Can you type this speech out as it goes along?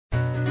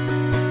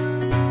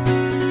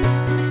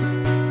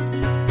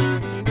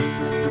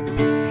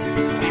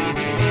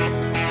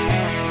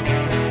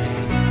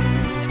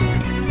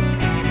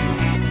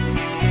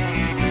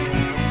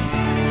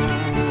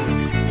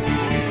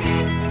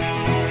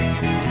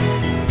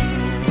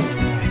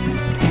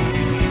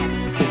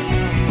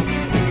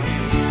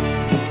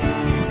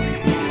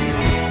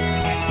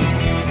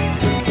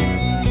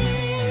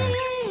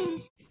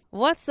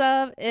What's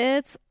up?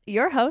 It's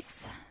your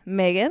hosts,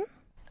 Megan.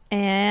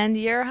 And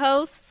your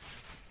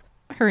hosts,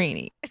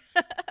 Harini.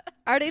 I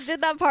already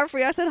did that part for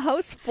you. I said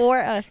host for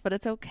us, but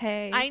it's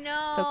okay. I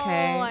know. It's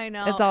okay. I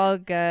know. It's all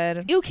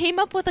good. You came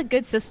up with a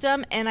good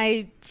system, and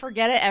I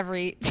forget it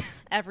every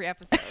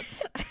episode.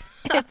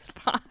 It's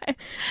fine.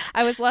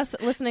 I was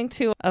listening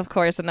to, of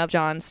course, another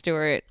Jon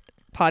Stewart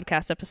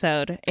podcast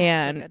episode,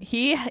 and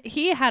he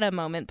had a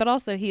moment, but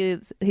also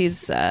he's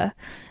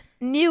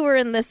newer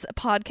in this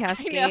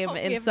podcast game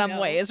in some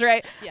ways,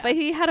 right? Yeah. But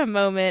he had a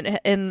moment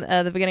in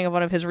the beginning of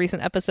one of his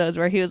recent episodes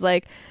where he was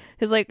like,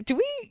 do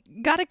we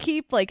gotta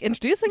keep like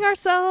introducing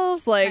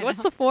ourselves? Like,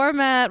 what's the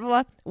format?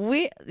 Well,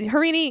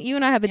 Harini, you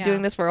and I have been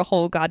doing this for a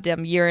whole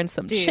goddamn year and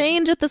some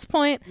change at this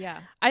point. Yeah.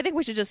 I think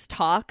we should just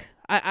talk.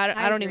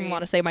 I don't even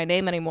want to say my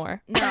name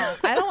anymore. No,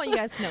 I don't want you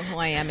guys to know who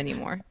I am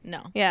anymore.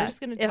 No. Yeah. We're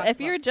just gonna talk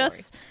if you're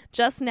just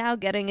now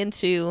getting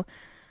into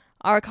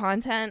our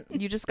content,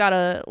 you just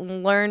gotta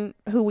learn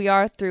who we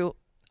are through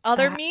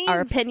other means, our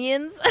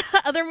opinions,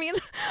 other means.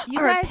 You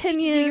our guys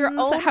opinions, need to do your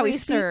own how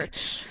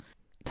research.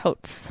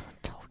 Totes.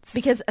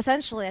 Because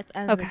essentially, at the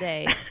end of the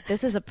day,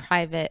 this is a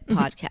private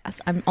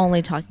podcast. I'm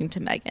only talking to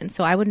Megan,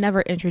 so I would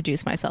never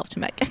introduce myself to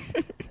Megan.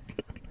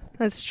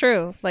 That's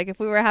true. Like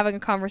if we were having a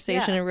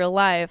conversation in real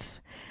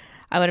life,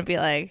 I wouldn't be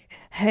like,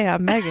 "Hey,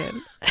 I'm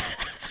Megan."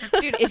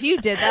 Dude, if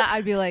you did that,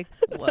 I'd be like,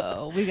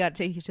 "Whoa, we got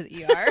to take you to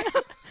the ER."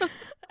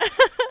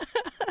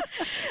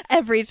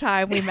 Every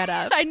time we met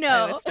up, I know.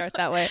 I would start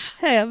that way.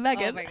 Hey, I'm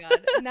Megan. Oh my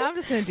god! Now I'm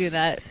just gonna do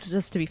that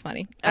just to be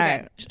funny. Okay, all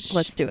right,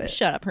 let's do it.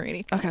 Shut up,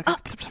 Harini. Okay.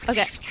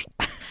 Okay.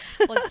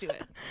 Let's do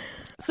it.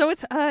 So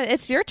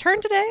it's your turn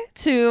today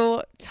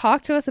to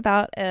talk to us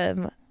about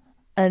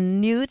a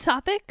new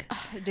topic,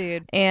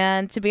 dude.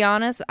 And to be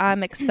honest,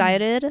 I'm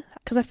excited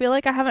because I feel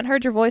like I haven't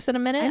heard your voice in a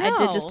minute. I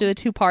did just do a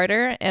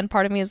 2-parter, and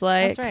part of me is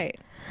like, that's right.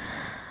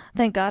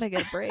 Thank God I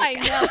get a break. I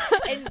know.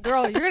 And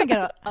girl, you're gonna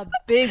get a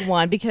big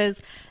one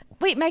because.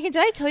 Wait, Megan,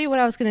 did I tell you what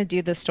I was going to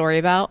do this story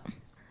about?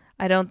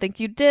 I don't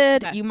think you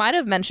did. Okay. You might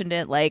have mentioned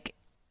it like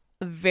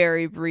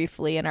very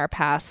briefly in our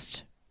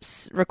past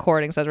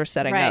recordings as we're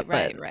setting up,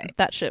 but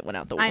that shit went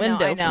out the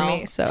window for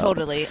me. So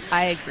totally,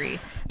 I agree.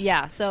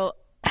 Yeah. So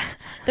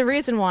the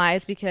reason why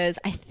is because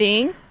I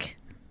think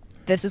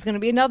this is going to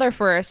be another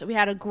first. We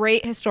had a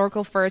great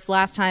historical first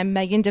last time.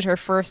 Megan did her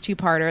first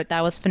 2-parter.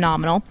 That was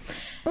phenomenal.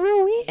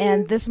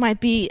 And this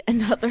might be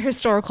another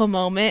historical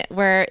moment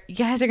where you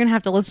guys are going to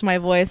have to listen to my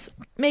voice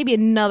maybe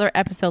another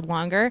episode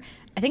longer.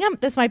 I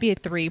think this might be a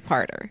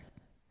 3-parter.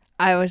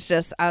 I was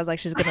like,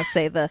 she's going to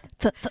say the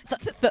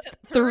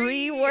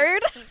 3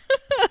 word.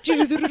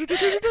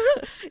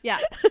 Yeah.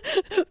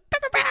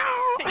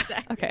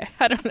 Exactly. Okay.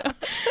 I don't know.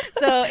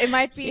 So it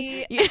might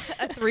be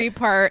a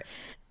 3-part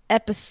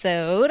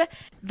episode.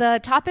 The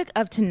topic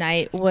of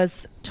tonight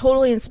was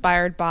totally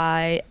inspired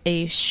by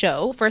a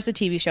show, first a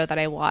TV show that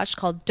I watched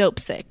called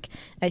Dopesick.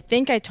 I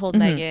think I told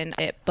Megan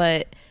it,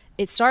 but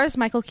it stars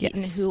Michael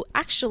Keaton, who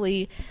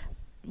actually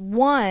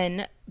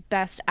won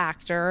Best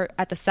Actor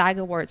at the SAG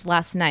Awards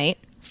last night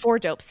for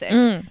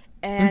Dopesick.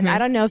 And I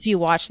don't know if you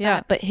watched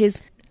that, but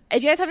if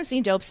you guys haven't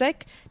seen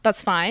Dopesick,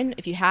 that's fine.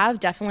 If you have,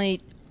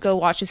 definitely go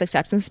watch his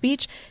acceptance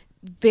speech.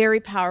 Very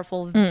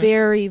powerful,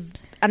 very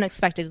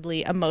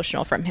unexpectedly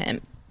emotional from him.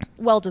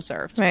 Well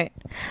deserved. Right.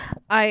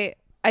 I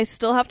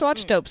still have to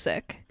watch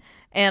Dopesick,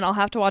 and I'll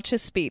have to watch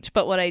his speech.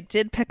 But what I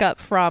did pick up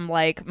from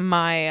like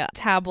my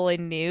tabloid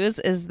news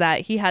is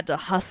that he had to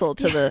hustle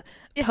to the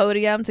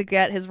podium to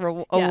get his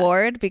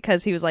award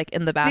because he was like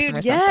in the bathroom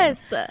or something.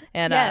 Yes.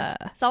 And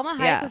Salma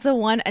Hayek was the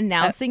one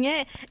announcing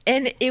it,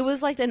 and it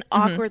was like an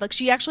awkward. Like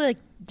she actually like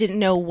didn't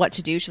know what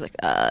to do. She's like,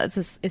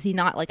 is he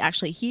not like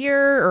actually here,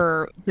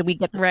 or did we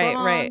get this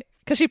wrong? Right.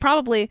 Because she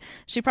probably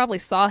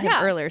saw him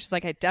earlier. She's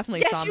like, I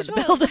definitely saw him in the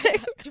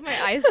building. Do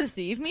my eyes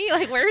deceive me?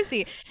 Like, where is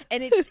he?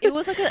 And it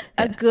was like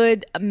a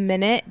good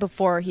minute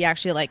before he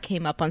actually like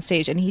came up on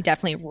stage, and he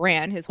definitely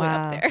ran his way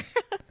up there.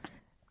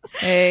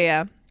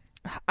 Yeah.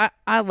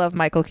 I love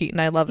Michael Keaton.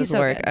 I love his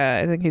work.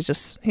 I think he's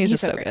just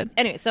so good.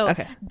 Anyway, so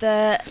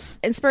the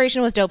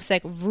inspiration was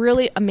Dopesick.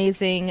 Really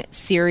amazing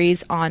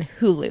series on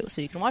Hulu,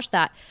 so you can watch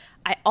that.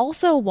 I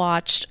also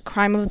watched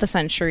Crime of the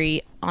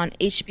Century on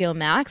HBO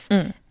Max,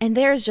 and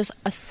there's just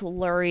a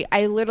slurry.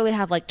 I literally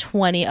have like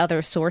 20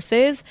 other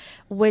sources,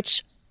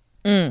 which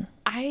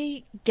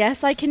I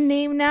guess I can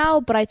name now,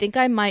 but I think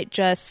I might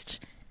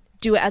just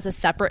do it as a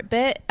separate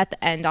bit at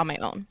the end on my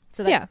own.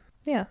 So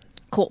yeah.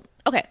 Cool.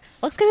 Okay,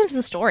 let's get into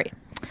the story.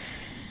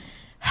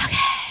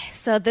 Okay,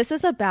 so this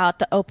is about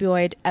the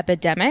opioid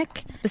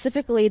epidemic,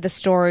 specifically the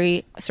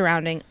story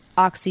surrounding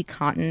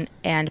OxyContin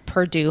and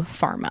Purdue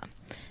Pharma.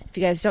 If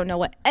you guys don't know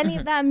what any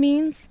of that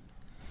means,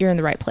 you're in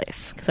the right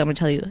place, because I'm going to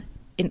tell you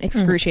in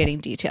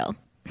excruciating detail.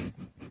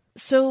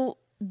 So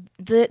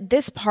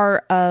this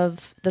part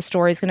of the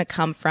story is going to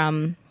come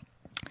from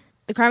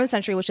The Crime of the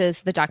Century, which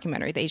is the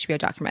documentary, the HBO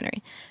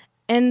documentary.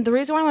 And the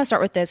reason why I want to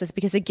start with this is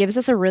because it gives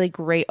us a really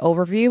great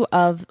overview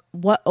of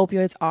what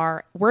opioids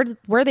are,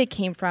 where they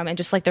came from, and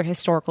just like their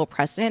historical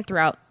precedent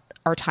throughout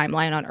our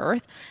timeline on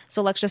Earth.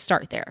 So let's just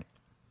start there.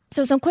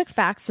 So some quick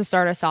facts to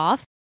start us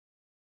off.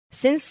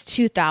 Since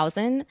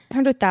 2000,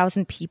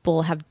 100,000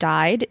 people have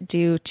died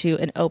due to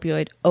an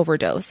opioid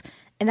overdose.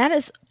 And that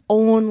is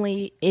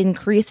only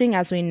increasing,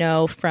 as we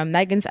know from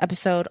Megan's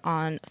episode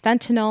on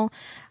fentanyl.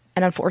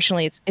 And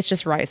unfortunately, it's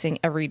just rising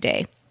every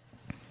day.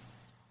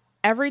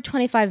 Every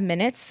 25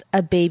 minutes,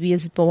 a baby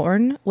is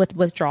born with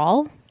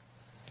withdrawal.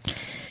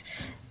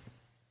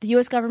 The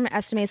U.S. government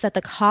estimates that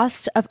the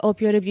cost of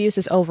opioid abuse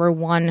is over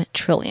 $1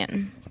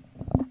 trillion.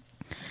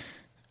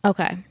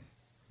 Okay,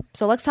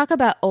 so let's talk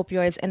about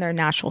opioids in their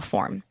natural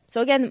form.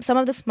 So again, some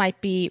of this might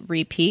be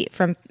repeat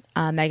from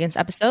Megan's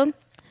episode,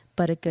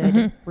 but a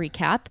good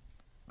recap.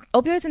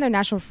 Opioids in their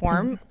natural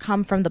form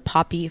come from the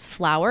poppy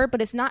flower,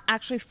 but it's not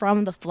actually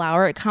from the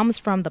flower. It comes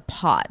from the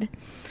pod.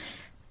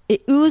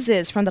 It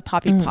oozes from the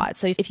poppy pod.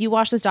 So if you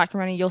watch this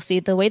documentary, you'll see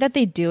the way that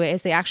they do it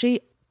is they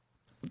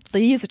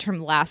use the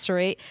term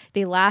lacerate.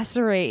 They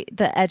lacerate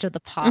the edge of the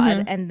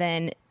pod and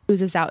then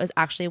oozes out is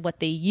actually what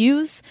they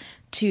use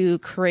to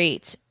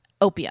create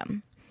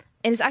opium.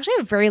 And it's actually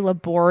a very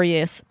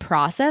laborious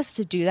process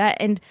to do that.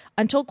 And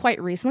until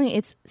quite recently,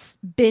 it's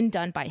been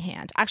done by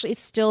hand. Actually,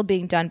 it's still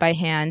being done by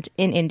hand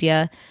in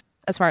India,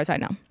 as far as I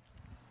know.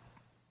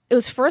 It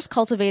was first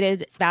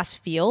cultivated vast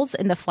fields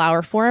in the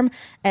flower form,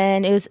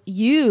 and it was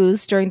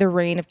used during the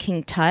reign of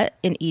King Tut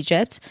in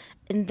Egypt.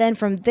 And then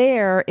from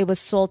there, it was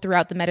sold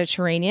throughout the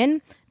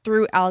Mediterranean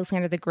through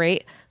Alexander the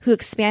Great, who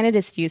expanded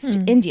its use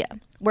to India,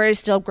 where it is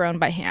still grown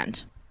by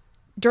hand.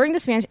 During the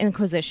Spanish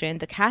Inquisition,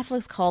 the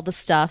Catholics called the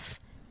stuff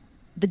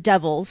the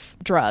devil's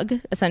drug,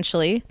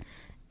 essentially.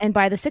 And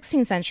by the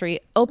 16th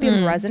century,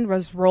 opium resin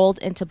was rolled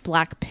into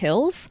black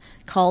pills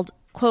called,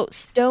 quote,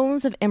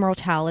 stones of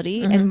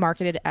immortality and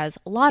marketed as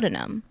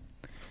laudanum,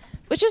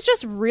 which is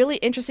just really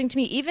interesting to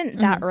me. Even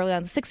that early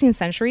on, the 16th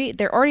century,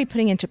 they're already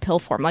putting it into pill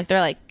form. Like, they're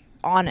like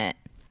on it.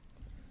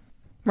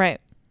 Right.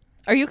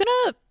 Are you going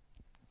to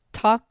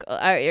talk?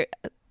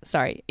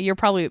 Sorry, you're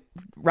probably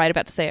right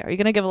about to say it. Are you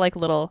going to give like a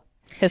little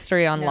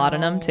history on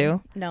laudanum too?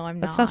 No,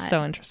 I'm not. That stuff's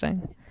so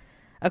interesting.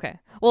 Okay.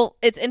 Well,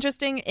 it's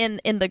interesting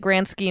in the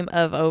grand scheme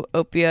of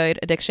opioid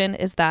addiction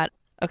is that,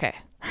 okay.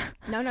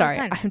 No, sorry, it's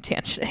fine. I'm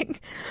tangenting.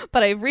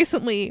 But I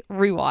recently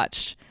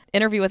rewatched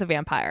Interview with a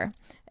Vampire.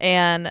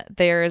 And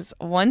there's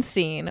one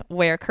scene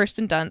where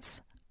Kirsten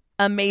Dunst,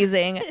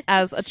 amazing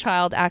as a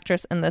child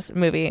actress in this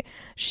movie,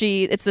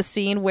 it's the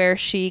scene where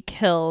she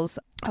kills,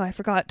 I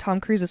forgot Tom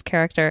Cruise's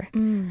character.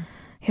 He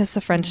has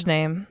a French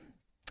name.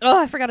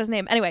 I forgot his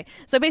name. Anyway,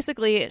 so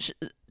basically,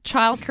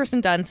 child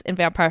Kirsten Dunst in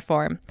vampire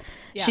form.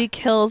 Yeah. She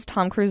kills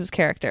Tom Cruise's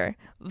character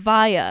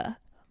via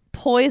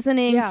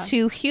poisoning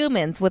two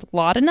humans with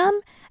laudanum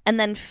and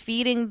then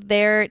feeding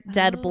their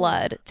dead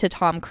blood to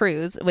Tom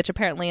Cruise, which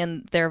apparently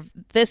in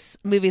this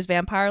movie's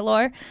vampire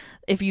lore,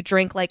 if you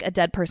drink like a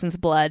dead person's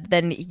blood,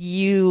 then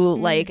you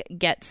like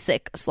get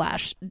sick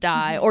 /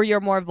 die, or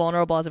you're more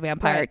vulnerable as a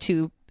vampire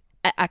to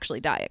actually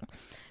dying.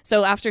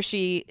 So after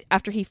he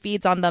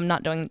feeds on them,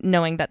 not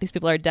knowing that these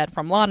people are dead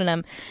from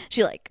laudanum,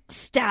 she like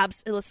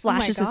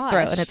slashes his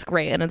throat, and it's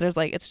great. And there's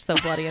like, it's so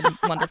bloody and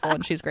wonderful,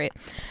 and she's great.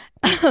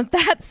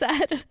 That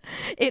said,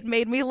 it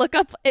made me look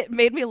up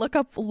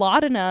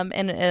laudanum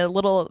and a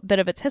little bit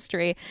of its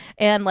history.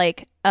 And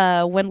like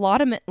when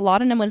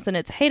laudanum was in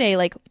its heyday,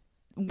 like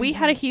we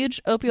had a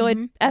huge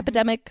opioid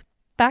epidemic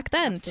back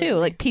then too.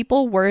 Like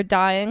people were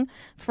dying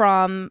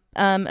from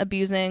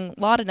abusing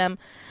laudanum,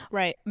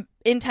 right,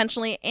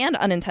 intentionally and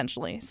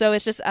unintentionally. So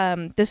it's just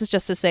this is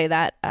just to say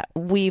that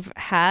we've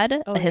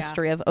had a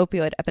history of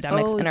opioid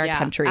epidemics in our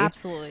country,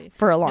 absolutely,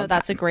 for a long time.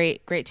 That's a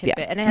great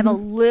tidbit. And I have a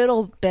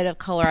little bit of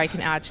color I can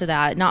add to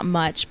that, not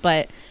much,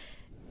 but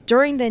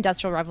during the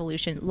Industrial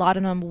Revolution,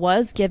 laudanum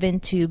was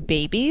given to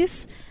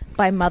babies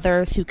by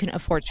mothers who can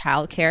afford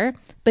childcare,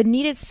 but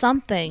needed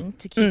something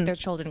to keep their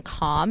children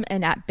calm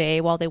and at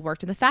bay while they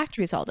worked in the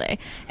factories all day.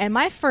 And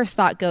my first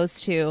thought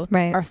goes to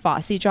our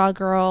Fosse Jaw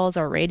girls,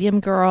 our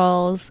Radium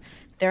girls.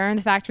 They're in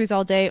the factories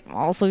all day,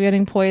 also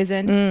getting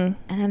poisoned. And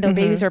then their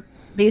babies are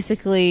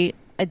basically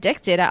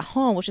addicted at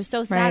home, which is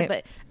so sad.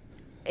 But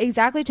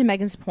exactly to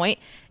Megan's point,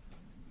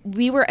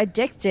 we were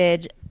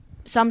addicted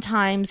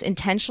sometimes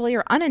intentionally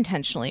or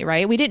unintentionally,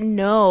 right? We didn't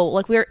know,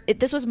 like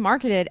this was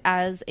marketed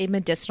as a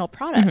medicinal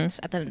product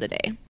at the end of the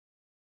day.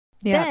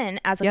 Then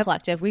as a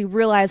collective, we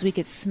realized we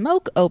could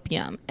smoke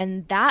opium,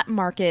 and that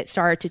market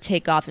started to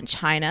take off in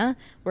China,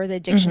 where the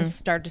addiction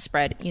started to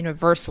spread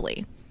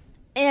universally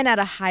and at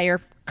a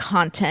higher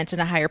content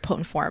and a higher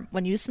potent form.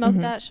 When you smoke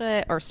that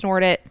shit or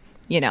snort it,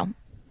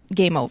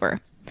 game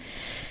over.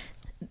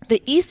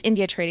 The East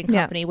India Trading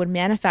Company would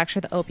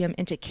manufacture the opium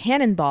into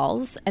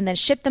cannonballs and then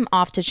ship them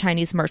off to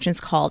Chinese merchants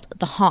called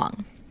the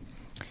Hong.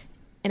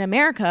 In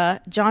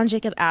America, John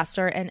Jacob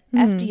Astor and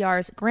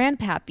FDR's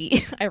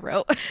grandpappy,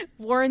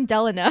 Warren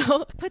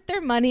Delano, put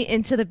their money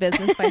into the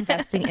business by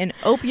investing in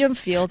opium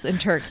fields in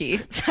Turkey.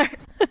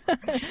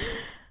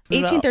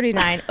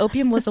 1839,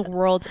 opium was the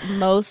world's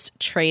most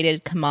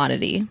traded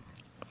commodity.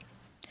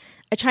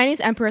 A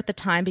Chinese emperor at the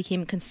time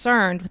became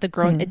concerned with the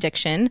growing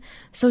addiction,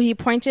 so he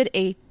appointed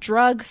a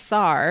drug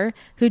czar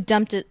who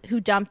dumped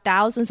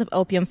thousands of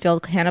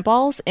opium-filled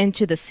cannonballs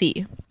into the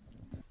sea.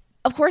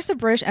 Of course, the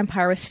British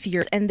Empire was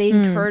furious, and they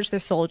encouraged their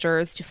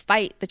soldiers to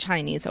fight the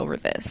Chinese over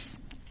this.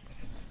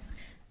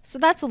 So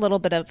that's a little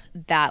bit of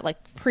that, like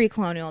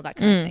pre-colonial, that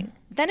kind of thing.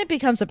 Then it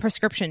becomes a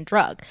prescription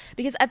drug,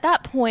 because at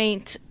that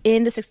point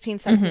in the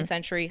 16th,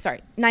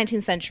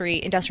 19th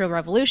century Industrial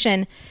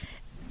Revolution,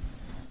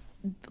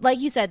 like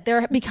you said,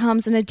 there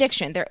becomes an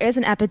addiction. There is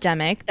an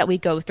epidemic that we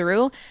go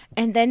through,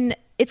 and then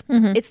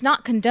it's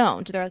not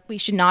condoned. They're like, we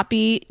should not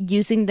be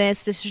using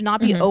this. This should not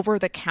be over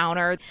the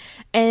counter.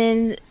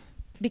 And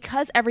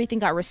because everything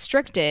got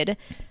restricted,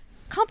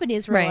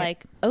 companies were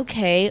like,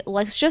 okay,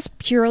 let's just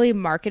purely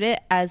market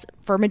it as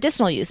for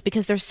medicinal use,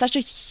 because there's such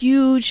a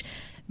huge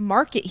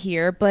market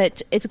here,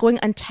 but it's going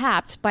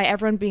untapped by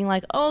everyone being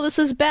like, oh, this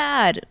is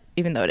bad,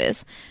 even though it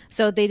is.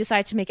 So they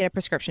decide to make it a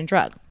prescription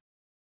drug.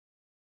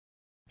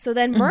 So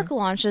then Merck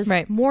launches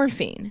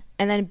morphine,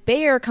 and then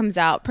Bayer comes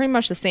out pretty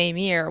much the same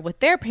year with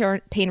their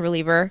pain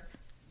reliever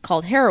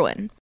called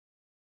heroin.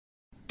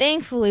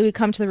 Thankfully, we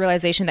come to the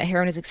realization that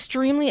heroin is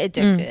extremely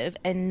addictive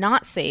and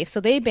not safe,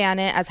 so they ban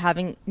it as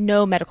having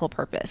no medical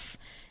purpose.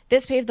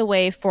 This paved the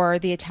way for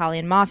the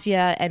Italian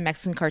mafia and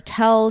Mexican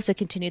cartels to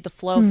continue the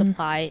flow of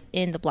supply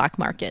in the black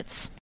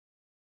markets.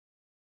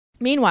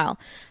 Meanwhile,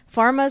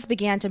 pharmas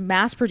began to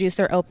mass produce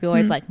their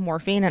opioids like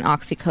morphine and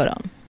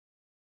oxycodone.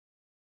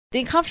 The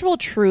uncomfortable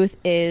truth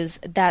is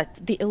that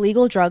the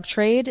illegal drug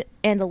trade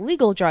and the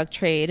legal drug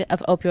trade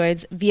of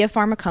opioids via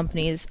pharma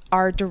companies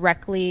are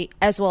directly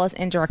as well as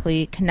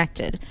indirectly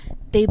connected.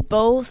 They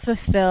both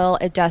fulfill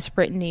a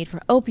desperate need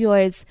for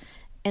opioids,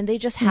 and they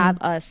just have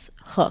us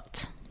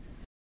hooked.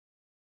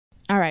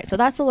 All right, so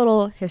that's a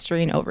little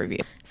history and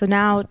overview. So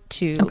now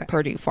to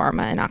Purdue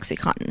Pharma and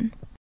OxyContin.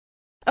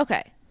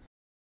 Okay.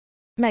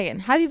 Megan,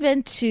 have you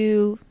been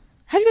to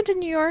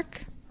New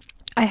York?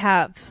 I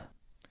have.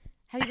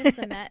 Have you been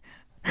to the Met?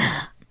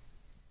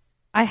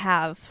 I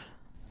have.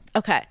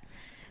 Okay.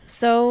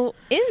 So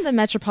in the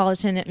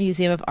Metropolitan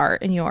Museum of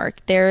Art in New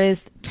York, there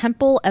is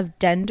Temple of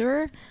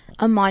Dender,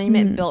 a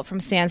monument built from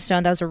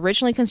sandstone that was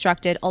originally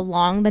constructed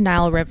along the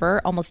Nile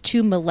River almost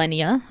 2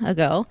 millennia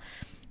ago,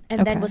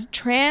 and then was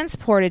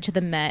transported to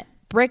the Met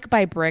brick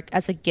by brick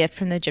as a gift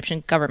from the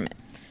Egyptian government.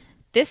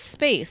 This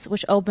space,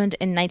 which opened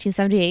in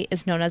 1978,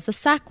 is known as the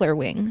Sackler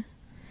Wing.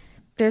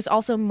 There's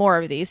also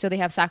more of these. So they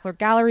have Sackler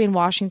Gallery in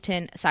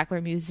Washington,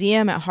 Sackler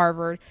Museum at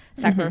Harvard,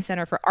 Sackler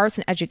Center for Arts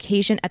and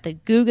Education at the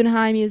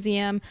Guggenheim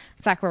Museum,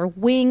 Sackler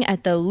Wing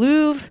at the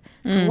Louvre,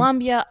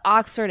 Columbia,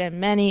 Oxford, and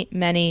many,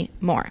 many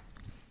more.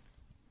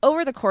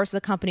 Over the course of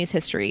the company's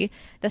history,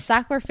 the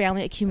Sackler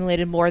family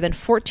accumulated more than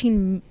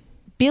 $14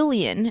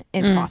 billion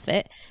in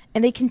profit,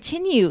 and they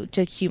continue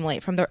to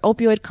accumulate from their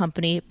opioid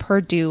company,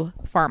 Purdue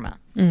Pharma.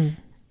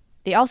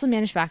 They also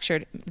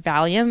manufactured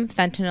Valium,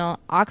 fentanyl,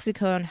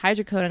 oxycodone,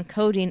 hydrocodone,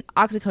 codeine,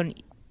 oxycodone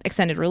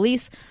extended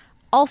release,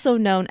 also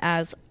known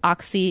as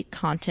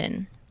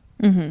OxyContin.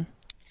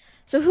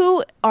 So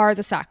who are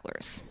the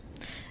Sacklers?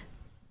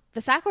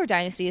 The Sackler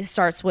dynasty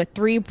starts with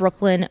 3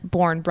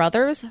 Brooklyn-born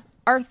brothers,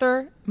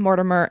 Arthur,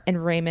 Mortimer,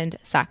 and Raymond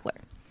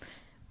Sackler.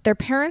 Their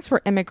parents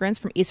were immigrants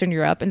from Eastern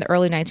Europe in the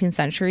early 19th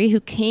century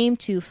who came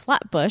to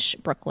Flatbush,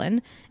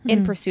 Brooklyn,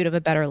 in pursuit of a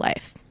better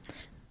life.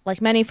 Like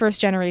many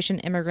first-generation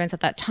immigrants at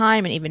that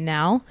time and even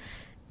now,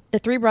 the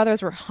 3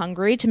 brothers were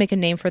hungry to make a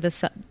name for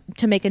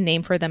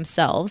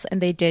themselves,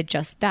 and they did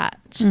just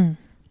that.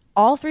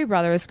 All 3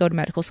 brothers go to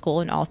medical school,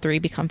 and all 3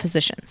 become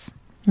physicians.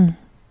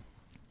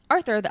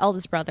 Arthur, the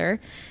eldest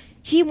brother,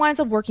 he winds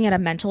up working at a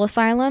mental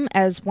asylum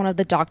as one of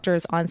the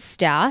doctors on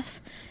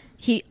staff.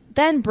 He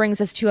then brings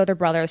his 2 other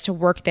brothers to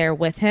work there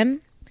with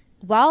him.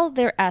 While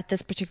they're at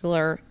this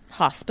particular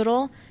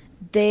hospital,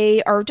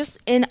 they are just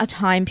in a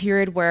time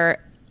period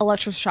where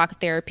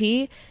electroshock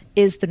therapy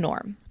is the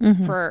norm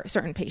for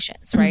certain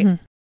patients, right?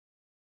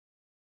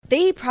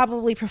 They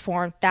probably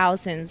performed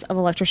thousands of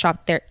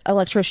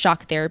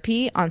electroshock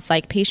therapy on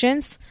psych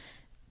patients,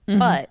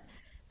 but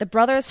the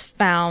brothers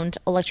found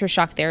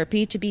electroshock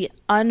therapy to be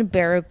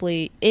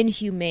unbearably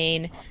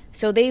inhumane,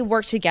 so they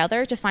worked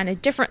together to find a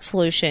different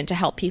solution to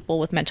help people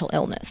with mental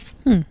illness.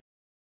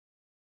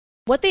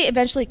 What they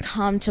eventually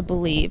come to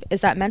believe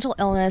is that mental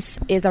illness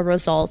is a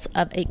result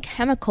of a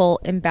chemical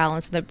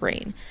imbalance in the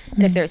brain.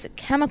 And if there's a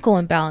chemical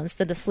imbalance,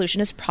 then the solution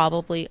is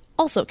probably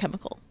also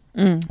chemical.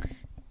 And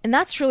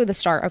that's truly the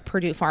start of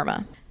Purdue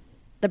Pharma.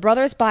 The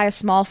brothers buy a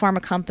small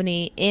pharma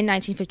company in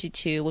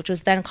 1952, which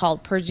was then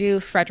called Purdue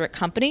Frederick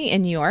Company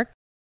in New York.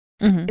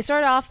 It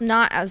started off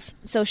not as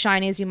so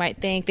shiny as you might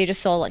think. They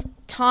just sold like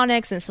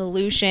tonics and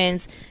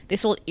solutions. They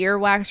sold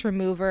earwax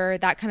remover,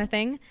 that kind of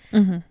thing.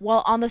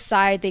 While on the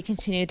side, they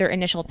continued their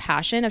initial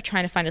passion of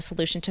trying to find a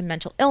solution to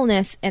mental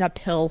illness in a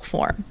pill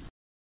form.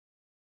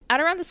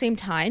 At around the same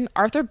time,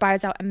 Arthur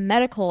buys out a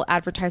medical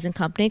advertising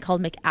company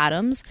called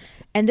McAdams.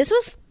 And this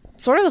was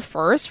sort of the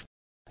first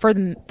for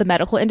the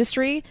medical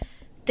industry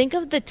think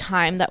of the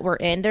time that we're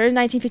in. They're in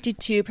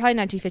 1952, probably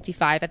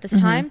 1955 at this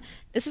time.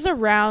 This is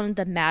around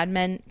the Mad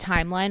Men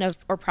timeline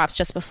or perhaps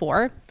just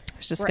before. I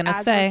was just going to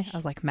say, I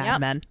was like, Mad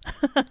Men.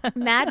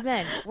 Mad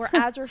Men, where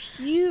ads were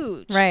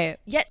huge. Right.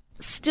 Yet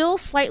still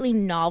slightly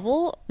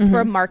novel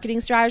for a marketing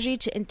strategy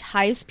to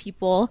entice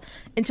people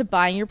into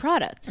buying your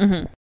product.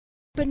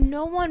 But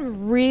no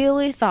one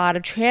really thought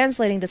of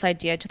translating this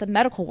idea to the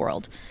medical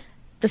world.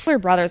 The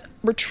Sackler brothers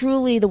were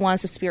truly the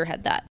ones to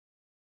spearhead that.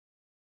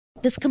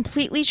 This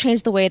completely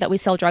changed the way that we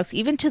sell drugs,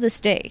 even to this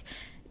day.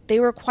 They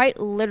were quite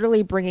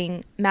literally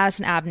bringing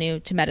Madison Avenue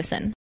to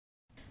medicine.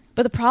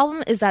 But the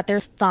problem is that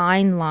there's a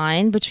fine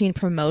line between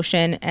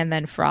promotion and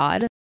then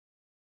fraud.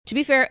 To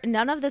be fair,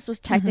 none of this was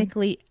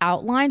technically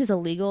outlined as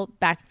illegal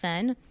back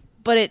then,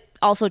 but it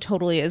also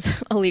totally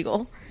is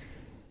illegal.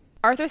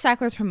 Arthur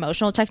Sackler's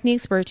promotional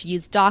techniques were to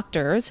use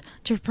doctors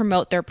to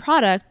promote their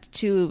product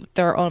to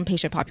their own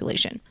patient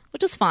population,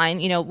 which is fine.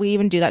 You know, we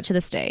even do that to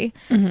this day.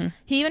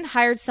 He even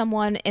hired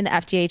someone in the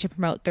FDA to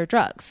promote their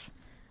drugs.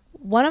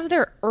 One of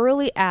their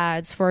early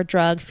ads for a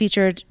drug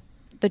featured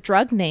the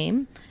drug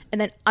name, and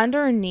then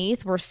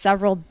underneath were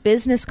several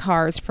business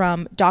cards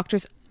from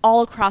doctors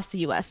all across the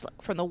U.S.,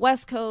 from the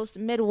West Coast,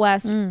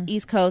 Midwest,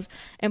 East Coast,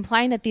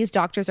 implying that these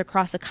doctors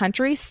across the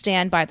country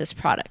stand by this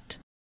product.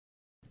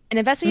 An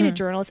investigative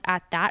journalist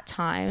at that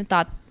time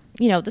thought,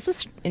 you know, this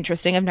is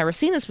interesting. I've never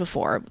seen this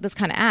before, this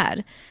kind of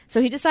ad.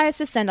 So he decides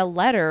to send a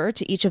letter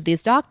to each of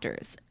these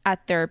doctors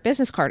at their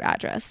business card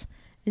address.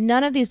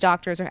 None of these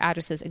doctors or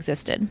addresses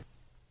existed.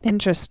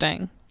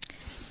 Interesting.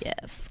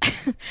 Yes.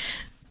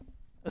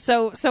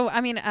 So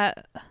I mean, I'm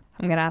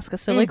going to ask a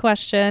silly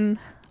question,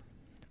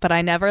 but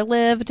I never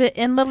lived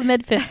in the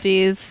mid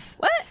 50s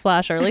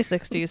 / early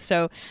 60s.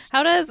 So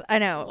how does, I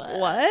know,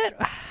 what?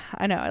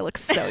 I know, I look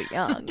so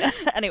young.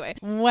 Anyway,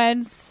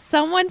 when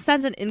someone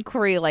sends an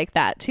inquiry like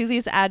that to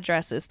these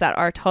addresses that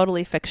are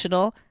totally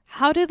fictional,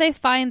 how do they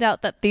find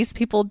out that these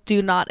people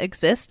do not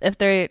exist if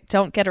they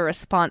don't get a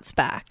response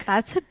back?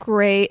 That's a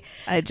great...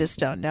 I just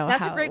don't know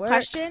That's how a great it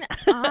works. question.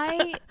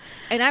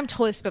 And I'm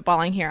totally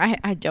spitballing here.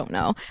 I don't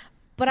know.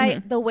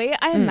 But the way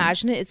I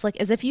imagine it, it's like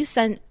as if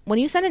when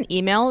you send an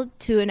email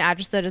to an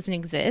address that doesn't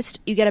exist,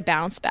 you get a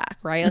bounce back,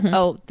 right? Like,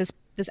 oh, this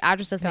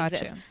address doesn't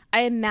exist.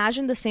 I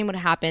imagine the same would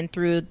happen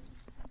through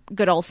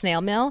good old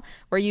snail mail,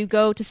 where you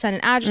go to send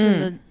an address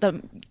and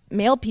the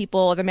mail people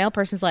or the mail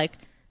person's like,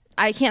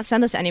 I can't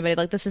send this to anybody.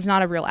 Like, this is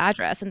not a real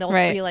address. And they'll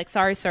be like,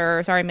 sorry,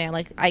 sir, sorry, ma'am,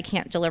 like, I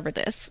can't deliver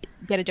this.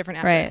 Get a different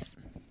address.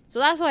 Right. So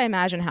that's what I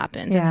imagine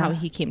happened and how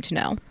he came to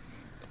know.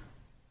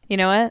 You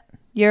know what?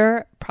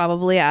 You're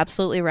probably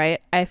absolutely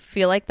right. I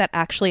feel like that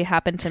actually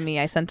happened to me.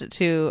 I sent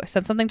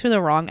something to the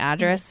wrong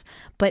address,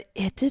 but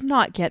it did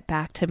not get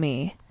back to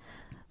me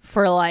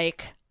for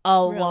like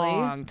a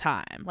long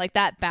time. Like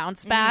that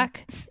bounce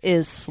back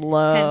is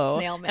slow.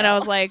 And I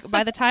was like,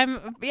 by the time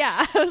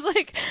I was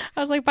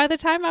like, by the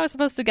time I was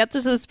supposed to get to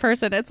this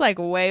person, it's like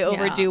way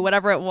overdue,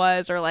 whatever it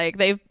was, or like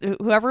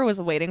whoever was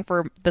waiting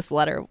for this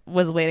letter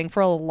was waiting for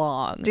a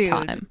long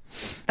time.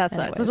 That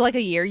sucks. Was it like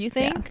a year, you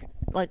think? Yeah.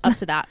 Like up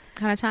to that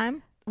kind of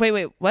time? Wait,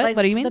 what? Like,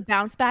 what do you mean? The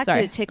bounce back, did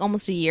it take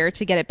almost a year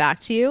to get it back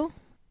to you?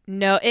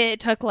 No, it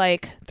took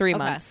like 3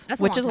 months,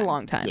 which is a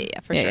long time. Yeah,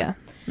 for sure.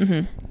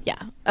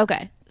 Yeah.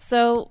 Okay.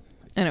 So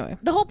anyway,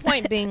 the whole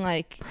point being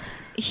like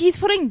he's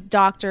putting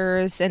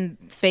doctors and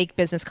fake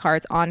business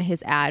cards on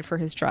his ad for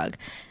his drug.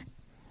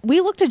 We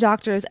look to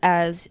doctors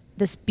as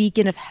this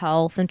beacon of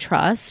health and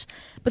trust,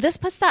 but this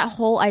puts that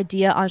whole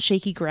idea on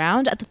shaky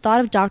ground at the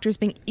thought of doctors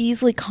being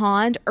easily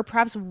conned or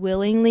perhaps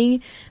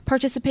willingly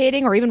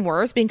participating, or even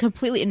worse, being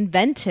completely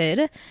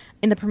invented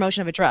in the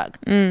promotion of a drug.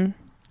 In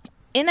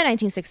the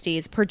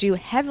 1960s, Purdue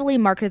heavily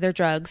marketed their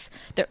products,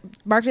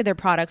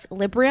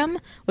 Librium,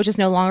 which is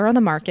no longer on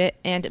the market,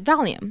 and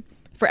Valium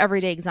for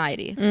everyday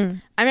anxiety.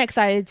 I'm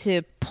excited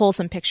to pull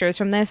some pictures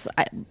from this.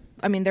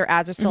 I mean, their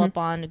ads are still up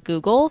on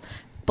Google,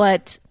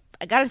 but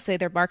I gotta say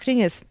their marketing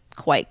is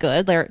quite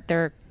good.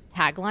 Their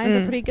taglines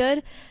are pretty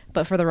good,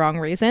 but for the wrong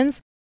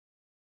reasons.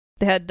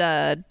 They had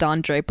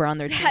Don Draper on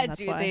their team. Yeah, that's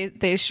dude, why.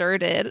 They sure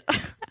did.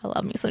 I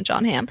love me some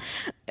John Hamm.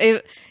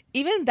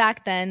 Even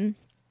back then,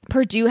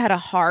 Purdue had a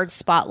hard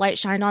spotlight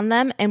shined on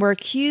them and were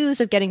accused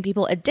of getting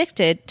people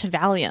addicted to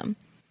Valium.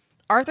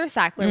 Arthur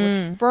Sackler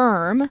was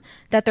firm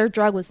that their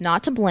drug was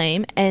not to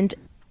blame and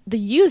the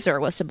user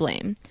was to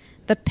blame.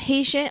 The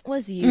patient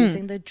was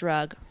using the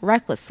drug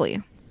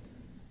recklessly.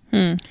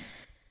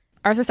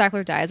 Arthur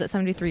Sackler dies at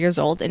 73 years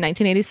old in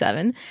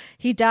 1987.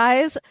 He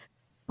dies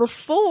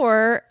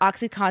before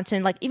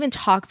OxyContin, like even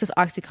talks with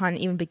OxyContin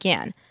even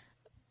began.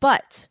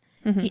 But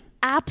he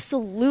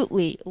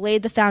absolutely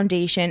laid the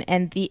foundation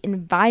and the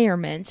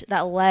environment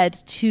that led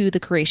to the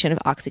creation of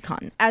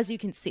OxyContin, as you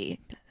can see.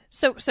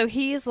 So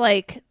he's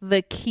like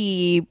the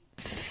key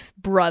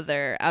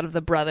brother out of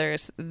the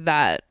brothers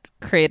that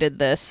created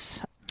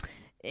this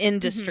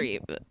industry.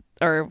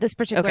 Or this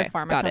particular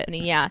pharma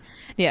company. Yeah.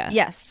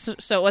 Yes.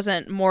 So it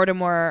wasn't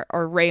Mortimer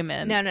or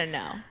Raymond.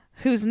 No.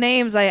 whose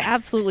names I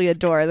absolutely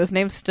adore. Those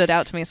names stood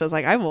out to me, so I was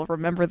like, I will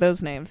remember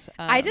those names.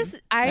 I just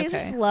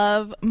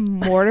love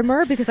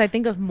Mortimer because I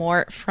think of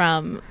Mort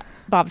from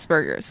Bob's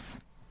Burgers,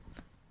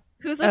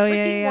 who's a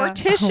freaking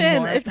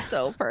mortician. It's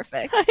so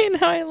perfect. I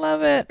know, I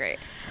love it. So great.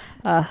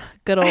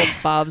 Good old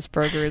Bob's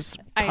Burgers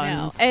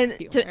puns. I know.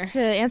 And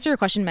to answer your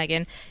question,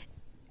 Megan,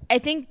 I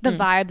think the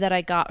vibe that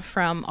I got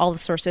from all the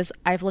sources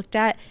I've looked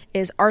at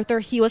is Arthur,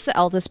 he was the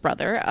eldest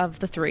brother of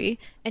the three,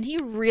 and he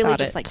really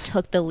like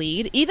took the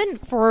lead. Even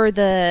for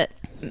the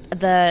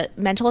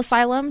mental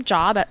asylum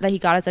job that he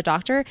got as a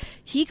doctor,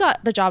 he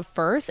got the job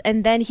first,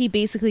 and then he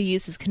basically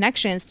used his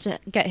connections to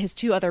get his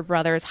two other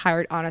brothers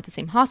hired on at the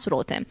same hospital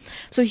with him.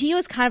 So he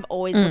was kind of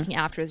always looking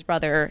after his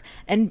brother,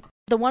 and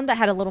the one that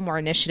had a little more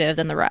initiative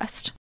than the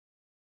rest.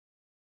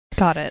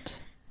 Got it.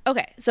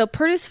 Okay, so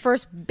Purdue's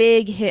first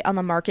big hit on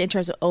the market in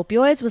terms of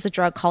opioids was a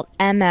drug called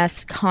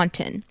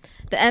MS-Contin.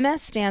 The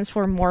MS stands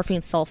for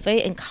morphine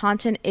sulfate, and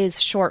Contin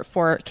is short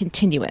for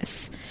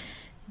continuous.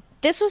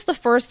 This was the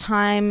first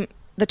time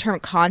the term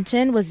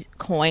Contin was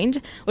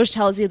coined, which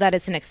tells you that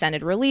it's an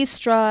extended release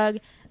drug,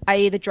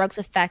 i.e. the drug's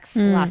effects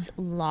last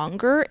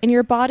longer in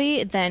your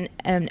body than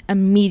an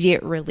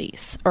immediate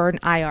release or an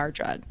IR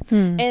drug.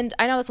 And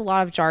I know it's a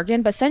lot of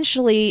jargon, but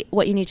essentially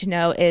what you need to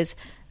know is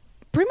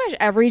pretty much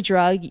every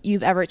drug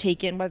you've ever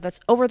taken, whether that's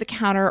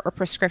over-the-counter or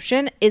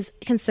prescription, is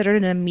considered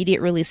an immediate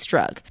release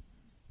drug.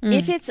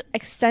 If it's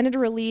extended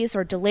release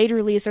or delayed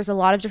release, there's a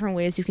lot of different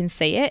ways you can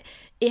say it.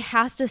 It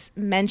has to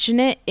mention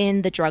it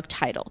in the drug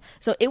title.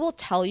 So it will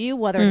tell you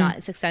whether or not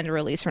it's extended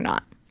release or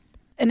not.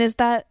 And is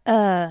that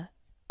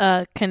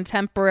a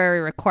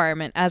contemporary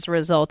requirement as a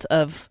result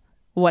of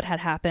what had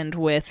happened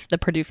with the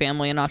Purdue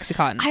family and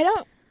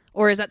OxyContin?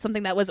 Or is that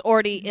something that was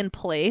already in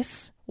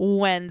place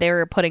when they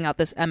were putting out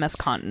this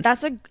MS-Contin?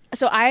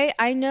 So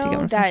I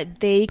know that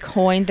they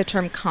coined the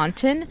term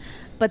Contin,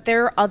 but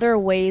there are other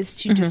ways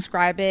to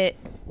describe it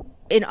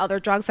in other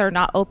drugs that are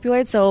not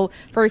opioids. So,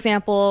 for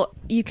example,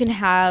 you can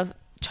have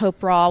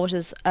Toprol, which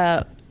is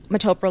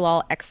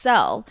metoprolol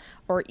XL,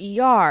 or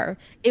ER.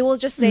 It will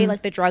just say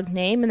like the drug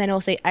name, and then it will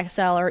say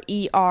XL or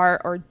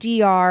ER or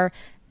DR.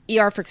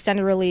 ER for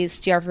extended release,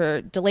 DR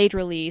for delayed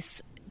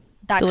release.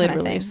 That delayed kind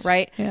of release. Thing,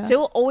 right? Yeah. So it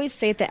will always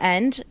say at the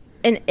end,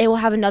 and it will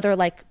have another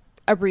like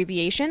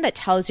abbreviation that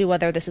tells you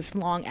whether this is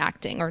long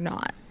acting or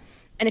not.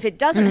 And if it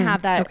doesn't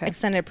have that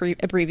extended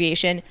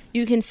abbreviation,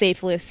 you can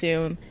safely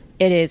assume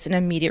it is an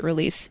immediate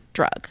release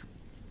drug.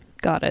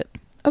 Got it.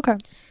 Okay.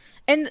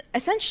 And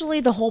essentially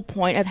the whole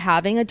point of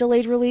having a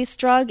delayed release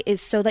drug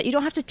is so that you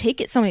don't have to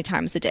take it so many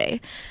times a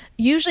day.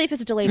 Usually if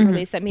it's a delayed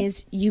release, that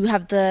means you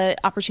have the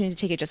opportunity to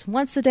take it just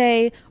once a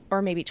day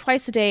or maybe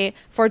twice a day.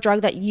 For a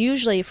drug that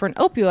usually for an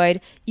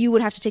opioid, you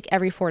would have to take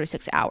every 4 to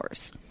 6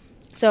 hours.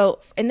 So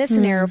in this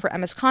scenario for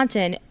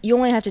MS-Contin, you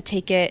only have to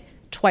take it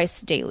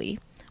twice daily,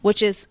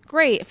 which is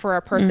great for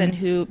a person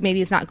who maybe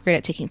is not great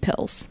at taking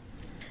pills.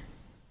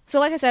 So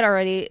like I said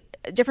already,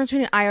 the difference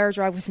between an IR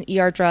drug versus an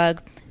ER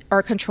drug or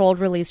a controlled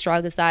release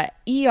drug is that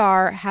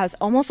ER has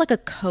almost like a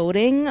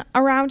coating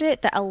around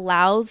it that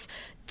allows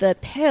the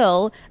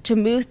pill to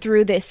move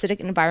through the acidic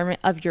environment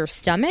of your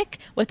stomach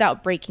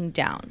without breaking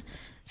down.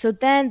 So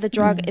then the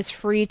drug is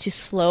free to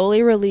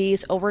slowly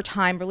release over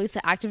time, release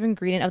the active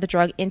ingredient of the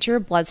drug into your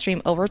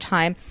bloodstream over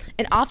time,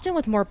 and often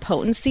with more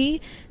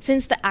potency,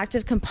 since the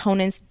active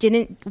components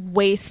didn't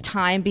waste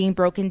time being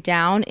broken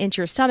down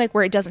into your stomach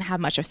where it doesn't have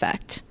much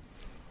effect.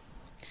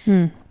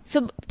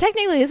 So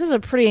technically, this is a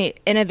pretty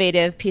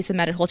innovative piece of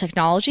medical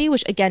technology,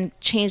 which again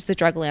changed the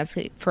drug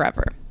landscape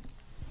forever.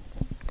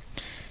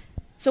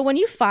 So when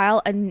you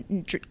file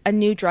a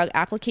new drug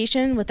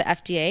application with the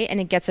FDA and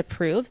it gets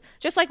approved,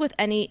 just like with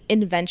any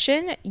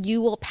invention,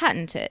 you will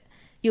patent it.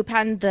 You'll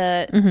patent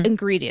the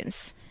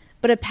ingredients.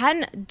 But a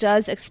patent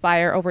does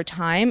expire over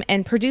time,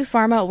 and Purdue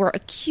Pharma were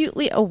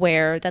acutely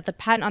aware that the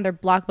patent on their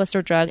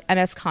blockbuster drug,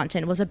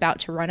 MS-Contin, was about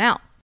to run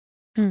out.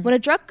 When a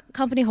drug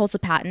company holds a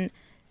patent,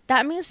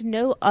 that means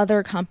no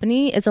other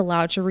company is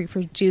allowed to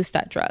reproduce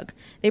that drug.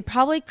 They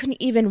probably couldn't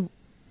even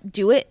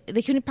do it.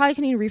 They probably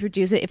couldn't even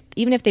reproduce it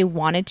even if they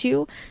wanted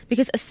to,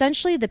 because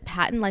essentially the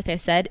patent, like I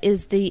said,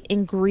 is the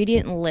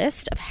ingredient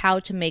list of how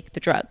to make the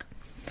drug.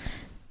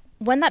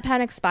 When that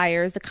patent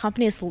expires, the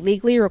company is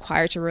legally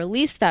required to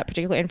release that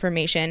particular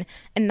information,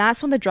 and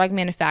that's when the drug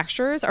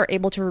manufacturers are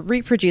able to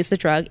reproduce the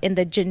drug in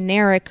the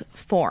generic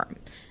form,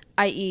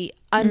 i.e.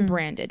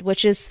 unbranded,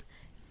 which is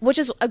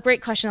a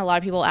great question a lot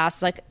of people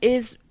ask, like,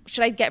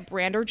 should I get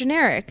brand or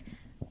generic?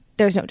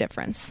 There's no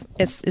difference.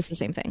 It's the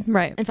same thing.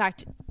 Right. In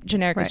fact,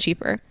 generic is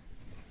cheaper.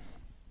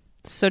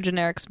 So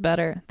generic's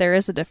better. There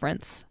is a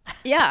difference.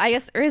 Yeah, I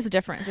guess there is a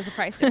difference. There's a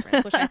price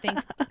difference, which I think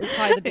is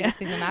probably the biggest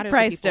thing that matters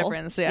price to people.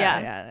 Difference,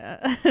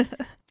 yeah.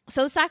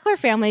 So the Sackler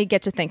family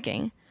get to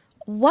thinking,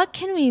 what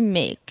can we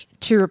make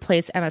to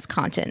replace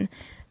MS-Contin?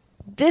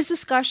 This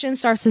discussion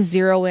starts to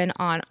zero in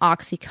on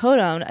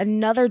oxycodone,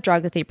 another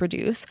drug that they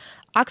produce.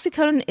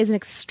 Oxycodone is an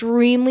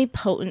extremely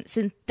potent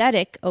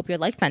synthetic opioid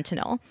like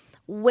fentanyl,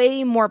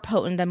 way more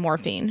potent than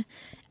morphine.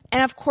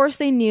 And of course,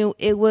 they knew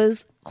it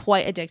was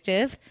quite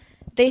addictive.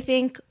 they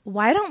think,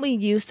 why don't we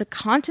use the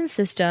Contin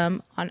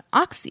system on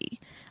Oxy?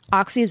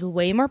 Oxy is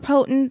way more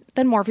potent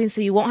than morphine, so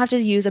you won't have to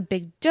use a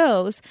big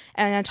dose.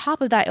 And on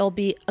top of that, it'll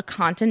be a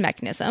Contin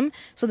mechanism.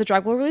 So the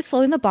drug will really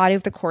slow in the body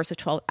over the course of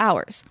 12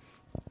 hours.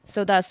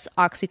 So thus,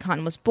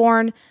 OxyContin was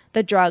born,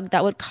 the drug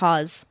that would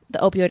cause the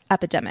opioid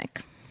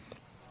epidemic.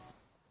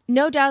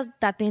 No doubt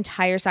that the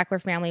entire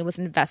Sackler family was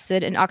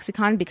invested in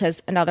OxyContin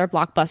because another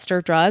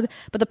blockbuster drug,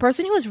 but the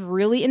person who was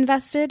really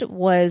invested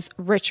was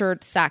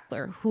Richard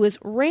Sackler, who is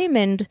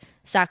Raymond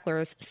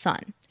Sackler's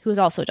son, who is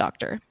also a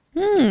doctor.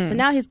 So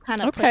now he's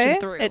kind of pushing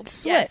through. It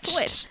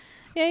switched.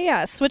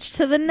 Yeah. Switch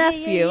to the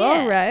nephew.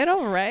 Yeah.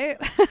 All right.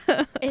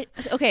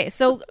 Okay,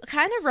 so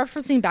kind of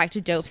referencing back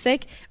to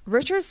Dopesick,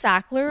 Richard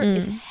Sackler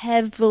is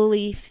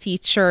heavily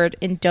featured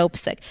in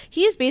Dopesick.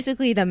 He is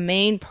basically the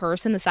main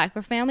person in the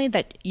Sackler family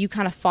that you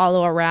kind of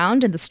follow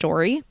around in the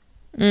story.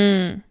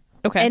 Okay.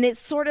 And it's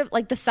sort of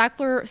like the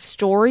Sackler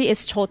story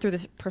is told through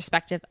the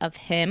perspective of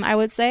him, I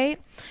would say.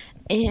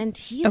 And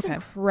he's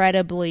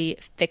incredibly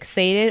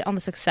fixated on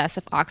the success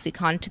of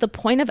OxyContin to the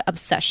point of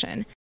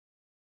obsession.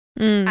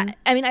 I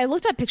mean, I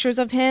looked at pictures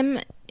of him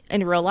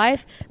in real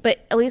life,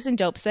 but at least in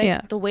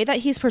Dopesick, the way that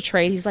he's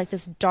portrayed, he's like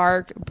this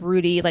dark,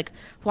 broody, like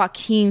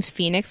Joaquin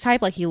Phoenix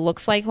type. Like he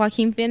looks like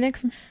Joaquin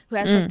Phoenix, who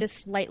has like this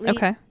slightly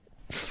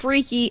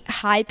freaky,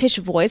 high-pitched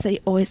voice that he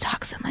always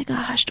talks in like a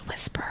hushed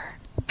whisper.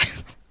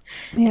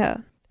 Yeah.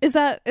 Is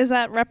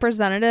that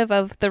representative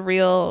of the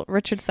real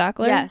Richard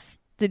Sackler? Yes.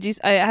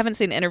 I haven't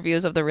seen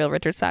interviews of the real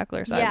Richard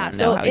Sackler, so I don't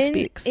know how he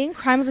speaks. In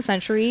Crime of a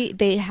Century,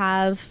 they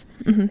have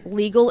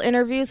legal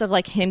interviews of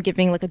like him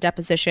giving like a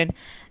deposition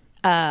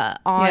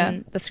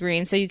on the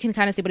screen, so you can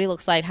kind of see what he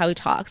looks like, how he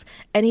talks,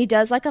 and he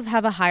does like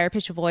have a higher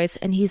pitched voice,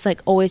 and he's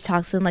like always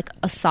talks in like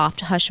a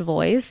soft hush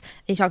voice.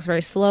 He talks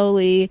very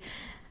slowly.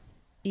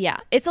 Yeah,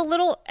 it's a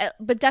little,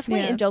 but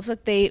definitely in Dopesick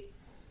they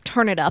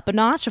turn it up a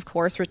notch, of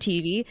course, for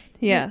TV.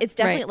 Yeah, it's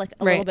definitely like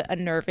a little bit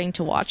unnerving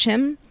to watch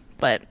him,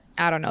 but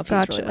I don't know if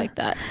he's really like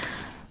that.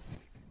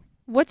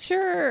 What's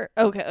your...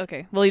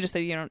 Okay. Well, you just said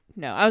you don't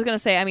know. I was going to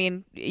say, I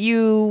mean,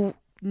 you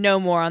know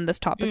more on this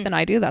topic than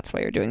I do. That's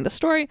why you're doing the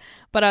story.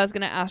 But I was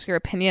going to ask your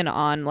opinion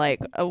on, like,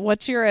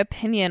 what's your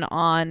opinion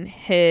on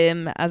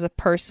him as a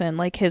person,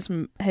 like his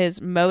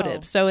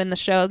motives? So in the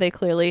show, they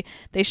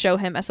show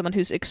him as someone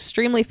who's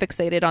extremely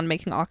fixated on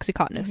making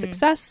OxyContin a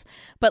success.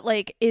 But,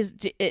 like,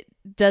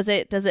 does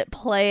it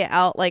play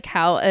out like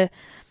how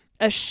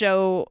a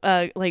show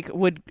like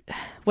would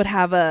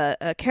have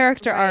a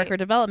character arc or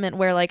development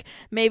where like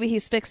maybe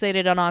he's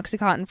fixated on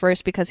OxyContin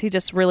first because he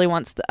just really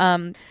wants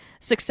the,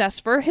 success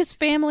for his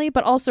family,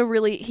 but also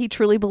really he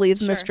truly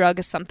believes in this drug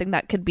as something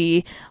that could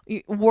be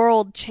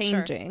world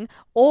changing?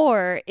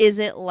 Or is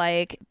it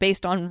like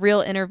based on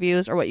real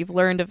interviews or what you've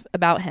learned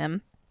about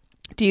him?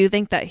 Do you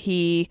think that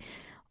he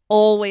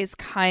always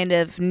kind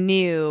of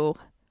knew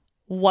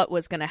what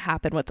was going to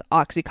happen with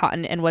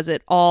OxyContin, and was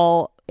it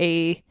all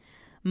a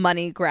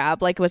money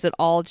grab? Like, was it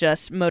all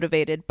just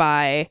motivated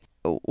by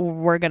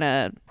we're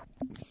gonna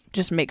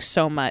just make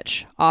so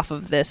much off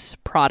of this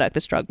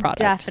drug product?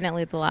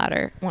 Definitely the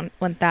latter.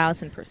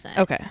 1000%.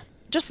 Okay.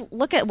 Just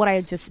look at what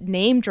I just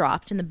name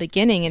dropped in the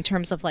beginning in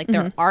terms of like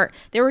their art.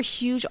 They were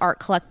huge art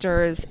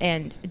collectors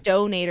and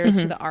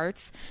donators to the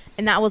arts,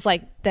 and that was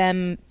like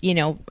them, you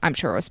know, I'm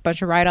sure it was a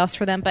bunch of write-offs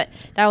for them, but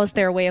that was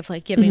their way of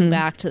like giving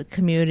back to the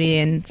community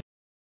and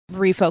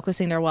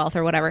refocusing their wealth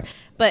or whatever.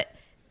 But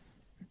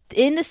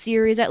in the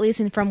series, at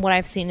least, and from what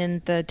I've seen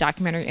in the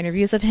documentary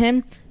interviews of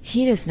him,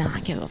 he does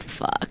not give a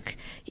fuck.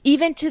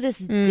 Even to this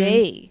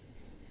day,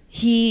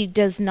 he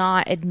does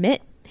not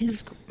admit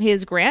his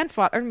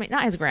grandfather, or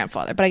not his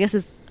grandfather, but I guess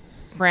his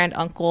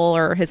granduncle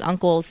or his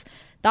uncle's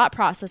thought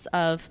process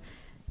of,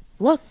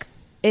 look,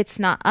 it's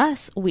not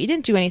us. We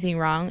didn't do anything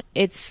wrong.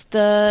 It's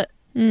the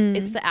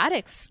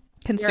addicts.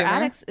 They're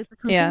addicts. It's the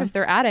consumers. Yeah.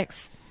 They're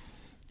addicts.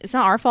 It's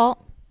not our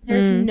fault.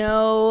 There's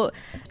no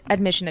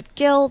admission of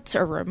guilt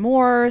or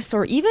remorse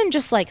or even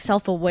just like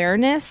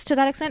self-awareness to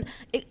that extent.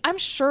 I'm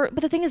sure,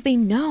 but the thing is they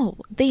know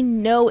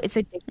it's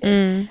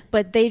addictive,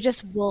 but they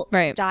just will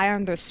die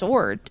on their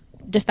sword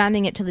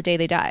defending it to the day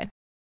they die.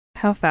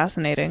 How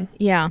fascinating.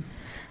 Yeah.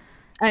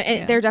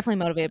 They're definitely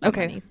motivated by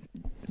money,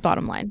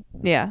 bottom line.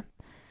 Yeah.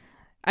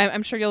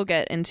 I'm sure you'll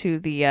get into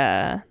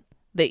the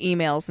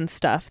emails and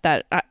stuff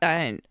that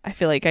I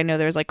feel like I know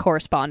there's like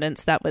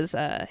correspondence that was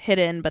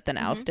hidden but then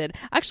ousted.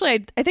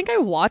 Actually, I think I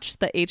watched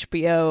the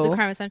HBO The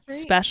Crime of the Century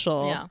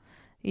special.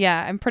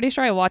 Yeah, I'm pretty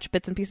sure I watched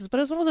bits and pieces, but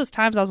it was one of those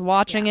times I was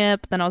watching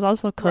it, but then I was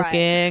also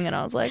cooking, and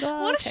I was like,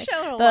 oh, what a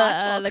show to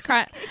watch. The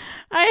crime.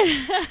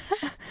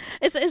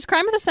 Is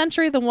Crime of the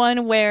Century the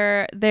one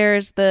where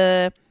there's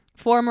the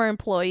former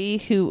employee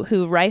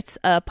who writes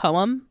a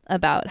poem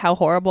about how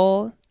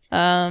horrible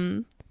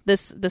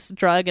this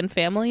drug and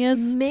family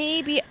is?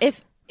 Maybe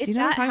if you know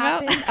that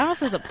happened, I don't know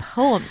if it was a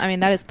poem. I mean,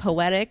 that is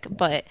poetic,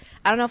 but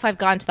I don't know if I've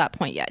gotten to that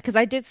point yet because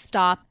I did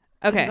stop.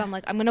 Okay, because I'm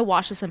like, I'm going to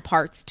watch this in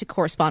parts to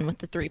correspond with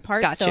the 3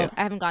 parts. Got so you.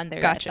 I haven't gotten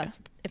there yet.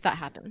 If that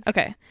happens.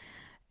 Okay.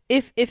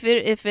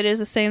 if it is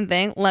the same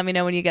thing, let me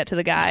know when you get to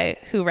the guy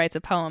who writes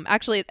a poem.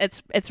 Actually,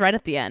 it's right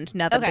at the end.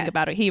 Now that I think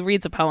about it, he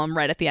reads a poem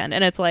right at the end,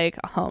 and it's like,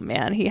 oh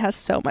man, he has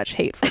so much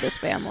hate for this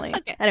family.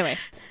 Okay. Anyway,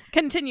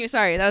 continue.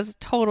 Sorry, that was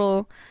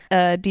total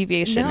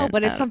deviation. No,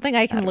 but it's something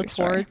I can look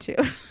forward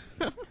to.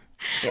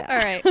 Yeah. All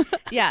right.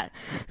 Yeah.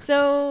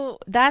 So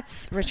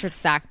that's Richard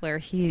Sackler.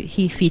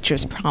 He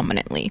features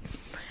prominently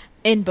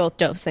in both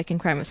Dopesick and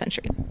Crime of the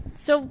Century.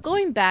 So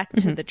going back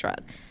to the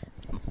drug.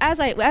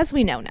 As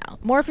we know now,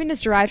 morphine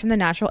is derived from the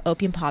natural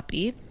opium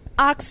poppy.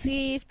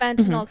 Oxy,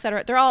 fentanyl,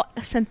 etc. They're all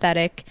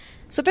synthetic.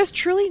 So there's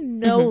truly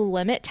no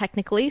limit,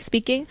 technically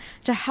speaking,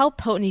 to how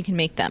potent you can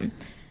make them.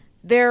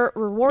 Their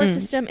reward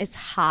system is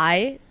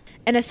high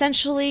and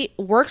essentially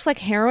works like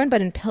heroin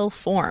but in pill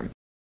form.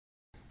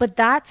 But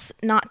that's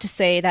not to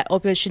say that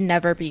opioids should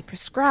never be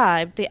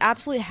prescribed. They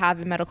absolutely have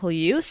a medical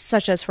use,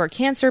 such as for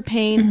cancer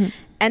pain,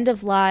 end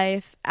of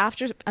life,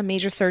 after a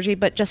major surgery,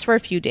 but just for a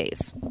few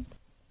days.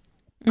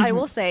 I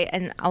will say,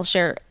 and I'll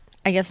share,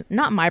 I guess,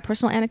 not my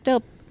personal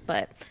anecdote,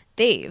 but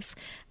Dave's.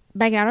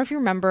 Megan, I don't know if you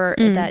remember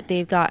that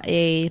Dave got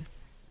his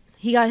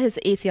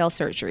ACL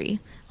surgery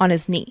on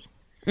his knee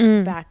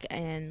back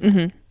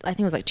in, I think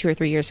it was like 2 or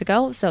 3 years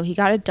ago. So he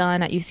got it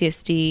done at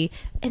UCSD.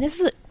 And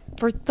this is,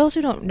 for those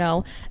who don't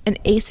know, an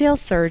ACL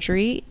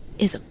surgery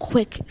is a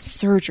quick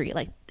surgery.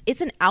 Like,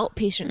 it's an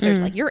outpatient surgery.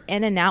 Like, you're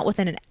in and out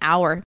within an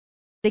hour.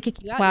 They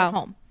kick you out, you're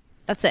home.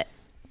 That's it.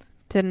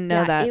 Didn't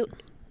know that.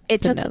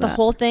 It took the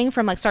whole thing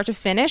from like start to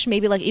finish,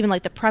 maybe like even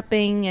like the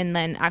prepping and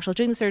then actual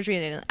doing the surgery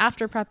and then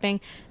after prepping,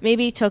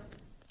 maybe took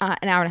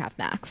an hour and a half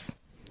max.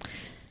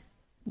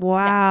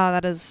 Wow,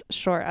 that is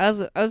short. I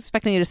was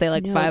expecting you to say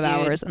like 5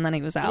 hours and then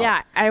he was out.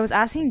 Yeah, I was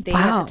asking Dave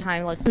at the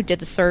time, like, who did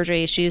the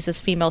surgery. She was this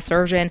female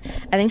surgeon.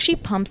 I think she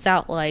pumps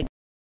out like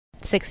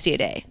 60 a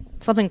day,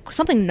 something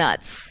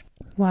nuts.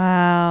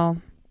 Wow.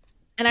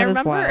 And I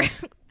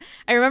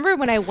remember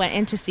when I went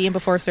in to see him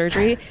before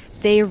surgery,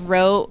 they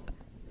wrote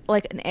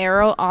like an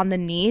arrow on the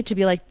knee to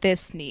be like,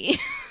 this knee.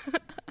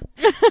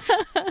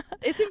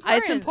 It's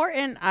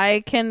important.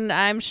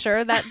 I'm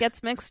sure that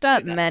gets mixed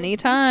up many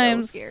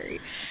times. So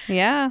scary.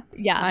 Yeah,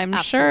 I'm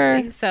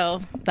absolutely. sure.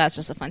 So that's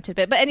just a fun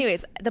tidbit. But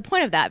anyways, the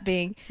point of that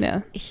being,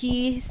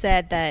 he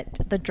said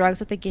that the drugs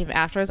that they gave him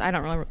afterwards, I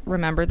don't really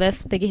remember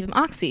this, they gave him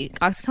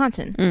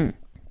OxyContin.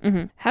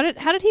 How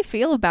did he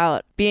feel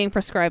about being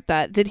prescribed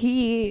that? Did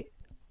he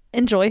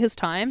enjoy his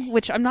time?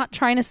 Which I'm not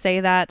trying to say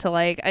that to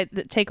like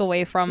take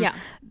away from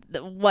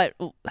what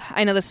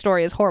I know. The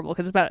story is horrible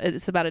because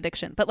it's about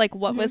addiction, but like,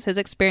 what was his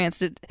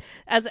experience?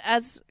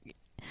 As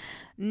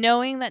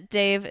knowing that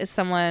Dave is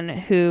someone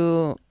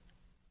who,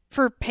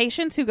 for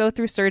patients who go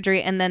through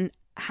surgery and then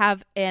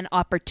have an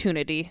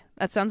opportunity,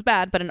 that sounds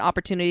bad, but an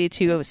opportunity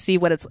to see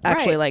what it's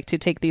actually like to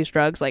take these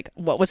drugs, like,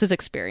 what was his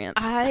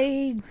experience?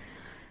 I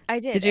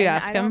did. Did you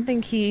ask him? I don't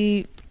think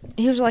he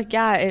was like,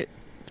 yeah,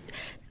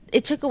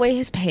 it took away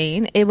his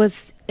pain.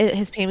 His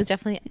pain was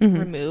definitely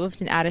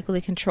removed and adequately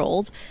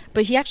controlled,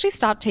 but he actually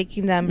stopped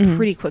taking them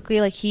pretty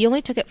quickly. Like, he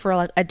only took it for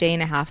like a day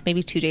and a half,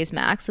 maybe 2 days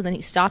max, and then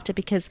he stopped it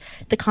because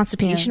the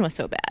constipation was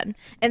so bad.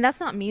 And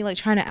that's not me like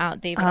trying to out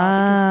Dave at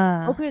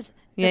all, because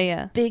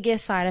opioids, the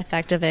biggest side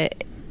effect of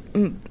it,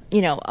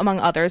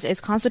 among others,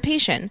 is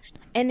constipation.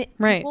 And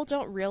people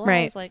don't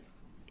realize like,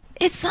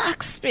 it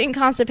sucks being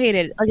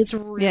constipated. Like, it's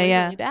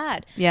really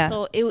bad. Yeah.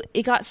 So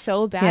it got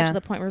so bad to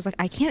the point where it was like,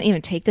 I can't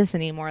even take this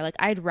anymore. Like,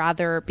 I'd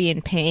rather be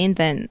in pain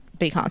than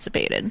be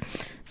constipated.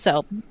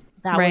 So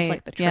that was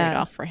like the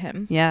trade-off for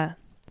him. Yeah.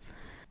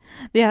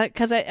 Yeah,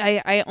 because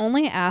I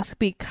only ask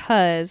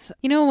because,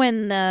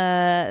 when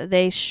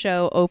they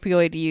show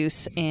opioid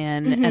use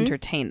in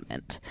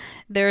entertainment,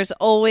 there's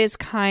always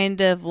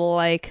kind of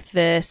like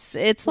this,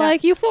 it's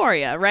like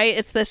euphoria, right?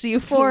 It's this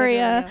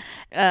euphoria,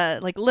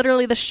 like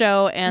literally the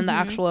show and the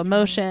actual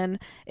emotion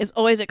is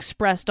always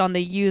expressed on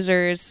the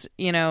user's,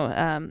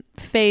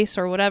 face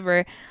or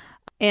whatever.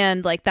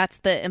 And like, that's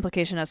the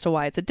implication as to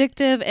why it's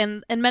addictive.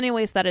 And in many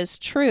ways that is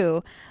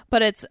true,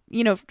 but it's,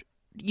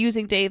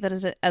 using Dave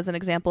as an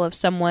example of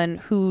someone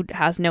who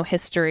has no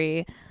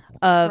history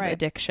of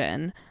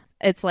addiction.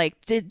 It's like,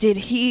 did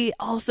he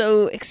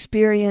also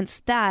experience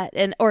that?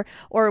 And or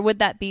would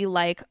that be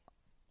like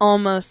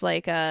almost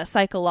like a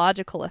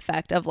psychological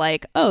effect of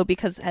like, oh,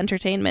 because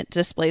entertainment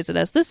displays it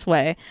as this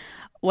way,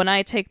 when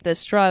I take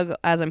this drug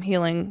as I'm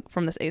healing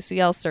from this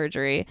ACL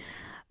surgery,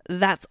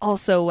 that's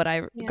also what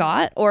I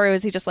got? Or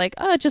was he just like,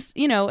 oh, just,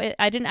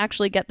 I didn't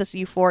actually get this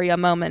euphoria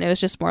moment. It was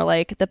just more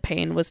like the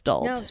pain was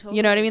dulled. No, totally.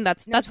 You know what I mean?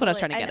 That's what I was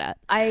trying to get at.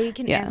 I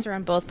can answer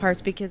on both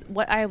parts, because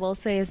what I will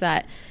say is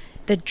that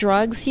the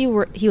drugs he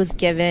was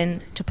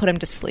given to put him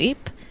to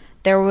sleep,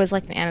 there was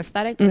like an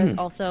anesthetic, but there's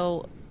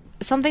also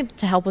something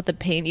to help with the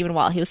pain even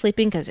while he was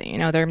sleeping, because,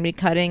 they're going to be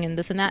cutting and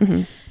this and that.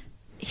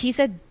 He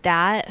said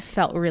that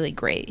felt really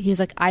great. He's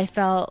like, I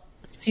felt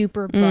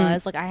super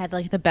buzz, like I had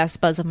like the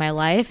best buzz of my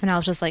life, and I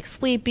was just like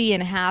sleepy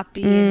and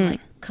happy and like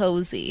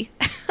cozy.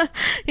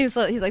 he's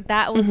like,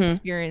 that was the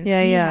experience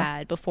he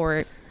had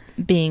before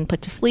being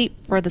put to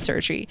sleep for the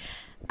surgery.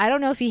 I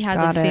don't know if he had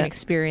the same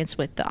experience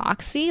with the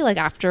oxy, like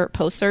after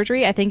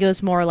post-surgery. I think it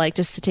was more like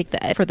just to take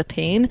the edge for the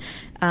pain.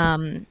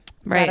 I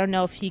don't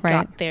know if he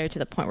got there to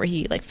the point where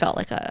he like felt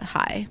like a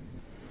high.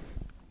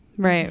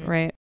 Right,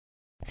 right.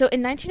 So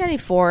in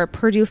 1994,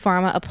 Purdue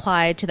Pharma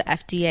applied to the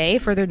FDA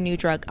for their new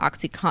drug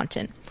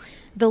OxyContin.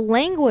 The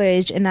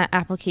language in that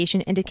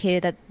application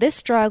indicated that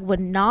this drug would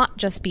not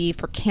just be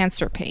for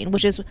cancer pain,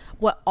 which is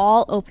what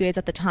all opioids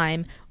at the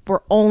time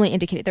were only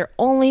indicated. They're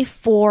only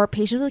for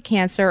patients with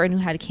cancer and who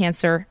had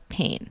cancer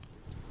pain.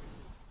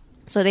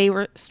 So they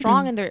were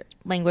strong in their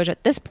language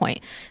at this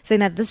point, saying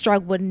that this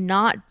drug would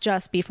not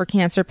just be for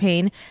cancer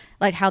pain,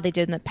 like how they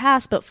did in the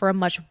past, but for a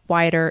much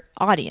wider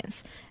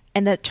audience.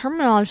 And the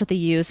terminology that they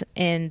used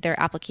in their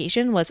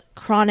application was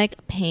chronic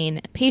pain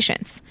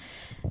patients.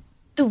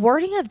 The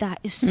wording of that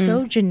is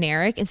so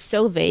generic and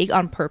so vague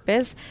on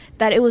purpose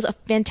that it was a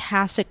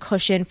fantastic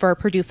cushion for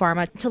Purdue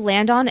Pharma to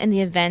land on in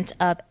the event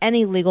of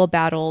any legal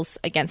battles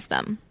against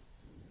them.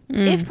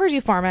 If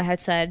Purdue Pharma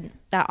had said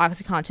that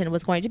OxyContin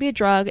was going to be a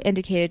drug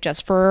indicated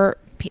just for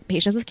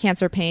patients with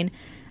cancer pain,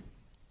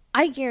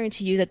 I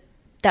guarantee you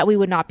that we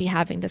would not be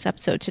having this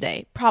episode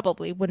today.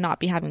 Probably would not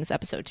be having this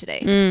episode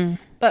today.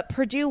 But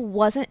Purdue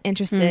wasn't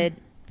interested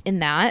in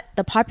that.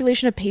 The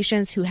population of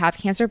patients who have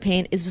cancer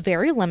pain is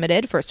very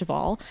limited, first of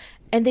all,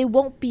 and they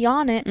won't be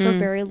on it for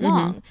very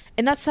long.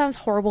 And that sounds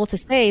horrible to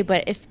say,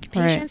 but if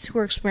patients who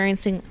are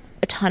experiencing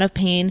a ton of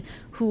pain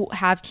who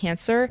have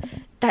cancer,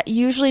 that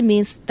usually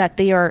means that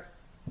they are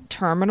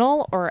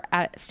terminal or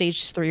at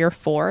stage 3 or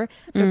 4.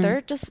 So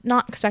they're just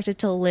not expected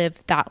to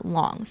live that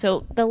long.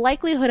 So the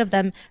likelihood of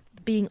them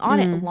being on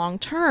it long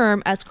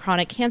term as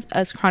chronic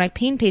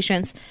pain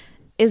patients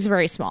is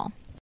very small.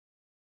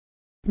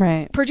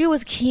 Right. Purdue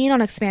was keen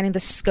on expanding the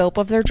scope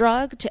of their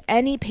drug to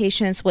any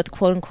patients with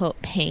quote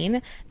unquote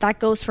pain. That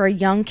goes for a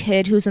young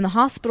kid who's in the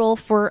hospital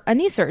for a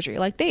knee surgery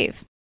like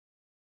Dave.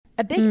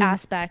 A big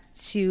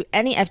aspect to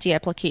any FDA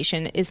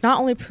application is not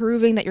only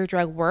proving that your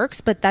drug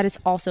works, but that it's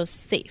also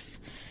safe.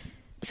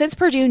 Since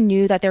Purdue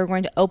knew that they were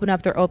going to open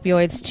up their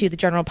opioids to the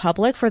general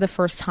public for the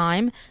first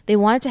time, they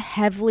wanted to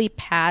heavily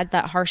pad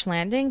that harsh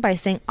landing by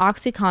saying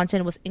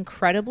OxyContin was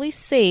incredibly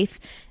safe,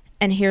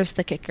 and here's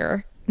the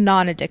kicker,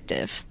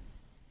 non-addictive.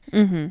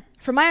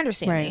 From my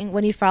understanding,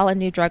 when you file a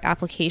new drug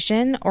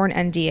application or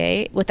an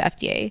NDA with the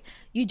FDA,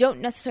 you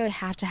don't necessarily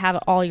have to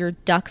have all your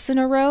ducks in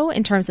a row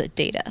in terms of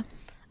data.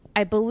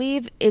 I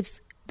believe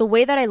it's the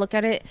way that I look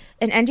at it,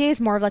 an NDA is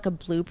more of like a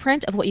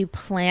blueprint of what you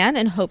plan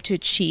and hope to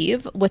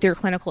achieve with your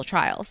clinical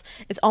trials.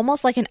 It's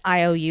almost like an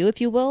IOU, if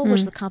you will,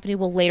 which the company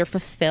will later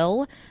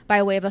fulfill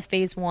by way of a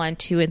phase 1,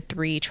 2, and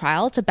 3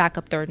 trial to back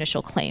up their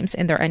initial claims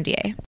in their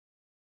NDA.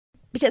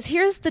 Because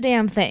here's the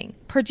damn thing.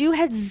 Purdue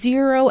had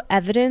zero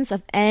evidence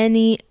of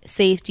any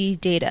safety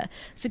data.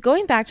 So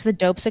going back to the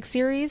Dopesick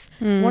series,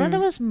 one of the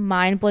most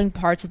mind-blowing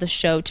parts of the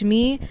show to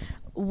me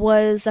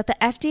was that the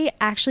FDA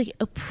actually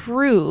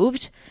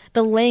approved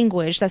the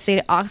language that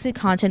stated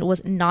OxyContin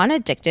was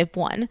non-addictive,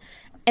 one,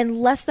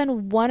 and less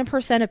than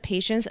 1% of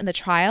patients in the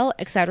trial,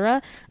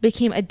 etc.,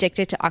 became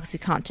addicted to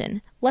OxyContin.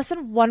 Less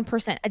than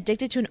 1%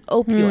 addicted to an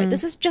opioid.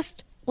 This is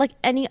just like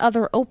any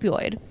other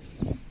opioid.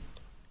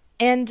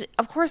 And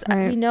of course,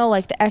 we know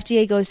like the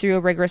FDA goes through a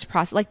rigorous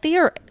process. Like they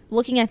are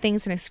looking at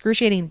things in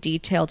excruciating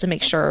detail to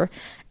make sure,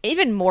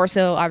 even more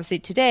so obviously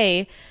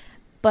today.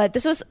 But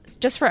this was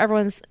just for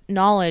everyone's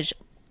knowledge.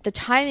 The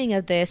timing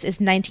of this is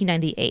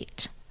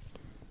 1998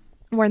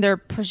 when they're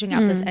pushing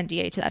out this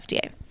NDA to the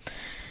FDA.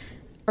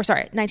 Or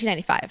sorry,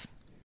 1995.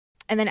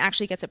 And then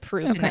actually gets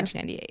approved in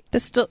 1998.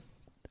 This still,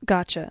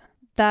 gotcha.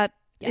 That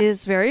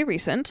is very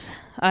recent.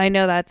 I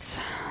know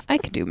I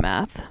could do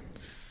math.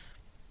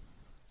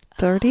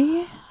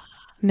 30?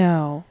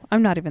 No,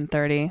 I'm not even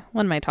 30.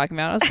 What am I talking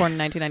about? I was born in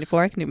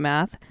 1994. I can do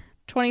math.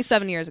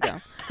 27 years ago.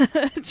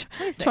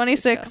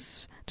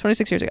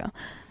 26 years ago.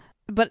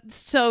 But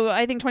so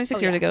I think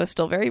 26 years ago is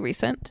still very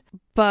recent.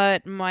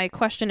 But my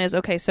question is,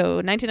 okay, so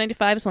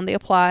 1995 is when they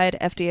applied.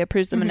 FDA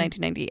approves them in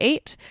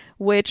 1998,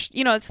 which,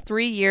 it's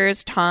 3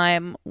 years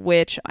time,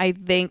 which I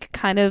think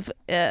kind of,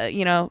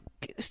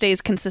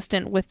 stays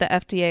consistent with the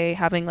FDA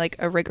having like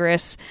a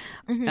rigorous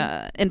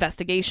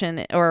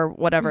investigation or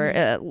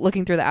whatever,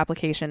 looking through the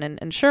application and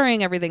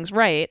ensuring everything's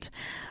right.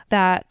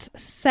 That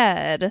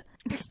said,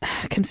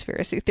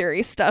 conspiracy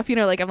theory stuff,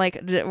 like I'm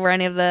like, were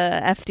any of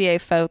the FDA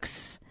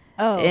folks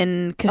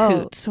in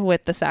cahoots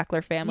with the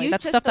Sackler family?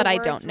 That's stuff that I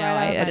don't know.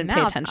 I didn't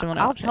pay attention when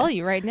I'll tell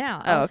you right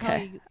now.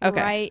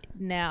 Right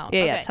now.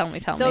 Yeah, tell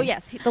me. So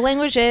yes, the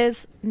language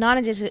is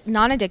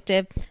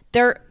non-addictive.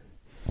 Their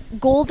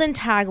golden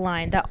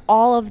tagline that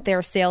all of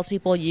their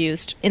salespeople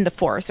used in the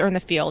force or in the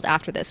field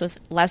after this was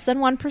less than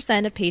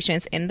 1% of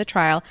patients in the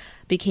trial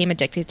became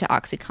addicted to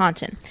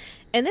OxyContin.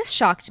 And this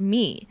shocked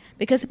me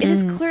because it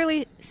is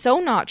clearly so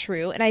not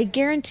true. And I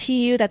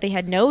guarantee you that they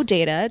had no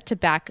data to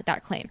back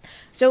that claim.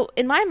 So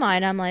in my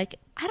mind, I'm like,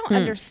 I don't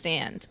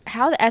understand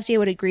how the FDA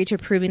would agree to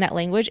approving that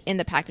language in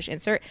the package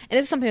insert. And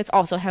this is something that's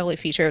also heavily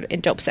featured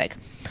in Dopesick.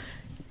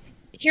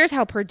 Here's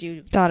how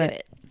Purdue did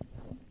it.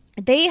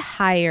 They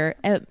hire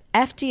an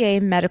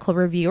FDA medical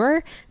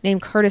reviewer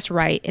named Curtis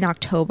Wright in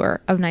October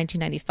of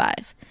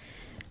 1995.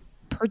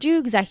 Purdue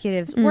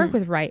executives work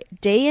with Wright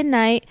day and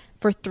night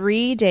for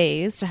 3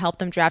 days to help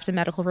them draft a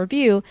medical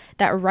review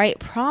that Wright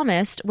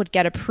promised would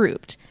get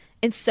approved.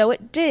 And so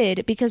it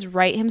did, because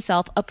Wright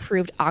himself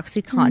approved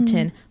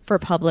OxyContin for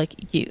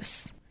public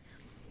use.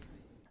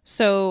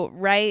 So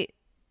Wright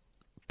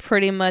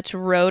pretty much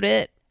wrote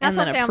it and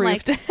then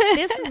approved it.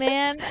 This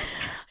man...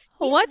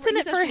 What's in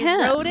it for him?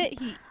 He wrote it,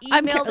 he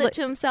emailed it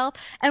to himself,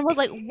 and was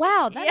like,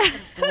 wow, that's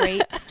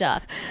great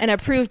stuff, and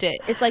approved it.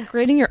 It's like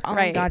grading your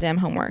own goddamn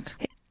homework.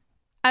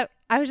 I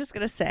was just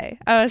going to say,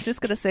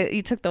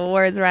 you took the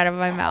words right out of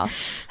my mouth.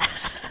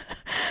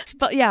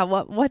 But yeah,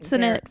 what's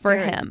in it for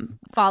him?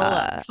 Follow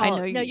up. I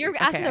know you're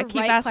asking the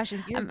right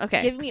question. You're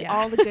giving me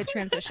all the good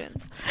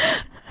transitions.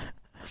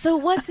 So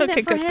what's in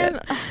it for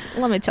him?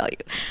 Let me tell you.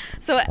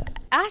 So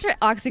after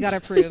Oxy got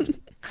approved,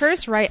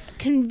 Curtis Wright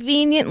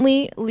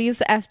conveniently leaves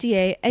the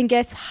FDA and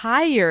gets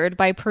hired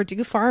by Purdue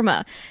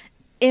Pharma.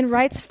 In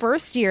Wright's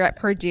first year at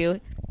Purdue,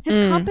 his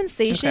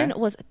compensation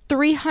was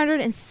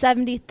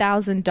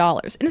 $370,000. And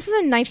this is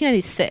in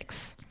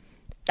 1996.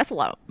 That's a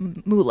lot of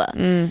moolah.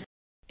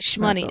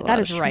 Shmoney. That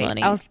is right.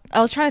 Shmoney. I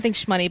was trying to think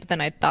shmoney, but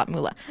then I thought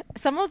moolah.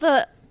 Some of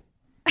the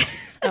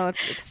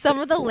some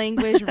of the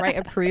language Wright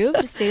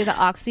approved stated that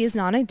Oxy is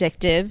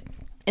non-addictive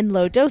in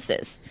low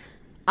doses.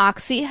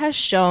 Oxy has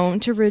shown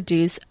to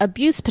reduce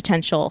abuse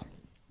potential.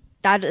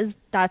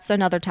 That's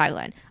another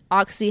tagline.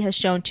 Oxy has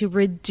shown to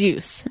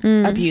reduce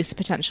abuse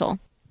potential.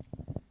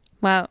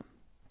 Wow.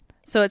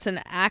 So it's an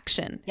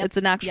action. Yep. It's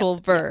an actual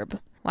verb.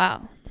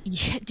 Wow.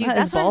 Yeah, dude,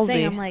 that's what I'm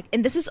saying. I'm like,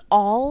 and this is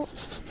all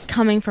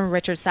coming from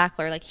Richard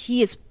Sackler. Like,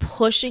 he is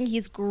pushing,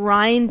 he's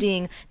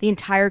grinding the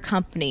entire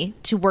company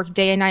to work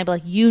day and night. But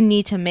like, you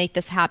need to make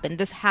this happen.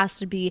 This has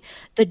to be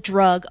the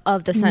drug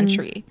of the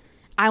century.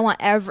 I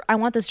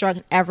want this drug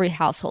in every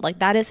household. Like,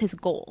 that is his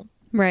goal.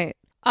 Right.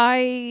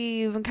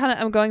 I'm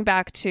going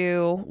back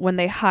to when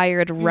they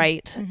hired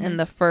Wright in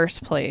the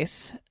first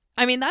place.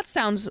 I mean, that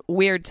sounds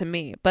weird to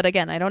me, but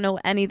again, I don't know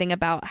anything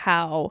about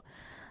how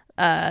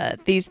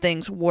these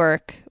things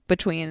work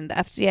between the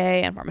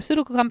FDA and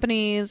pharmaceutical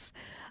companies.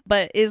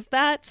 But is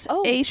that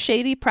a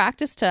shady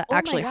practice to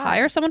actually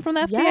hire someone from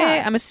the FDA?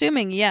 Yeah. I'm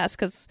assuming yes,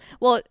 because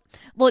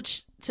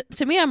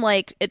to me, I'm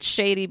like, it's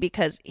shady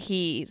because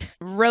he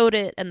wrote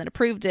it and then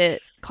approved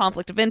it.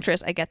 Conflict of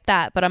interest, I get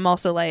that, but I'm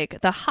also like,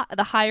 the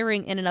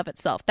hiring in and of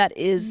itself, that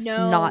is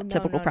not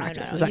typical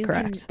practice. Is that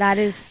correct?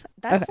 That's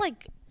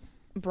like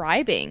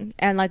bribing,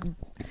 and like,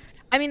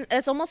 I mean,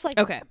 it's almost like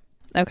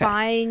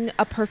buying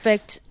a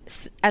perfect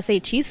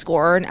SAT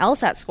score or an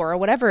LSAT score or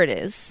whatever it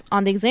is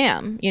on the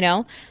exam, you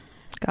know?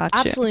 Gotcha.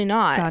 Absolutely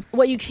not.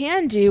 What you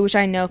can do, which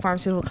I know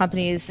pharmaceutical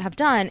companies have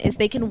done, is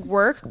they can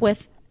work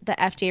with the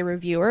FDA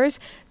reviewers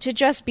to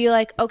just be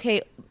like,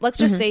 okay, let's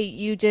just say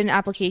you did an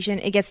application,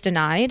 it gets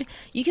denied.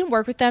 You can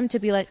work with them to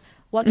be like,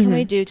 what can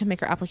we do to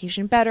make our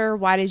application better?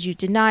 Why did you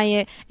deny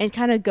it? And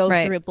kind of go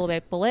through it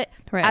bullet by bullet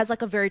as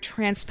like a very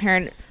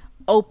transparent,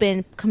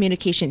 open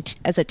communication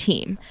as a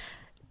team.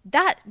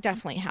 That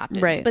definitely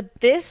happens. Right. But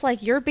this,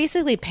 like, you're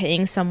basically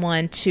paying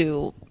someone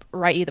to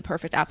write you the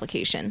perfect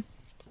application.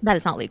 That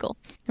is not legal.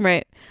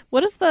 Right.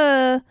 What is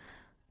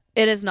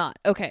it is not.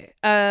 Okay.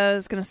 I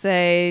was going to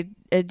say,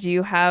 do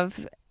you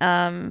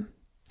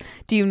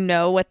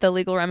know what the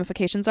legal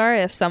ramifications are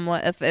if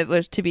it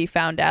was to be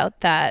found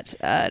out that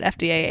an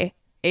FDA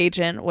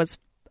agent was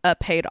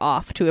paid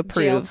off to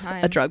approve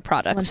a drug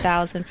product?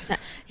 1,000%.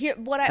 Here,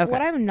 what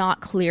I'm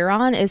not clear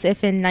on is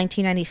if in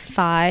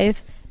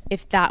 1995,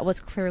 if that was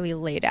clearly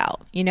laid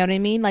out. You know what I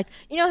mean? Like,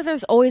 you know,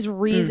 there's always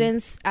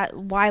reasons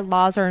why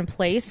laws are in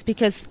place,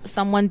 because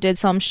someone did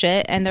some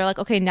shit and they're like,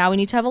 okay, now we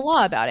need to have a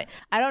law about it.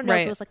 I don't know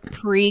if it was like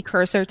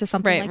precursor to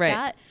something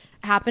that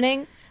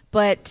happening,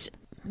 but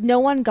no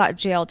one got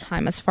jail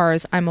time as far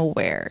as I'm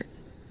aware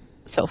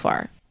so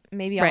far.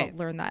 Maybe I'll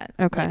learn that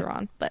later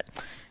on. But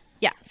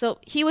yeah, so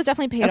he was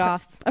definitely paid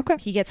off. Okay.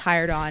 He gets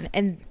hired on,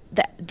 and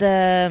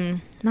the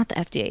not the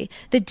FDA,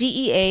 the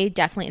DEA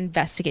definitely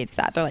investigates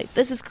that. They're like,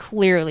 this is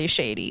clearly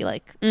shady.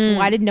 Like,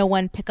 why did no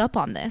one pick up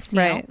on this? You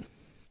know?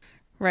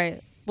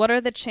 Right. What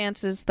are the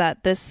chances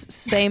that this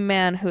same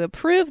man who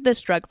approved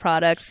this drug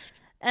product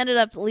ended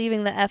up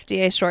leaving the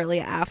FDA shortly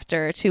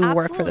after to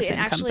work for the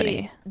same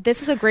company?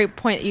 This is a great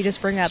point that you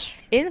just bring up.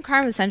 In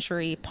Crime of the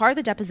Century, part of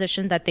the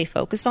deposition that they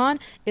focus on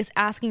is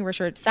asking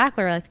Richard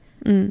Sackler, like,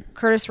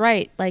 Curtis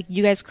Wright, like,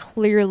 you guys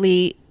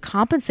clearly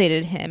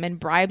compensated him and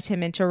bribed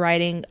him into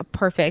writing a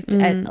perfect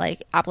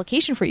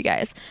application for you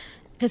guys,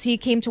 because he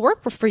came to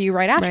work for you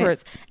right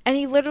afterwards. And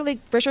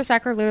Richard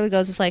Sackler literally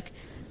goes, it's like,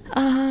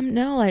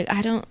 no, like,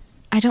 I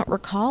don't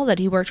recall that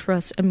he worked for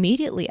us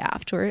immediately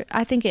after.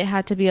 I think it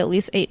had to be at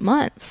least 8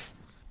 months.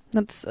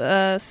 That's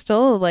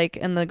still, like,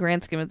 in the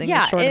grand scheme of things,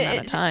 a short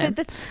amount of time.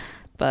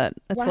 But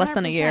it's less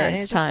than a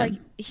year's time. Like,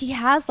 he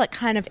has that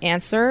kind of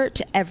answer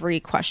to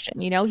every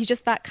question. You know, he's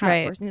just that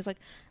kind of person. He's like,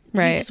 he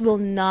just will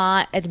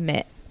not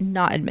admit.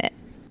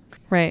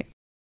 Right.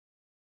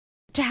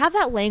 To have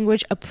that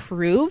language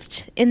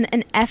approved in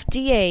an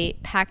FDA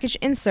package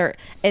insert,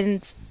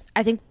 and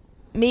I think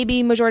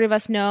maybe majority of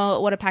us know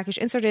what a package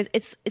insert is.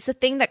 It's a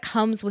thing that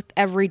comes with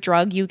every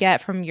drug you get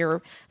from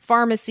your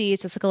pharmacy.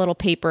 It's just like a little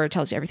paper. It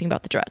tells you everything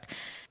about the drug.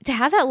 To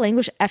have that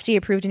language FDA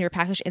approved in your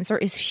package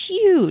insert is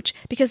huge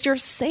because your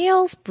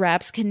sales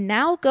reps can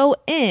now go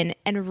in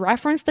and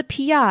reference the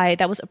PI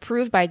that was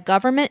approved by a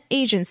government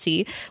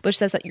agency, which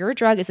says that your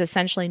drug is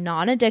essentially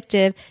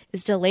non-addictive,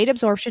 is delayed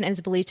absorption, and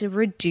is believed to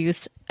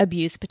reduce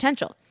abuse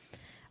potential.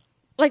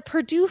 Like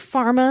Purdue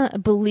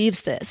Pharma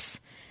believes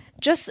this.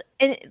 Just,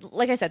 and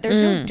like I said, there's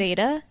no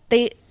data.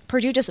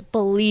 Purdue just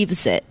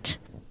believes it.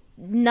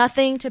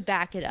 Nothing to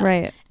back it up.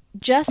 Right.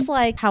 Just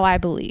like how I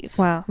believe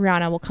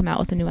Rihanna will come out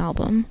with a new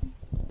album.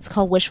 It's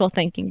called Wishful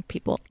Thinking,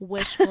 people.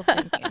 Wishful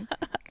thinking.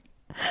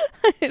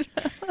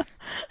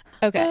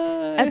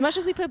 Okay. As much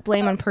as we put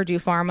blame on Purdue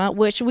Pharma,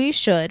 which we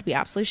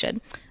absolutely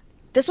should,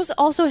 this was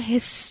also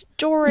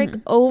historic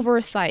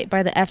oversight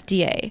by the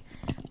FDA.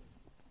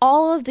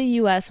 All of the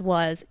U.S.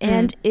 was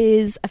and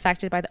is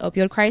affected by the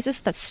opioid crisis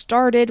that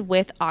started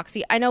with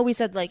Oxy. I know we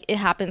said like it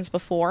happens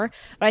before,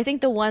 but I think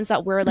the ones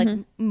that we're like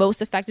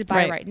most affected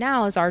by right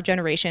now as our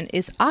generation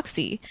is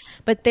Oxy.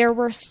 But there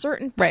were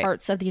certain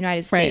parts of the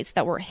United States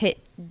that were hit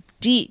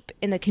deep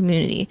in the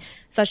community,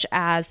 such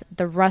as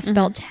the Rust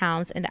Belt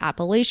towns in the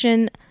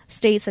Appalachian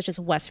states, such as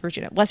West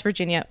Virginia. West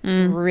Virginia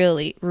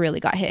really, really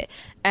got hit.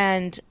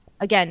 And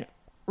again,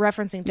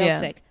 referencing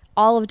Dopesick,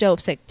 all of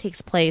Dopesick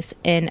takes place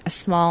in a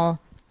small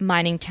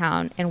mining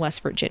town in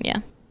West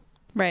Virginia.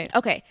 Right.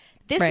 Okay.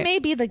 This may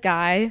be the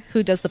guy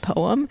who does the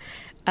poem.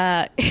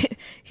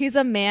 He's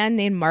a man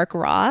named Mark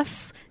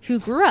Ross who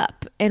grew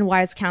up in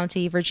Wise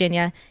County,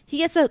 Virginia. He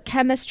gets a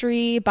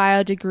chemistry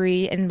bio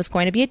degree and was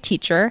going to be a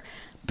teacher,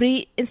 but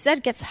he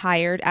instead gets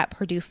hired at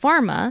Purdue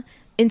Pharma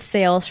in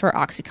sales for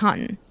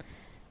OxyContin.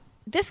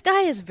 This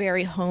guy is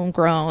very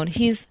homegrown.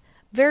 He's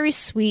very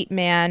sweet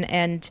man.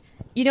 And,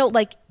 you know,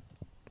 like,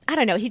 I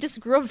don't know, he just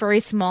grew up very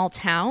small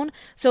town.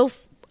 So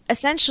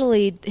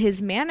essentially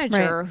his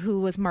manager, who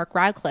was Mark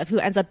Radcliffe, who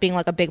ends up being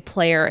like a big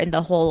player in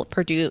the whole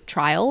Purdue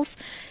trials,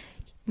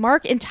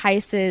 Mark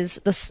entices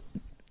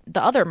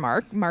the other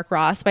Mark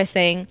Ross, by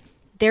saying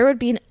there would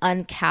be an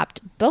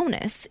uncapped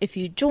bonus if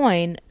you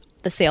join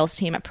the sales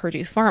team at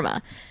Purdue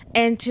Pharma.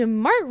 And to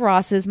Mark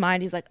Ross's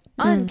mind, he's like,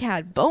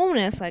 uncapped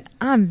bonus? Like,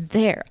 I'm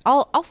there.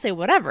 I'll say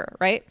whatever,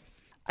 right?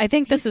 I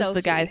think this is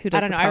the guy who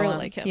does the poem. I really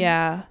like him.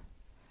 Yeah.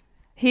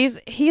 He's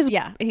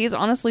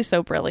honestly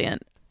so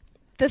brilliant.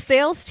 The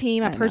sales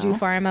team at Purdue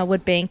Pharma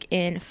would bank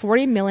in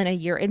 $40 million a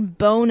year in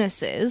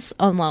bonuses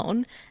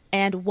alone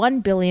and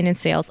 $1 billion in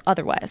sales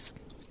otherwise.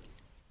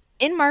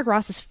 In Mark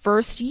Ross's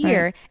first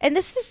year, and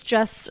this is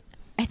just,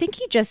 I think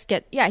he just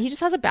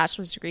has a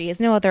bachelor's degree. He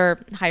has no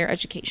other higher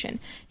education.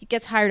 He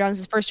gets hired on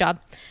his first job.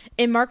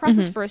 In Mark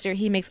Ross's first year,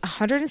 he makes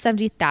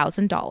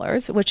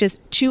 $170,000, which is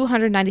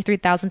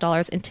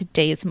 $293,000 in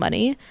today's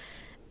money.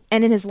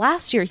 And in his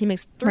last year, he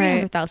makes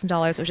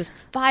 $300,000, which is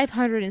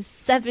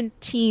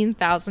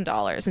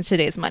 $517,000 in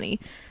today's money.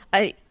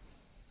 This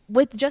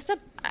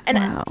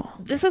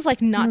is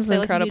like not to say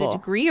like you need a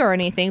degree or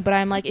anything, but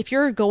I'm like, if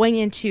you're going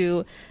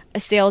into a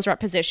sales rep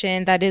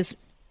position that is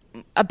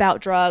about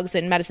drugs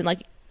and medicine,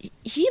 like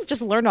he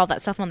just learned all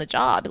that stuff on the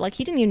job. Like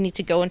he didn't even need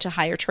to go into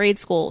higher trade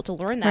school to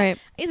learn that. Right.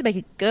 He's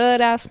making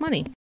good ass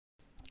money.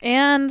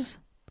 And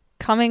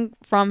coming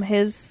from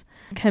his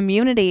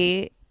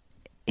community,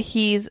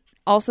 he's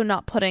also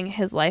not putting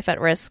his life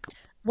at risk,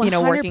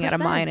 100%. Working at a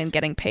mine and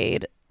getting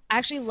paid. I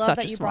actually love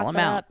that you brought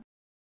that up.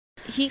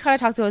 He kind of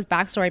talks about his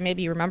backstory.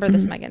 Maybe you remember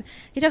this, Megan.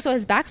 He talks about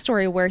his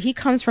backstory where he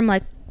comes from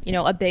like,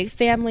 a big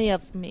family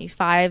of maybe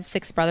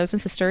 5-6 brothers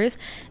and sisters,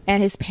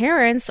 and his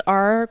parents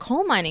are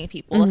coal mining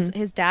people.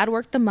 His dad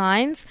worked the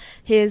mines,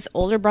 his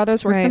older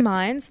brothers worked the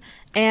mines,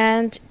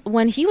 and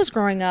when he was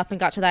growing up and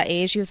got to that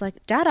age, he was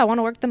like, Dad, I want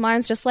to work the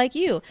mines just like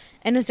you.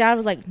 And his dad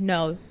was like,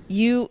 no,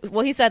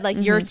 he said like,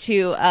 you're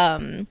too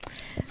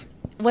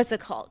what's it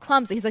called,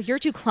 clumsy. He's like, you're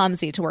too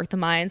clumsy to work the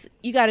mines,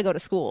 you got to go to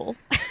school.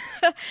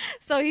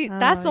 So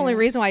that's the only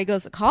reason why he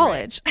goes to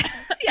college.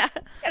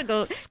 Gotta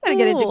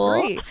get a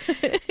degree.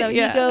 So he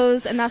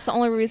goes, and that's the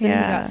only reason he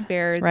got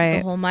spared the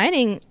whole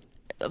mining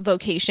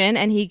vocation,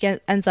 and he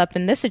ends up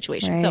in this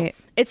situation. So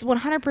it's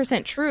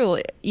 100%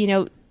 true.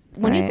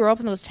 When you grow up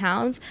in those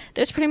towns,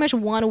 there's pretty much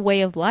one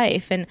way of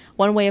life and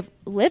one way of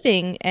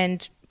living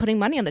and putting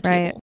money on the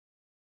table.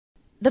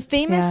 The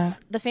famous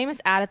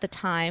ad at the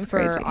time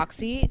for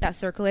Oxy that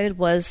circulated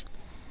was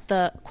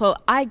the quote,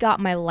 "I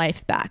got my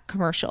life back"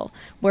 commercial,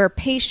 where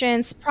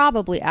patients,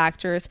 probably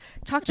actors,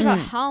 talked about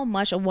how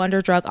much a wonder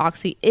drug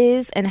Oxy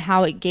is and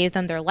how it gave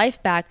them their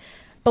life back.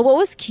 But what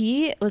was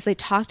key was they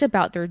talked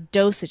about their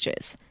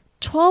dosages,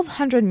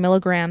 1,200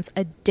 milligrams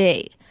a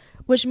day,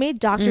 which made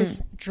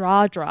doctors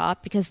jaw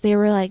drop because they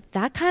were like,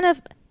 that kind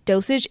of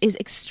dosage is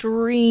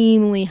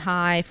extremely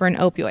high for an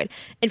opioid.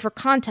 And for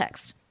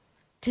context,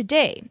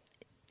 today,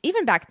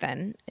 even back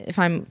then, if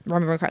I'm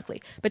remembering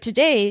correctly. But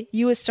today,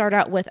 you would start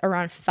out with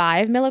around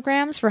 5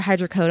 milligrams for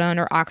hydrocodone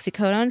or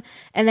oxycodone,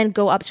 and then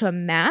go up to a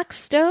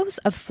max dose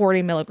of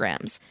 40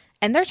 milligrams.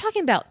 And they're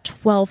talking about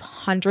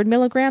 1,200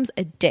 milligrams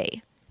a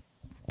day.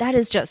 That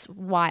is just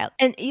wild.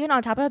 And even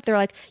on top of it, they're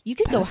like, you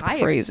could go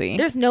higher. Crazy.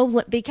 There's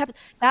no, they kept,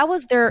 that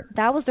was their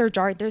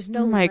jargon. There's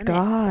no limit. Oh my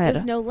God.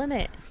 There's no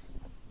limit.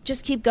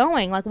 Just keep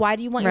going. Like, why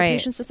do you want your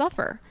patients to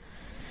suffer?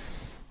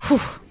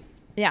 Whew.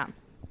 Yeah.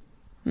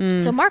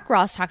 So Mark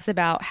Ross talks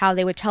about how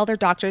they would tell their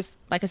doctors,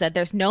 like I said,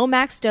 there's no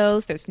max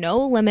dose, there's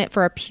no limit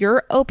for a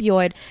pure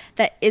opioid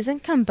that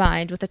isn't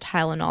combined with a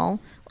Tylenol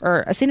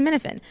or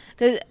acetaminophen.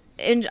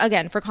 And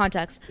again, for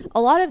context,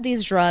 a lot of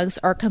these drugs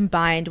are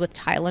combined with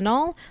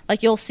Tylenol.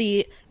 Like you'll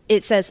see,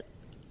 it says,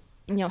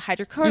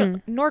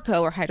 hydrocodone,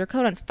 Norco or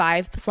hydrocodone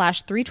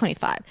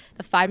 5/325.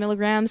 The 5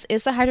 milligrams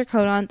is the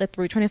hydrocodone. The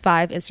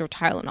 325 is their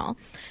Tylenol.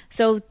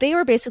 So they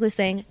were basically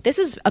saying this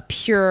is a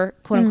pure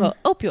quote unquote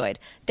opioid.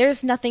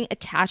 There's nothing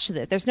attached to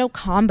this. There's no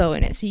combo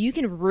in it. So you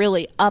can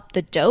really up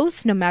the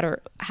dose no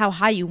matter how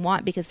high you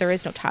want because there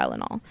is no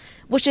Tylenol,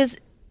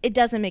 it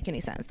doesn't make any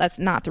sense. That's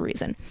not the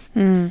reason.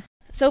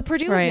 So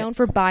Purdue was known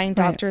for buying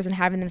doctors and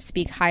having them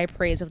speak high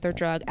praise of their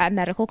drug at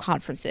medical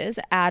conferences,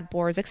 ad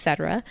boards,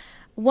 etc.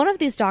 One of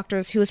these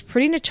doctors who was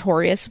pretty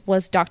notorious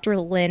was Dr.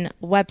 Lynn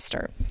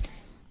Webster.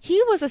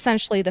 He was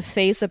essentially the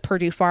face of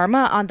Purdue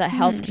Pharma on the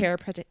healthcare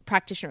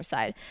practitioner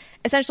side.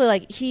 Essentially,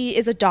 like, he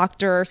is a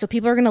doctor, so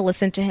people are going to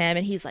listen to him,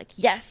 and he's like,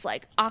 yes,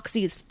 like,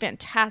 Oxy is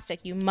fantastic.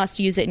 You must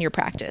use it in your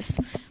practice.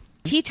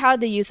 He touted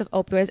the use of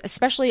opioids,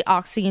 especially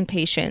Oxy in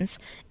patients,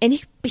 and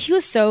he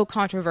was so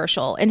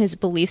controversial in his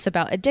beliefs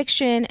about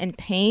addiction and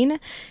pain.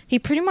 He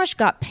pretty much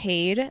got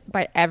paid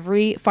by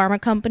every pharma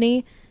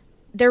company.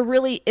 There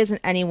really isn't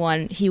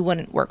anyone he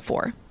wouldn't work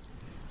for.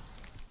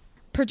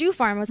 Purdue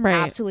Pharma was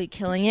absolutely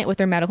killing it with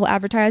their medical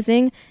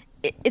advertising.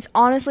 It's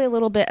honestly a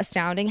little bit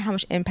astounding how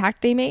much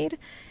impact they made.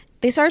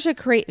 They started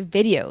to create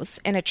videos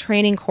and a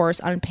training course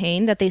on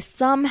pain that they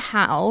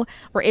somehow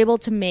were able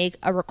to make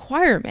a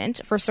requirement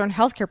for certain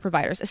healthcare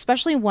providers,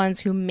 especially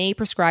ones who may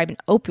prescribe an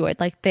opioid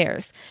like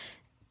theirs.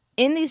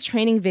 In these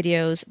training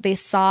videos, they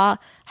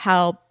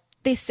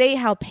say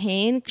how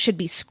pain should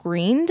be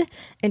screened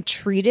and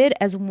treated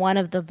as one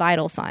of the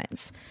vital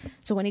signs.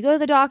 So when you go to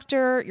the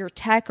doctor, your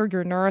tech or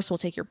your nurse will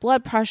take your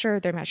blood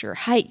pressure, they measure your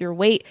height, your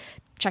weight,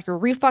 check your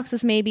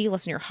reflexes maybe,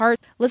 listen to your heart,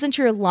 listen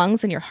to your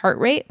lungs and your heart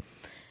rate.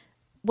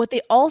 What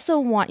they also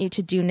want you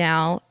to do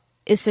now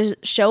is to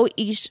show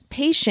each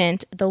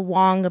patient the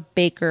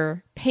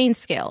Wong-Baker pain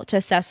scale to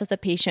assess if the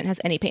patient has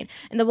any pain.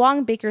 And the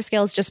Wong-Baker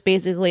scale is just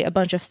basically a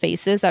bunch of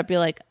faces that be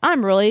like,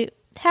 I'm really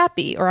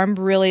happy or I'm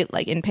really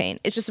like in pain.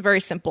 It's just a very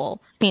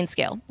simple pain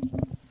scale.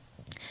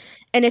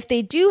 And if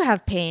they do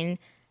have pain,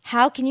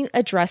 how can you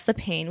address the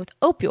pain with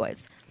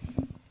opioids?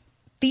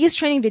 These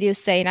training videos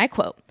say, and I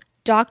quote,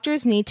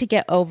 doctors need to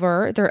get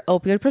over their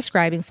opioid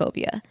prescribing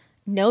phobia.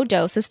 No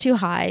dose is too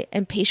high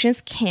and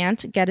patients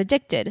can't get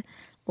addicted.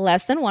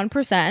 Less than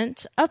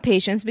 1% of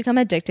patients become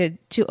addicted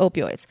to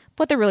opioids.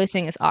 What they're really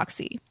saying is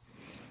Oxy.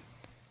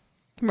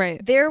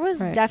 Right. There was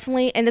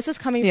definitely, and this is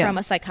coming from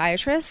a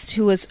psychiatrist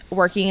who was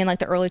working in like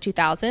the early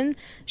 2000s.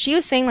 She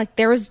was saying like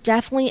there was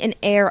definitely an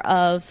air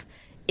of,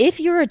 if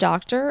you're a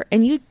doctor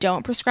and you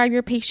don't prescribe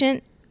your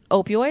patient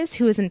opioids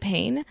who is in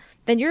pain,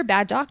 then you're a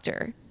bad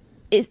doctor.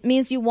 It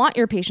means you want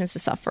your patients to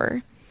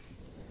suffer.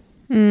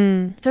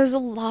 There's a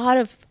lot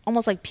of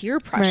almost like peer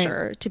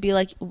pressure to be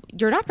like,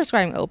 you're not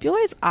prescribing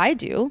opioids? I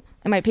do.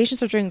 And my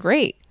patients are doing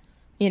great,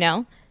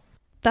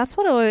 That's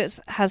what always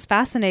has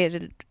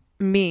fascinated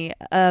me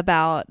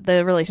about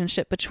the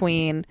relationship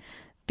between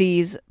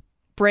these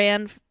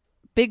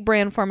big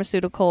brand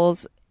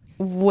pharmaceuticals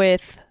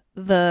with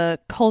the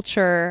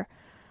culture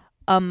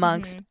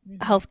amongst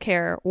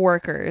healthcare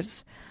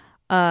workers.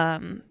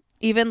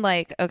 Even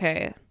like,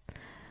 okay,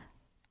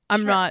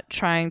 I'm not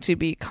trying to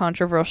be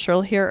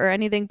controversial here or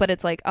anything, but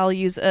it's like I'll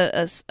use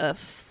a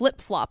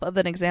flip-flop of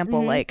an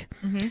example, like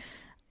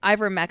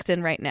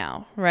ivermectin right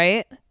now,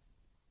 right?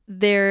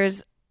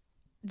 There's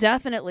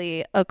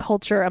definitely a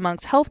culture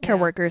amongst healthcare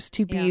workers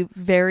to be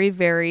very,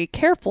 very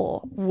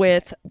careful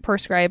with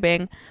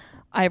prescribing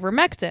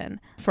ivermectin,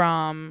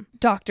 from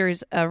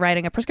doctors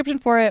writing a prescription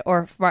for it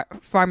or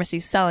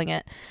pharmacies selling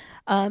it.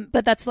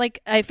 But that's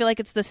like, I feel like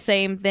it's the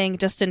same thing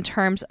just in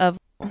terms of,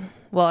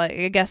 well,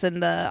 I guess in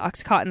the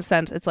OxyContin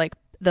sense, it's like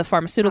the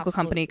pharmaceutical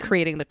company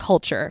creating the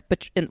culture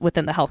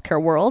within the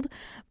healthcare world.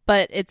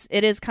 But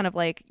it is kind of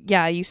like,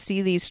 you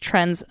see these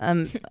trends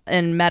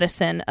in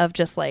medicine of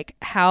just like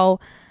how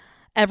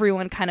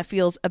everyone kind of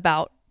feels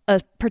about a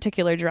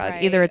particular drug.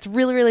 Either it's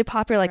really, really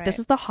popular, like this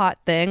is the hot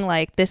thing,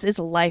 like this is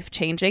life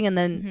changing, and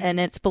then and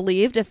it's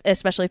believed,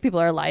 especially if people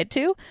are lied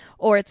to,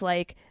 or it's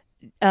like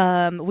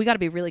we got to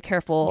be really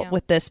careful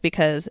with this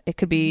because it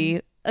could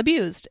be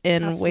abused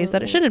in ways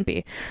that it shouldn't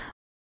be.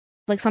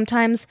 Like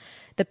sometimes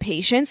the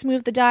patients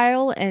move the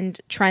dial and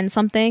trend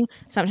something.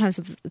 Sometimes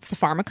it's the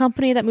pharma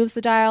company that moves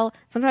the dial.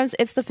 Sometimes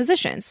it's the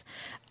physicians.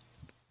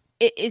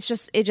 It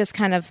just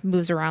kind of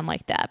moves around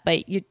like that.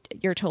 But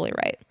you're totally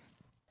right.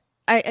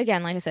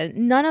 again, like I said,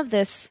 none of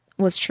this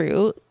was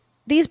true.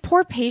 These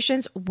poor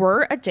patients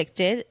were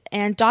addicted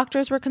and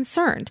doctors were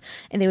concerned,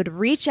 and they would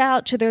reach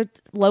out to their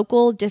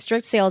local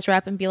district sales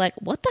rep and be like,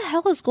 what the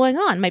hell is going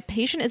on? My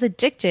patient is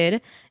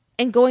addicted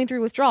and going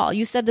through withdrawal.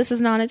 You said this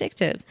is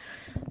non-addictive.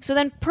 So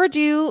then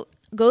Purdue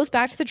goes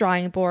back to the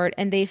drawing board,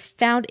 and they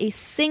found a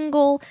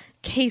single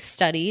case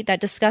study that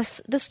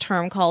discussed this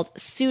term called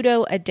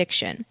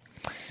pseudo-addiction.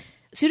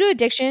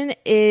 Pseudo-addiction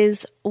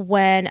is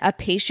when a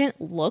patient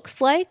looks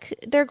like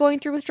they're going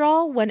through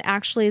withdrawal when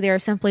actually they're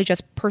simply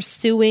just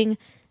pursuing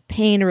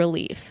pain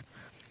relief.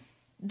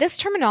 This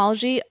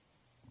terminology,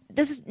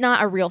 this is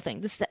not a real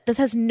thing. This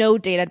has no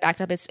data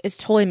backed up. It's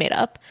totally made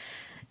up.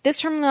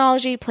 This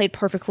terminology played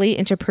perfectly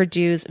into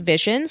Purdue's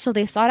vision, so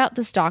they sought out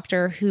this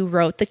doctor who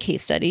wrote the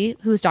case study,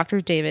 who's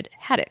Dr. David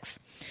Haddix.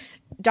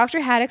 Dr.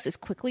 Haddix is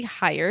quickly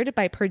hired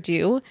by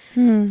Purdue,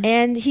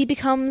 and he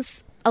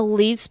becomes a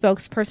lead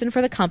spokesperson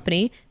for the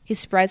company. He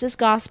spreads his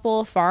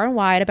gospel far and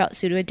wide about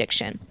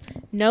pseudo-addiction.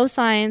 No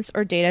science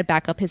or data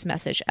back up his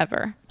message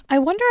ever. I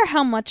wonder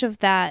how much of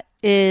that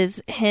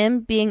is him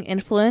being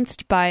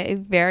influenced by a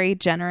very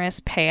generous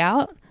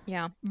payout.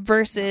 Yeah.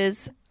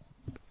 Versus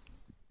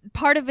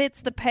part of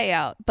it's the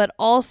payout, but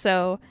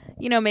also,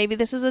 maybe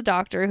this is a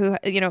doctor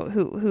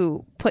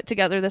who put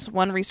together this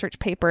one research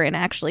paper and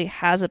actually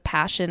has a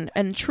passion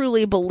and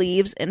truly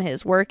believes in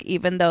his work,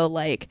 even though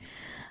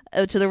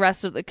to the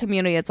rest of the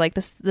community it's like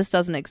this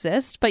doesn't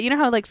exist. But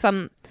how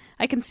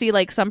I can see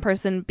some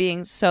person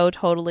being so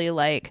totally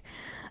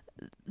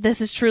this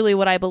is truly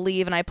what I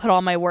believe and I put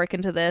all my work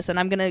into this and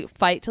I'm gonna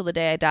fight till the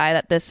day I die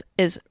that this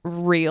is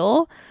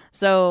real.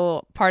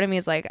 So part of me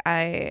is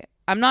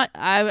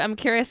I'm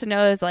curious to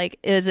know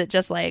is it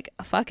just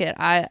fuck it,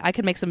 I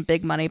could make some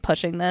big money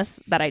pushing this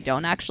that I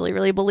don't actually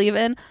really believe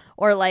in,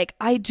 or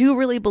I do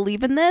really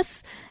believe in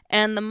this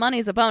and the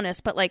money's a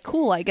bonus, but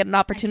cool, I get an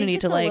opportunity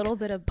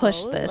to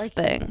push this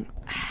thing.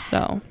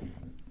 So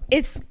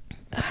it's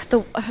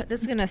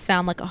this is gonna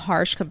sound like a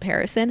harsh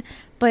comparison,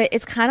 but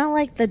it's kind of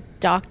like the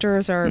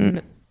doctors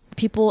or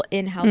people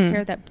in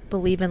healthcare that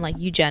believe in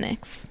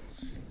eugenics.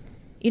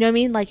 You know what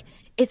I mean?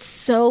 It's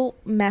so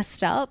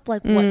messed up,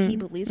 what he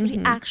believes, but he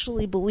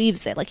actually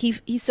believes it.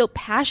 He's so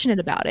passionate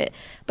about it.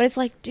 But it's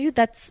dude,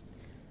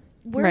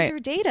 where's your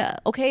data?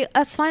 Okay,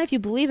 that's fine if you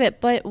believe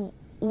it, but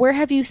where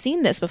have you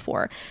seen this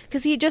before?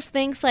 Because he just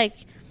thinks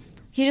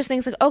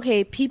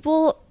okay,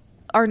 people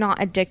are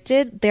not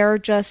addicted, they're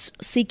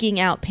just seeking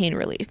out pain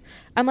relief.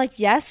 I'm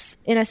yes,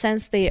 in a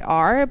sense they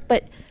are,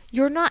 but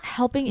you're not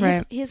helping.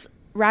 His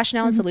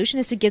rationale and solution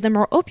is to give them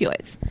more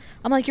opioids.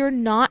 I'm you're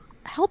not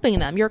helping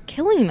them, you're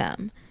killing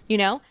them.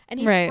 And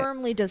he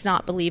firmly does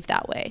not believe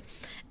that way.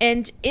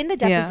 And in the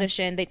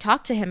deposition, they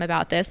talked to him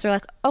about this.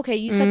 They're okay,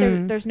 you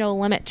said there's no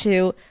limit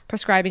to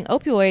prescribing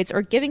opioids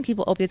or giving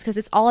people opioids because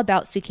it's all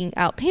about seeking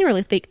out pain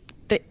relief. The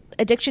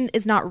addiction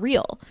is not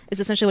real, is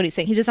essentially what he's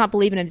saying. He does not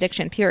believe in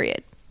addiction,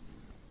 period.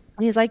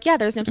 And he's yeah,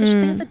 there's no such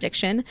thing as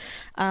addiction.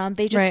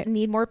 They just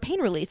need more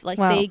pain relief.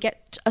 They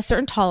get a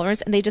certain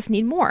tolerance and they just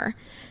need more.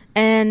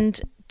 And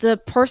the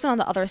person on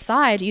the other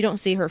side, you don't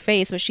see her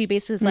face, but she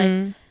basically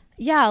is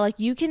yeah,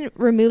 you can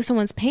remove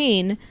someone's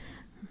pain,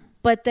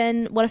 but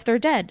then what if they're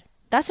dead?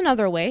 That's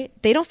another way.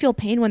 They don't feel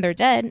pain when they're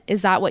dead.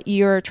 Is that what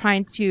you're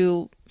trying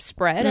to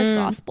spread as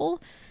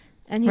gospel?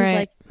 And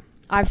he's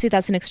obviously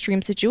that's an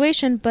extreme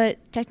situation, but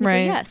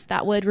technically, yes,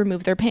 that would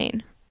remove their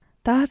pain.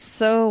 That's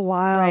so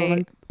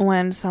wild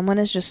when someone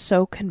is just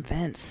so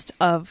convinced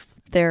of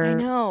their I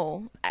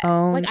know.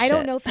 Own I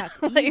don't know if that's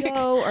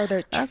ego or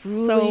they're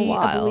truly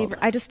a believer.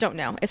 I just don't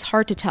know. It's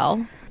hard to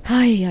tell.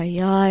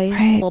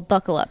 Ay. Well,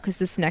 buckle up because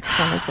this next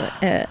one is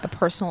a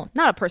personal,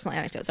 not a personal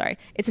anecdote, sorry.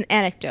 It's an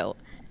anecdote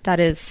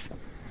that is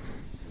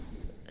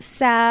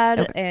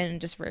sad and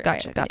just very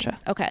Gotcha.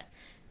 Okay.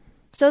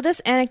 So this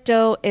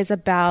anecdote is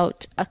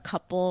about a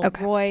couple,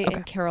 Roy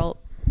and Carol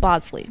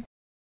Bosley.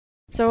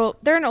 So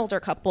they're an older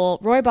couple.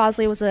 Roy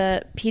Bosley was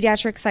a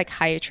pediatric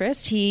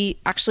psychiatrist. He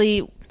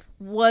actually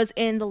was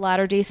in the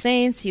Latter-day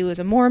Saints. He was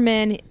a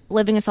Mormon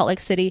living in Salt Lake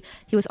City.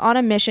 He was on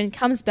a mission,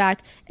 comes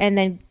back, and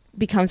then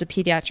becomes a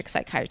pediatric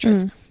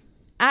psychiatrist.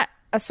 At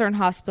a certain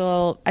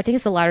hospital, I think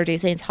it's the Latter-day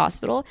Saints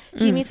hospital,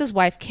 he meets his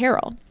wife,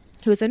 Carol,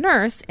 who is a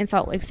nurse in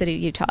Salt Lake City,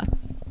 Utah.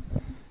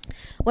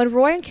 When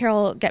Roy and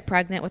Carol get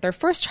pregnant with their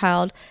first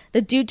child,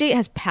 the due date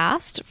has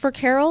passed for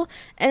Carol,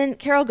 and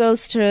Carol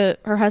goes to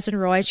her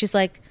husband, Roy. She's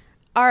like,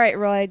 all right,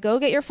 Roy, go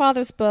get your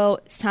father's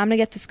boat. It's time to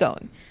get this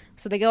going.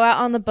 So they go out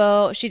on the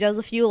boat. She does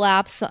a few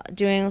laps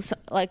doing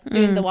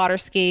the water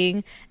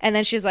skiing. And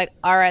then she's like,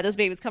 all right, this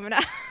baby's coming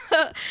out.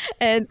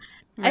 And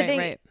I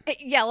think,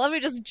 let me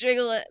just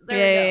jiggle it. There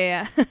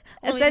we go. Yeah.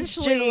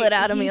 Essentially, jiggle it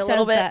out of me a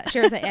little bit.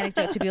 Shares that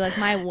anecdote to be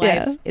my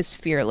wife is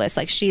fearless.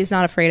 She's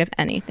not afraid of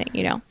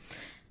anything,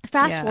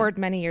 Fast forward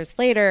many years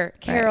later,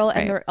 Carol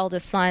and their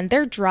eldest son,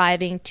 they're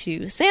driving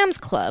to Sam's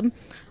Club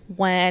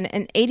when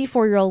an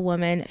 84-year-old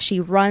woman, she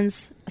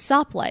runs a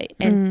stoplight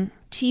and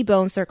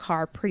T-bones their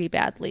car pretty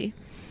badly.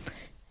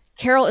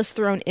 Carol is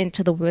thrown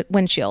into the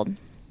windshield.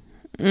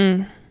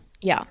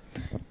 Yeah.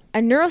 a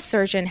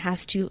neurosurgeon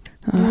has to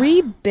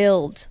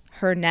rebuild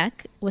her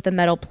neck with a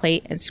metal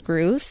plate and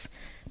screws.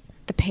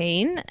 The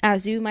pain,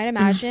 as you might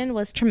imagine,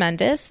 was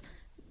tremendous,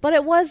 but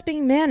it was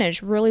being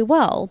managed really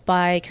well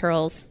by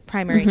Carol's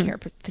primary care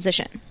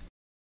physician.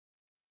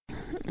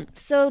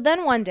 So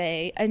then one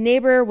day, a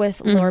neighbor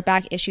with lower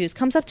back issues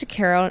comes up to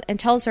Carol and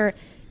tells her,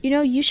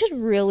 you should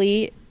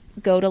really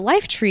go to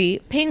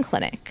Lifetree Pain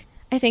Clinic.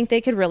 I think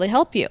they could really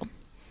help you.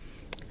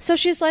 So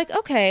she's like,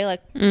 okay,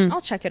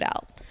 I'll check it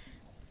out.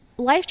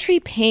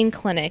 Lifetree Pain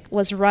Clinic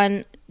was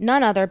run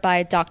none other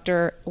by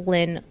Dr.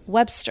 Lynn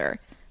Webster,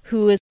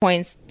 who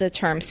coins the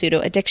term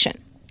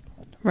pseudo-addiction.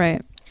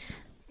 Right.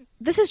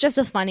 This is just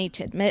a funny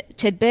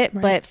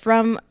tidbit, but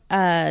from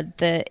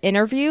the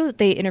interview,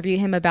 they interview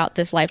him about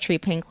this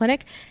Lifetree Pain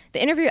Clinic.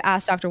 The interview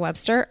asked Dr.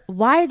 Webster,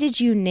 why did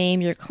you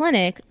name your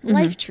clinic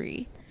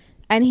Lifetree?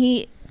 And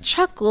he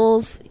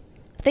chuckles,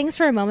 thinks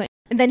for a moment,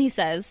 and then he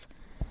says,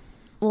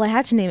 well, I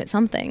had to name it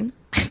something.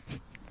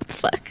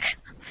 Fuck.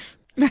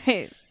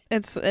 Right.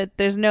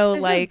 There's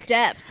no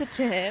depth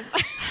to him.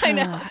 I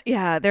know.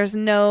 Yeah, there's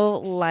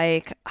no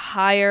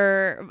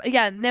higher.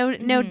 Yeah,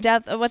 no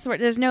depth. What's the word?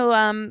 There's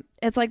no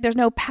it's like there's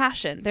no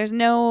passion. There's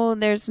no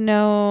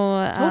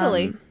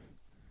totally.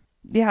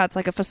 Yeah, it's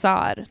like a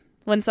facade.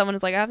 When someone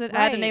is like, I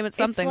had to name it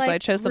something, so I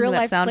chose something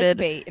that sounded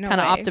kind of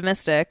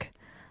optimistic.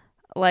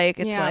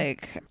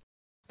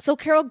 So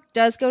Carol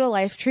does go to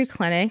Lifetree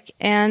Clinic,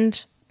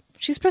 and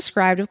she's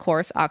prescribed, of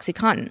course,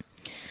 OxyContin.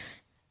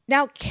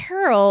 Now,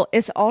 Carol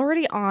is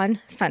already on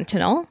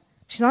fentanyl.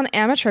 She's on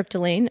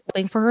amitriptyline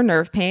for her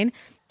nerve pain,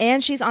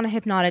 and she's on a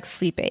hypnotic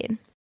sleep aid.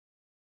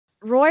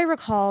 Roy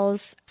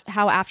recalls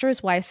how after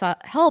his wife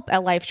sought help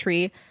at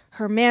Lifetree,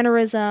 her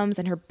mannerisms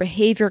and her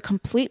behavior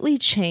completely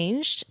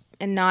changed,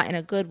 and not in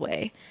a good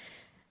way.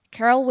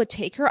 Carol would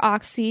take her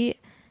oxy,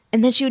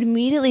 and then she would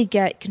immediately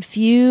get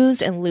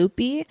confused and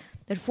loopy.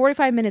 Then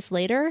 45 minutes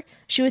later,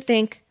 she would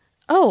think,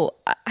 oh,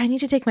 I need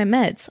to take my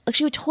meds.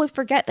 She would totally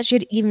forget that she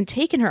had even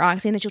taken her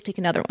oxy, and then she'll take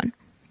another one.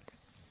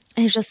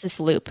 And it's just this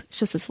loop.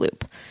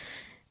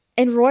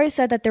 And Roy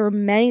said that there were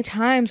many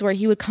times where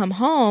he would come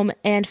home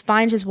and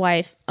find his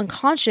wife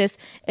unconscious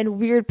in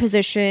weird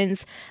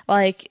positions.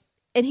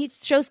 And he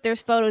shows,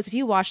 there's photos. If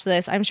you watch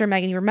this, I'm sure,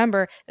 Megan, you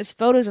remember, there's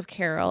photos of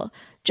Carol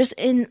just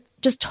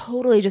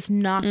totally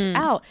knocked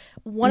out.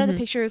 One of the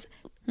pictures,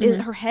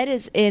 her head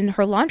is in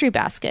her laundry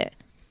basket.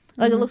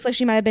 It looks like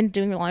she might have been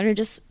doing her laundry,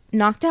 just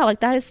knocked out.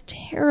 That is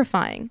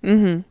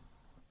terrifying.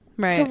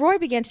 Right. So Roy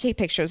began to take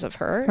pictures of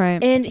her,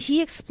 and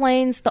he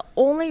explains the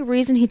only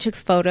reason he took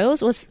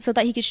photos was so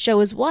that he could show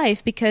his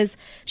wife, because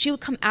she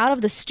would come out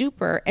of the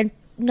stupor and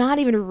not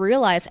even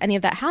realize any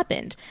of that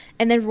happened.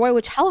 And then Roy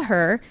would tell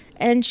her,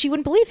 and she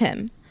wouldn't believe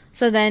him.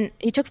 So then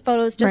he took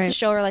photos just to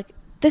show her,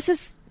 this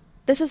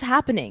is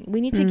happening. We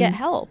need to get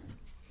help.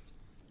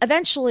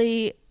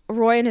 Eventually,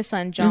 Roy and his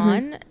son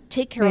John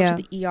take Carol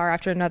to the ER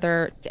after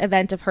another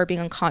event of her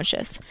being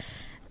unconscious.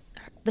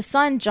 The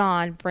son,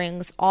 John,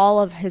 brings all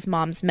of his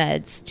mom's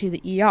meds to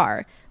the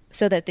ER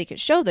so that they could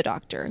show the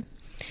doctor.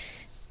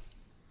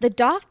 The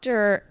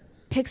doctor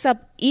picks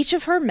up each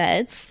of her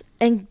meds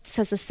and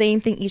says the same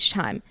thing each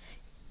time.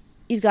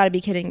 You've got to be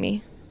kidding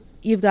me.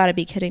 You've got to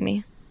be kidding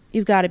me.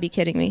 You've got to be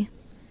kidding me.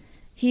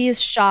 He is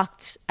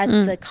shocked at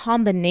the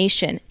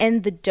combination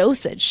and the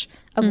dosage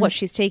of what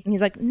she's taking.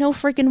 He's like, no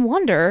freaking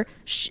wonder.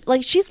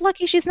 She's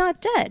lucky she's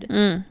not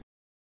dead.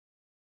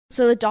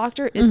 So the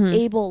doctor is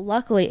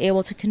luckily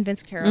able to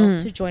convince Carol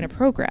to join a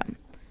program.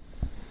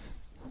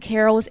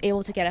 Carol was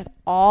able to get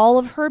all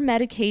of her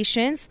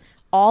medications,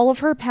 all of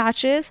her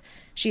patches.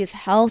 She is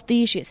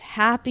healthy. She is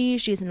happy.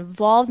 She is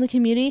involved in the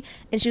community.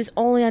 And she was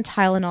only on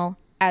Tylenol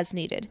as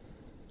needed.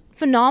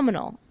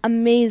 Phenomenal.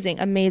 Amazing.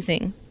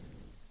 Amazing.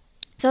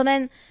 So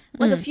then,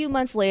 a few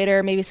months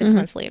later, maybe 6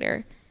 months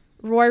later,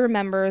 Roy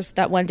remembers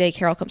that one day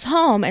Carol comes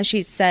home and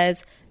she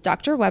says,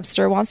 Dr.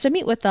 Webster wants to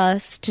meet with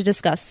us to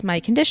discuss my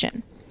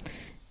condition.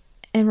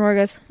 And Roy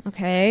goes,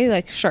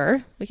 okay,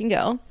 sure, we can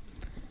go.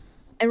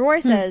 And Roy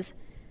says,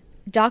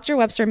 Dr.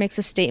 Webster makes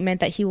a statement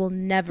that he will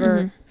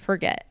never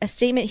forget, a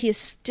statement he is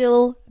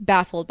still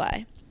baffled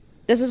by.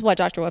 This is what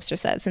Dr. Webster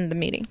says in the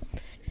meeting.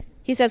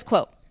 He says,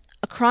 quote,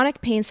 a chronic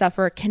pain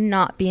sufferer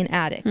cannot be an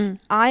addict.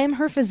 I am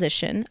her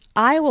physician.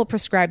 I will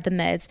prescribe the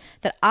meds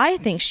that I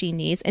think she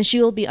needs, and she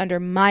will be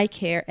under my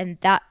care, and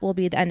that will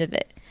be the end of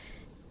it.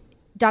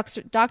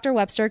 Dr.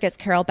 Webster gets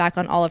Carol back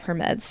on all of her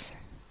meds.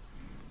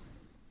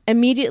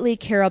 Immediately,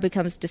 Carol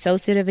becomes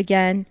dissociative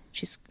again.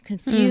 She's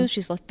confused.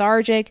 She's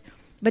lethargic.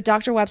 But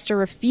Dr. Webster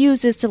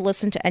refuses to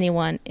listen to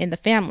anyone in the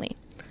family.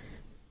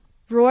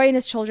 Roy and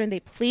his children, they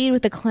plead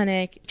with the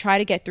clinic, try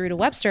to get through to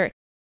Webster.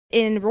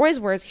 In Roy's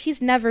words,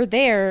 he's never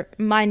there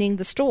minding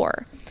the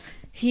store.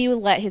 He would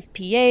let his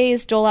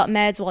PAs dole out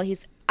meds while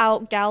he's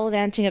out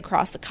gallivanting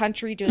across the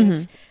country,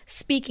 doing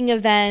speaking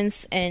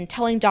events and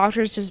telling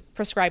doctors to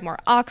prescribe more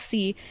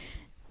oxy.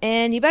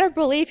 And you better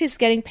believe he's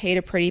getting paid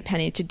a pretty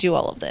penny to do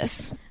all of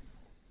this.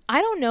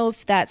 I don't know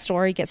if that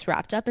story gets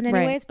wrapped up in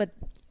any ways, but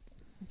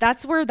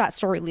that's where that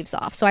story leaves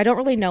off. So I don't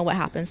really know what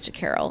happens to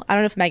Carol. I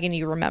don't know if, Megan,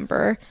 you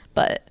remember,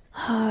 but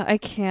I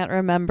can't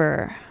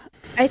remember.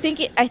 I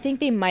think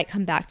they might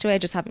come back to it. I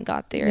just haven't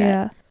got there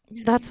yet.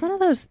 That's one of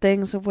those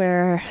things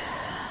where,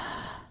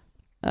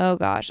 oh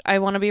gosh, I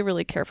want to be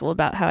really careful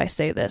about how I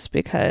say this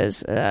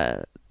because,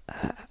 I'm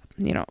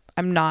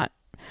not.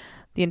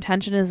 The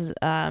intention is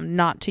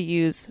not to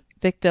use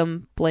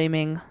victim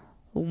blaming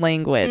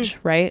language,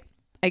 right?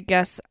 I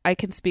guess I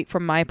can speak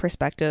from my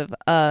perspective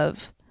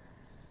of,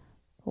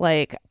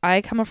 like,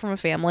 I come from a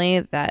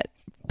family that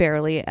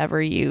barely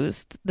ever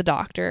used the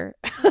doctor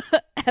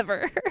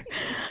ever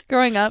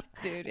growing up.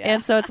 Dude, yeah.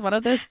 And so it's one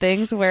of those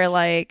things where,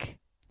 like,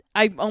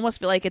 I almost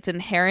feel like it's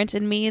inherent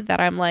in me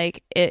that I'm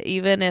like,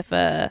 even if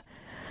a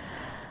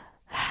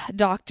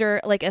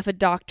doctor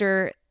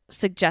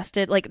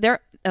suggested, like,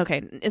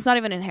 okay, it's not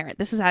even inherent.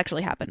 This has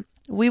actually happened.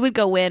 We would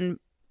go in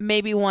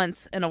maybe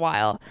once in a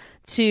while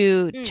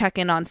to check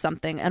in on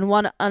something and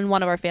one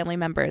of our family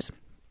members.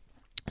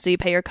 So you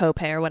pay your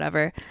copay or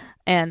whatever,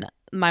 and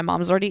my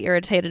mom's already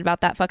irritated about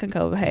that fucking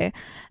copay.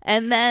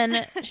 And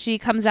then she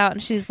comes out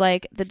and she's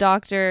like, the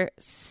doctor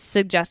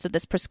suggested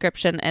this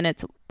prescription and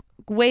it's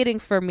waiting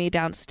for me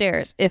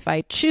downstairs if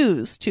I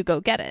choose to go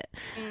get it.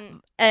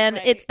 And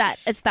right. it's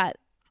that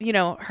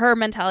her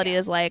mentality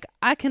is like,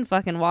 I can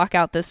fucking walk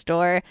out this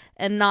door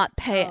and not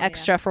pay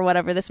extra for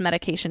whatever this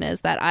medication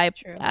is that I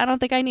don't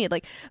think I need.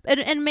 Like,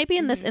 and maybe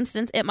in this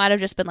instance, it might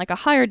have just been like a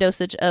higher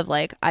dosage of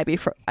like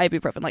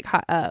ibuprofen, like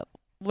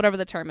whatever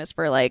the term is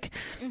for like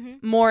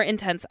more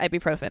intense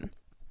ibuprofen.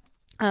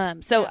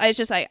 So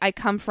I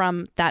come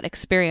from that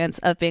experience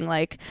of being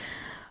like,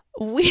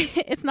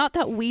 it's not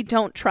that we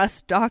don't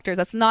trust doctors.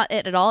 That's not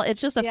it at all.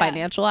 It's just a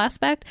financial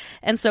aspect.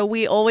 And so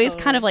we always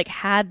kind of like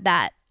had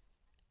that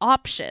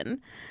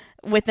option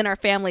within our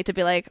family to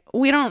be like,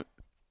 we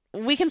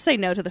can say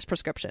no to this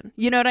prescription.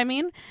 You know what I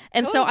mean?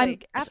 And so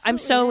I'm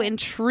so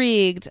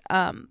intrigued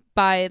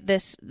by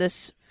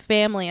this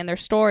family and their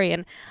story,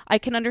 and I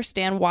can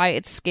understand why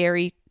it's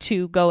scary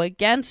to go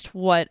against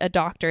what a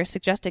doctor is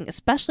suggesting,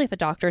 especially if a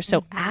doctor is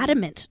so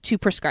adamant to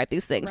prescribe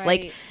these things.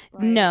 I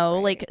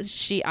know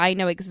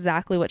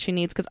exactly what she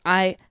needs because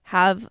I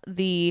have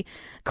the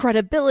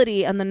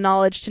credibility and the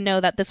knowledge to know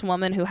that this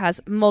woman who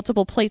has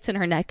multiple plates in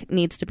her neck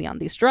needs to be on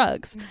these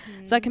drugs.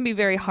 So that can be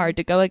very hard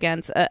to go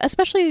against,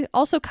 especially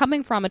also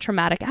coming from a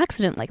traumatic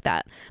accident like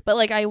that. But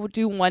like, I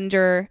do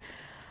wonder,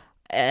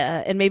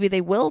 and maybe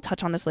they will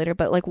touch on this later,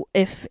 but like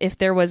if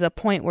there was a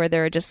point where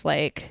they're just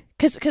like,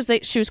 because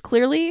she was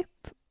clearly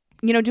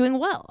doing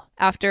well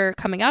after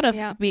coming out of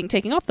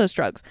taking off those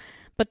drugs,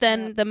 but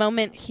then the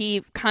moment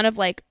he kind of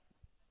like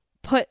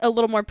put a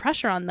little more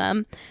pressure on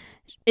them,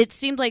 it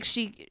seemed like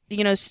she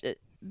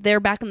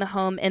they're back in the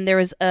home and there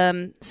was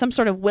some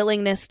sort of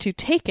willingness to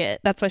take it.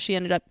 That's why she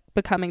ended up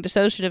becoming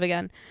dissociative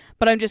again.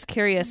 But I'm just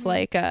curious,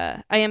 like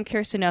I am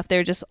curious to know if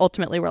they're just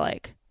ultimately were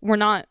like, we're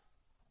not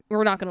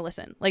going to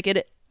listen. Like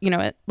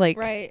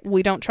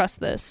we don't trust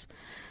this.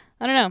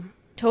 I don't know.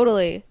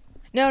 Totally.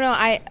 No,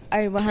 I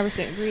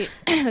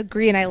 100%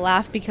 agree. And I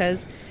laugh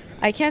because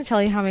I can't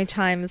tell you how many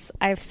times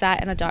I've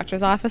sat in a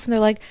doctor's office and they're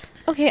like,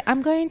 okay,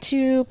 I'm going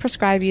to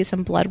prescribe you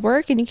some blood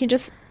work and you can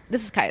just,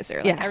 this is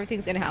Kaiser, like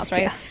everything's in-house,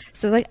 right?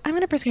 So like, I'm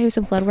going to prescribe you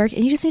some blood work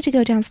and you just need to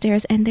go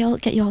downstairs and they'll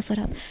get you all set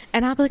up.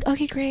 And I'll be like,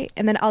 okay, great.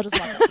 And then I'll just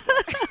walk out the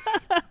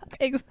door.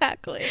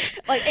 Exactly.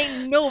 Like,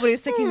 ain't nobody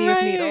sticking me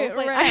with needles.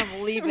 Like, I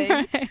am leaving.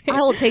 I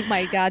will take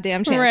my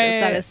goddamn chances.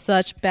 That is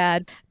such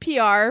bad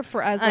PR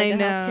for us, like a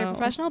healthcare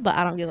professional, but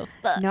I don't give a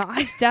fuck. No,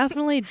 I've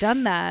definitely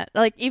done that.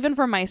 Like, even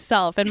for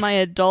myself in my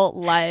adult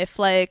life,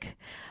 like,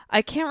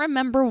 I can't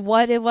remember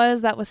what it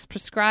was that was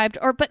prescribed,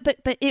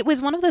 but it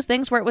was one of those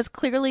things where it was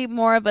clearly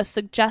more of a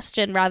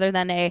suggestion rather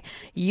than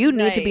you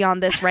need to be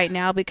on this right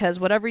now because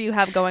whatever you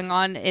have going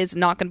on is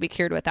not going to be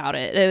cured without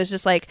it. It was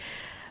just like,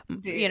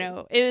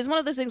 it was one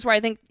of those things where I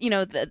think,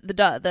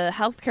 the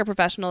healthcare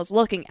professionals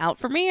looking out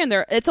for me, and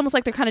it's almost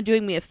like they're kind of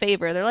doing me a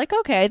favor. They're like,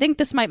 okay, I think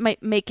this might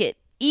make it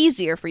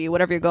easier for you,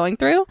 whatever you're going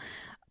through.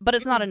 But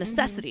it's not a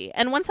necessity.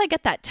 And once I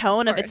get that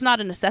tone of it's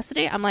not a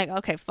necessity, I'm like,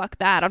 okay, fuck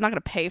that. I'm not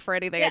going to pay for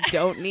anything I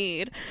don't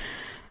need.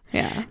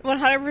 Yeah.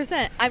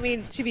 100%. I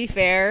mean, to be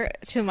fair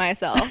to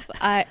myself,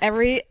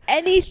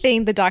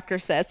 anything the doctor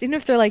says, even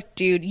if they're like,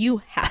 dude,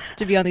 you have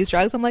to be on these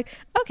drugs, I'm like,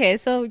 okay,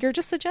 so you're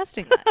just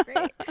suggesting that.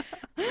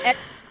 Great.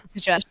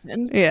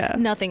 Suggestion. Yeah.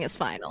 Nothing is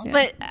final. Yeah.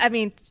 But I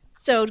mean,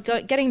 so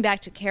getting back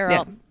to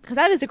Carol, because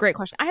that is a great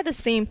question. I had the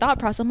same thought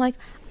process. I'm like,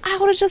 I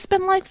would have just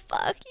been like,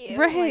 fuck you.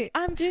 Right. Like,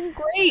 I'm doing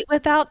great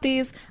without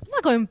these. I'm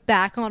not going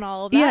back on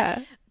all of that.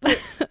 Yeah. But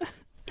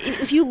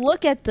if you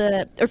look at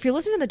if you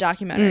listen to the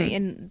documentary,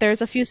 and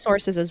there's a few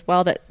sources as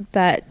well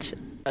that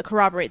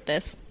corroborate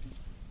this,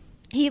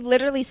 he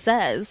literally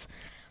says,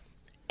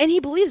 and he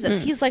believes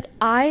this. He's like,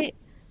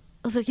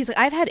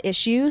 I've had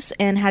issues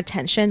and had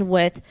tension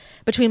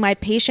between my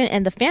patient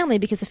and the family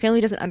because the family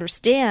doesn't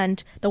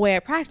understand the way I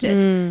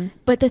practice.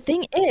 But the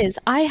thing is,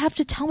 I have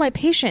to tell my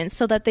patients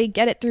so that they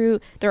get it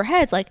through their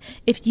heads. Like,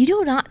 if you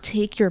do not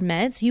take your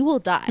meds, you will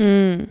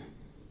die.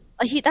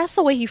 Like that's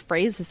the way he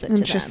phrases it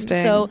to them.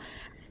 So,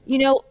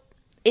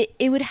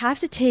 it would have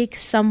to take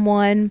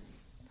someone,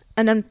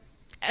 and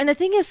And the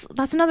thing is,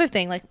 that's another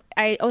thing. Like,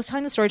 I was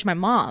telling the story to my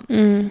mom,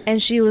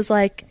 and she was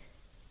like,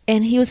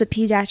 and he was a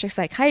pediatric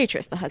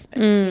psychiatrist, the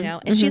husband, you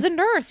know, and she's a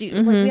nurse.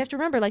 Like, we have to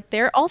remember, like,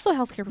 they're also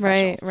healthcare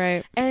professionals.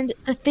 Right. And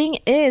the thing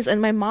is,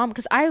 and my mom,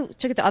 because I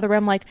took it the other way,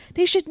 I'm like,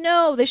 they should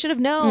have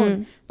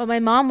known. But my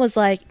mom was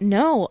like,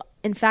 no,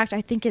 in fact,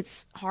 I think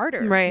it's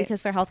harder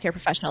because they're healthcare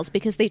professionals,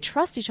 because they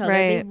trust each other.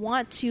 They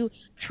want to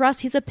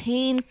trust. He's a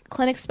pain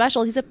clinic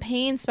specialist. He's a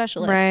pain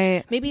specialist.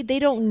 Maybe they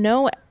don't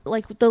know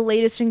like the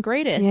latest and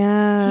greatest.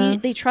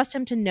 They trust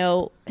him to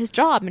know his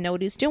job and know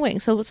what he's doing.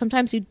 So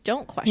sometimes you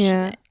don't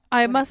question it.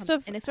 I must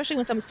have, and especially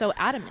when someone's so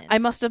adamant. I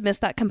must have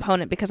missed that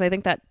component, because I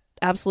think that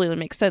absolutely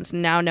makes sense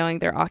now, knowing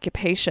their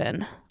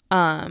occupation.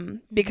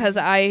 Because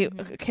I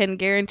can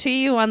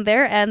guarantee you on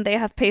their end, they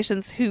have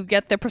patients who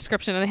get their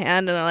prescription in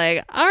hand and are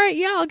like, all right,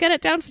 yeah, I'll get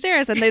it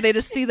downstairs. And they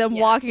just see them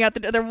walking out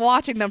they're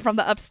watching them from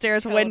the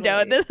upstairs window.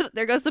 And then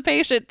there goes the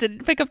patient,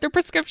 didn't pick up their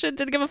prescription,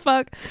 didn't give a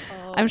fuck.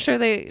 I'm sure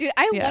they... Dude,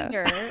 I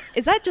wonder,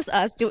 is that just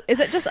us? Is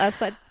it just us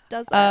that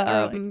does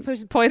that?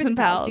 Poison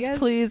Pals,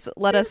 please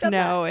let us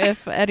know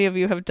if any of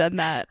you have done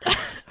that,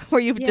 where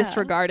you've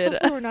disregarded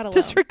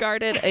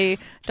a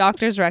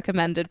doctor's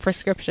recommended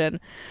prescription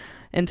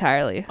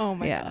entirely. Oh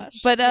my gosh.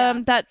 But I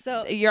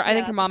think your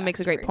mom makes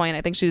a great point.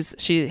 I think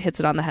she hits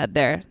it on the head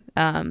there.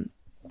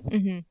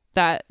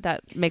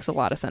 That makes a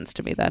lot of sense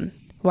to me then,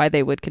 why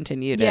they would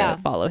continue to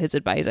follow his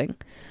advising.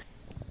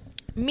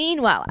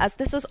 Meanwhile, as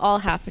this is all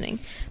happening,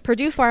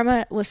 Purdue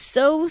Pharma was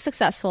so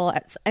successful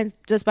and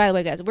just, by the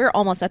way, guys, we're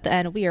almost at the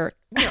end. We are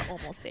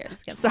almost there.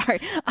 Sorry,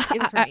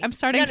 I'm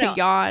starting to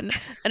yawn,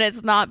 and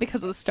it's not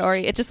because of the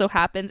story. It just so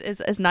happens it's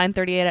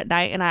 9:38 at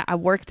night, and I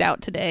worked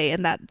out today,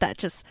 and that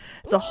just,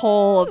 it's a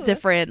whole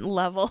different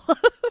level.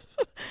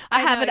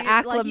 I haven't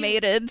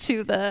acclimated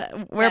to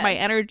where my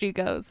energy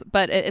goes,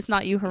 but it's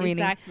not you, Harini.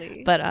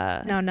 Exactly.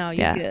 But no,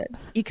 you're good.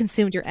 You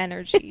consumed your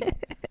energy.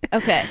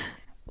 Okay.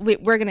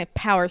 We're going to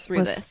power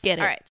through this. Get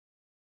it. All right.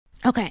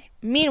 Okay.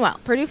 Meanwhile,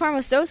 Purdue Pharma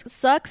was so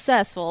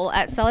successful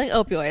at selling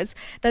opioids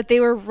that they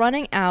were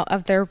running out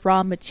of their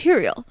raw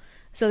material.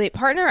 So they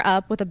partner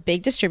up with a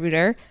big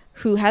distributor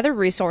who had the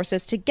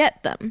resources to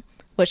get them,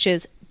 which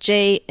is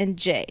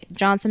J&J,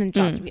 Johnson &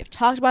 Johnson. We have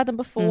talked about them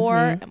before,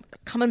 and we're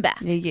coming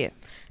back. Yeah.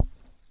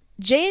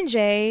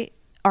 J&J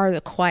are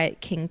the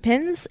quiet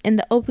kingpins in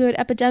the opioid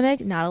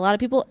epidemic. Not a lot of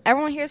people.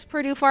 Everyone hears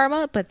Purdue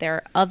Pharma, but there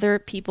are other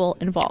people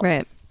involved.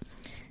 Right.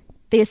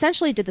 They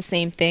essentially did the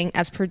same thing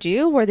as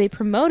Purdue, where they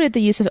promoted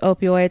the use of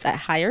opioids at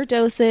higher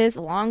doses,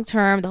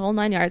 long-term, the whole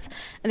 9 yards.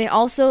 And they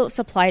also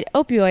supplied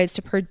opioids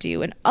to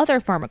Purdue and other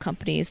pharma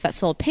companies that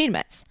sold pain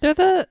meds. They're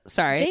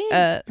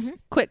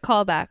quick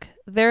callback.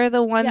 They're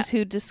the ones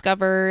who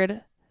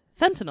discovered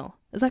fentanyl.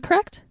 Is that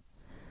correct?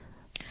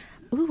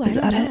 Ooh, I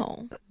don't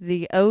know.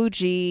 The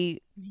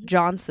OG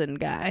Johnson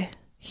guy.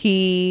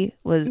 He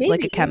was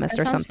like a chemist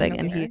or something,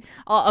 familiar. And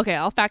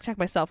I'll fact check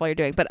myself while you're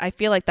doing, but I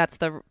feel like that's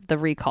the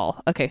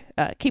recall. Okay,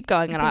 keep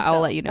going, and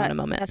I'll let you know in a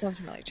moment. That sounds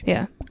familiar to me.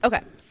 Yeah.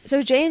 Okay,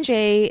 so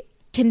J&J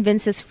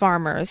convinces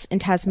farmers in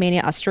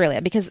Tasmania, Australia,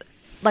 because,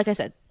 like I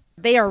said,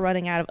 they are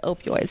running out of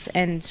opioids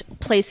and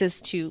places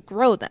to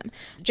grow them.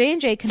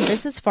 J&J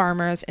convinces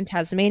farmers in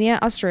Tasmania,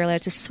 Australia,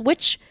 to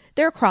switch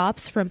their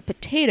crops from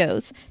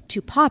potatoes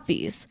to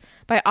poppies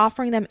by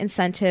offering them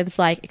incentives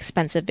like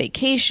expensive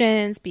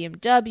vacations,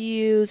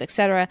 BMWs,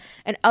 etc.,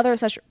 and other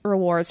such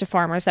rewards to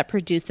farmers that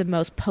produce the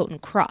most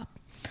potent crop.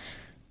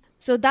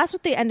 So that's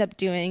what they end up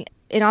doing.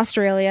 In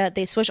Australia,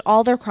 they switch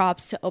all their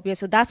crops to opioids,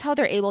 so that's how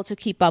they're able to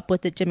keep up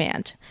with the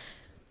demand.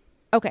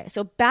 Okay,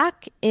 so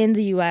back in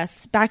the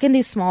US, back in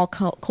these small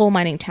coal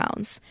mining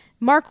towns,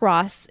 Mark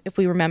Ross, if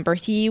we remember,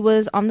 he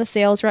was on the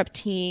sales rep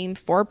team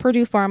for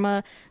Purdue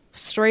Pharma,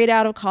 straight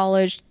out of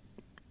college,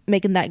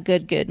 making that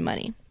good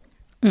money.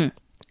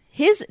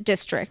 His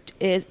district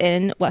is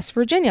in West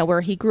Virginia,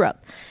 where he grew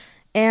up.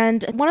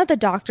 And one of the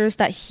doctors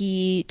that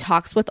he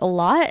talks with a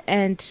lot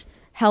and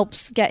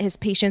helps get his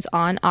patients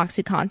on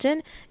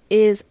OxyContin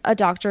is a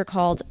doctor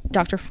called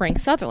Dr. Frank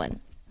Sutherland.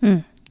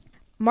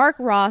 Mark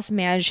Ross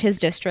managed his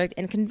district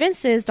and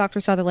convinces Dr.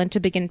 Sutherland to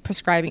begin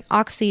prescribing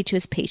Oxy to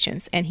his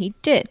patients, and he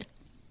did.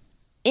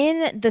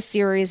 In the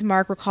series,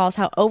 Mark recalls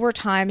how over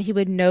time he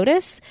would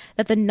notice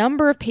that the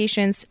number of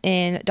patients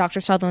in Dr.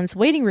 Sutherland's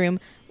waiting room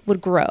would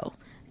grow,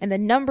 and the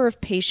number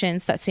of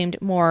patients that seemed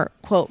more,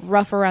 quote,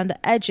 rough around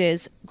the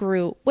edges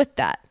grew with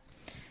that.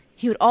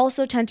 He would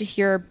also tend to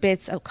hear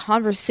bits of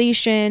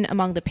conversation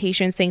among the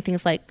patients saying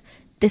things like,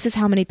 this is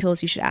how many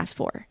pills you should ask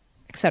for,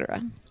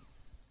 etc.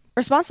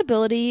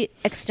 Responsibility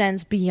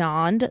extends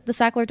beyond the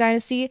Sackler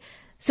dynasty.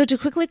 So to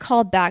quickly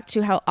call back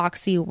to how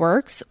Oxy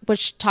works,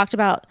 which talked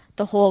about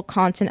the whole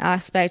content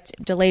aspect,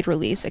 delayed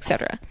release,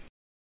 etc.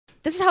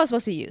 This is how it's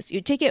supposed to be used. You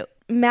take it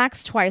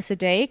max twice a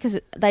day because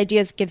the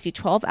idea is it gives you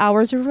 12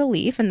 hours of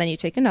relief, and then you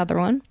take another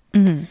one.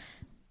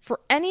 For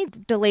any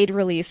delayed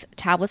release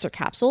tablets or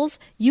capsules,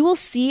 you will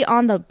see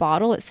on the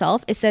bottle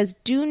itself, it says,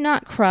 do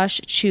not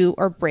crush, chew,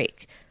 or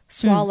break.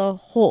 Swallow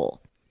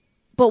whole.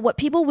 But what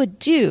people would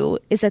do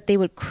is that they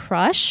would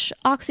crush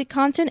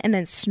OxyContin and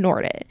then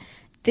snort it.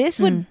 This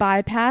would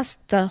bypass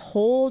the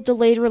whole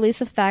delayed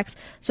release effects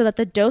so that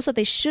the dose that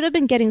they should have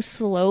been getting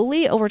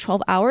slowly over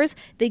 12 hours,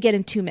 they get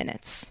in 2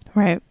 minutes.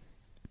 Right.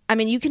 I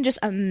mean, you can just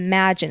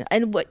imagine.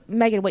 And what,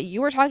 Megan, what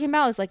you were talking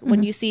about is like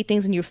when you see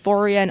things in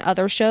Euphoria and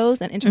other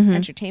shows and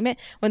entertainment,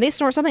 when they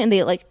snort something and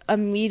they like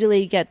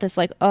immediately get this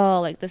like,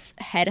 oh, like this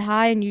head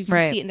high and you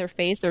can see it in their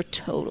face, they're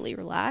totally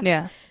relaxed.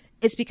 Yeah.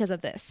 It's because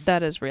of this.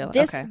 That is real.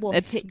 This okay. will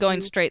It's hit going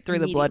you straight through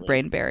the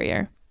blood-brain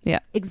barrier. Yeah.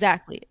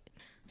 Exactly.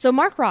 So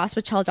Mark Ross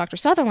would tell Dr.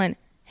 Sutherland,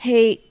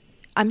 hey,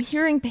 I'm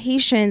hearing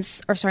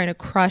patients are starting to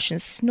crush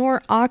and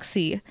snort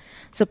Oxy.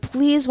 So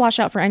please watch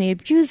out for any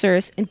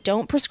abusers and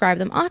don't prescribe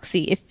them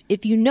Oxy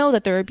if you know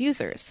that they're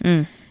abusers.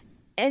 And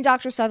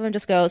Dr. Sutherland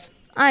just goes,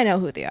 I know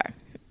who they are.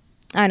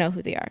 I know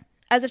who they are.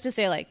 As if to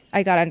say, like,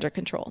 I got under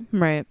control.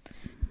 Right.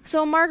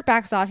 So Mark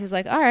backs off. He's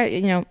like, all right,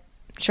 you know,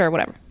 sure,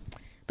 whatever.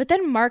 But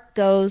then Mark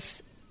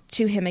goes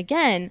to him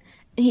again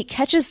and he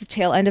catches the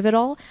tail end of it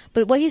all.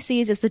 But what he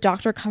sees is the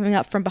doctor coming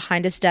up from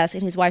behind his desk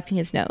and he's wiping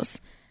his nose.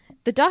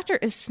 The doctor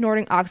is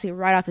snorting Oxy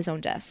right off his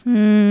own desk.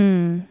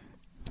 Damn.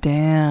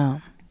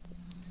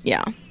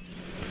 Yeah.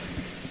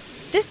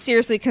 This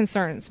seriously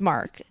concerns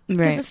Mark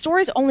because Right. the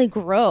stories only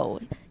grow.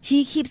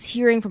 He keeps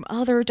hearing from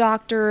other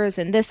doctors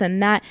and this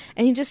and that,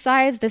 and he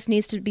decides this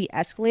needs to be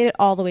escalated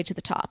all the way to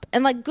the top.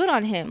 And like, good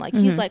on him. Like,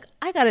 he's like,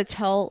 I got to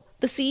tell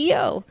the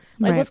CEO,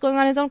 like, Right. what's going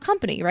on in his own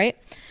company, right?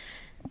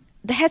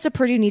 The heads of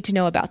Purdue need to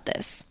know about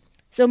this.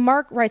 So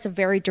Mark writes a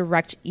very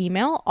direct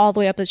email all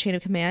the way up the chain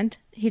of command.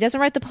 He doesn't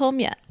write the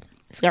poem yet.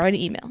 He's got to write an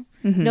email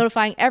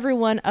notifying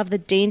everyone of the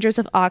dangers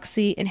of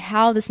Oxy and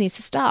how this needs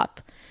to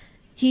stop.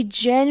 He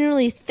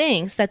genuinely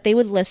thinks that they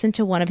would listen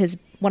to one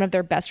of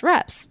their best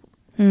reps.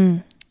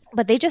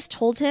 But they just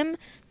told him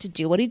to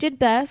do what he did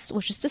best,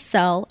 which is to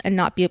sell and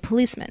not be a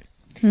policeman.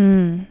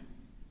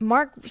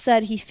 Mark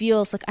said he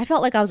feels like, I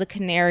felt like I was a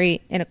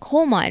canary in a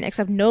coal mine,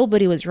 except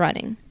nobody was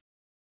running.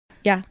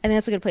 Yeah, I think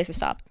that's a good place to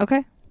stop.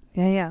 Okay.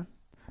 Yeah.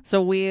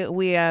 So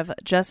we have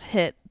just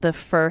hit the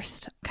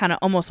first kind of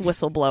almost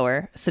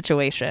whistleblower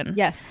situation.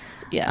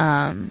 Yes.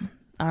 All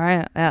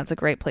right. That's a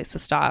great place to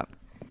stop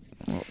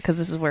because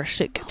this is where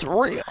shit gets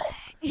real.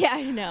 Yeah,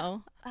 I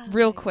know.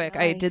 Real quick,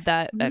 I did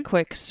that a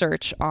quick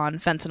search on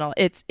fentanyl.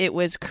 It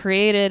was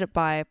created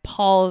by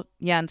Paul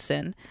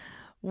Janssen,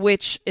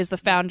 which is the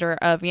founder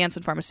of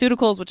Janssen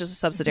Pharmaceuticals, which is a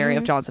subsidiary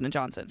of Johnson &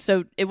 Johnson.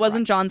 So it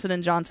wasn't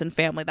Johnson & Johnson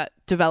family that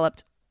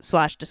developed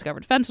 /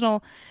 discovered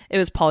fentanyl. It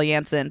was Paul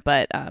Janssen,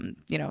 but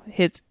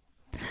his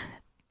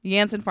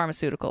Janssen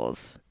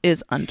Pharmaceuticals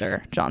is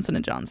under Johnson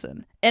 &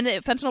 Johnson. And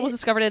fentanyl was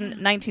discovered in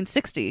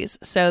 1960s.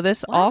 So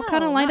this all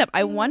kind of lined up.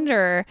 I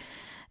wonder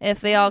if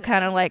they all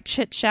kind of like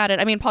chit-chatted.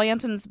 I mean, Paul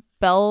Janssen's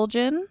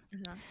Belgian,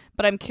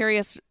 but I'm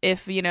curious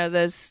if,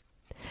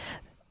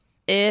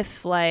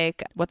 if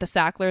like what the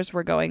Sacklers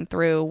were going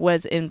through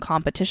was in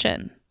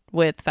competition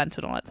with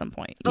fentanyl at some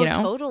point, you know?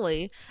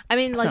 Totally. I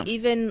mean, like,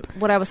 even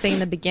what I was saying in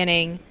the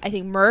beginning, I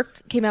think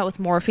Merck came out with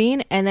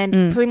morphine, and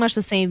then pretty much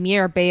the same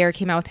year, Bayer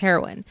came out with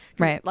heroin.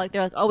 Right. Like,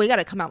 they're like, oh, we got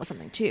to come out with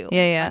something too.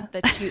 Yeah.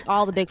 Like,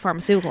 all the big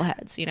pharmaceutical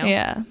heads,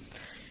 Yeah.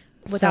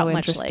 without So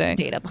much like interesting.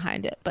 data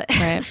behind it. But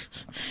Right.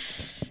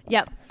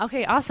 Yep.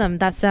 Okay, awesome.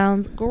 That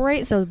sounds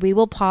great. So we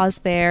will pause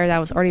there. That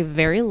was already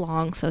very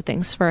long. So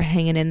thanks for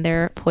hanging in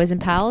there, Poison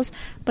Pals.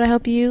 But I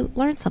hope you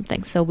learned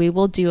something. So we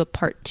will do a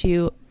part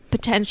 2,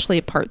 potentially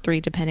a part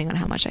 3, depending on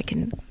how much I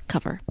can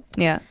cover.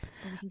 Yeah.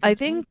 I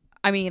think,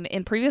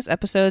 in previous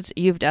episodes,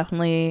 you've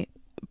definitely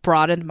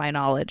broadened my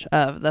knowledge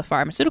of the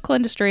pharmaceutical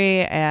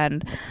industry,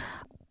 and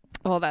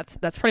well, that's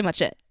pretty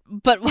much it.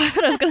 But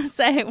what I was going to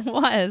say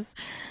was,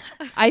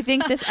 I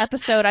think this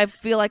episode, I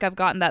feel like I've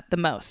gotten that the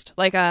most.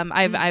 Like,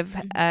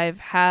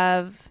 I've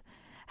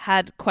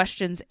had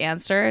questions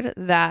answered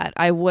that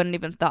I wouldn't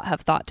even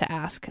have thought to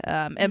ask.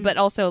 But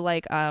also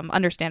like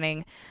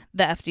understanding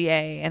the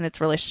FDA and its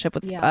relationship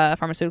with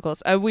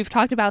pharmaceuticals. We've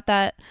talked about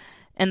that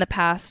in the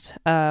past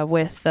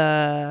with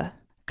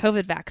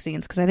COVID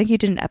vaccines, because I think you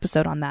did an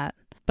episode on that.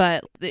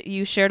 But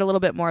you shared a little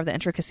bit more of the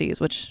intricacies,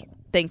 which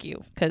thank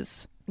you,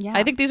 because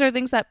I think these are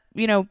things that,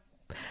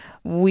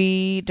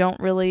 we don't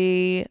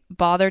really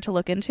bother to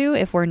look into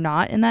if we're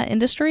not in that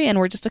industry and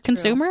we're just a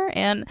consumer,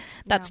 and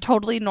that's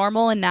totally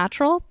normal and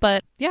natural.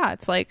 But yeah,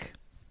 it's like,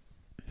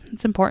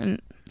 it's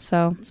important.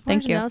 So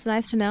thank you. It's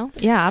nice to know.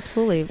 Yeah,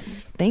 absolutely.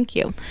 Thank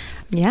you.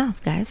 Yeah,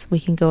 guys,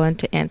 we can go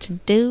into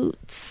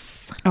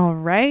antidotes. All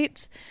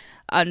right.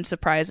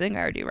 Unsurprising, I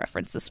already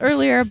referenced this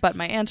earlier, but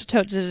my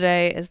antidote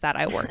today is that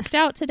I worked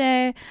out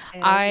today.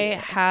 I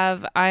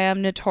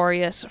am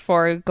notorious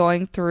for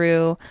going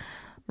through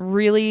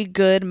really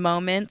good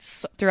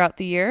moments throughout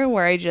the year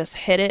where I just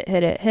hit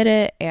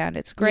it, and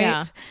it's great.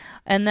 Yeah.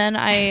 And then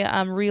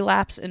I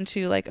relapse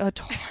into like a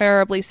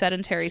terribly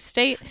sedentary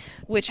state,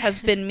 which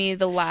has been me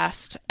the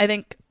last, I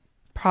think,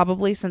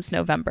 probably since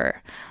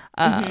November.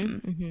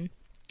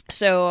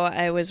 So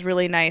it was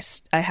really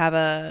nice. I have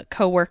a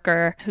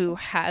coworker who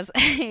has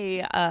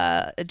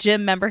a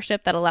gym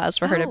membership that allows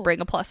for her to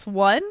bring a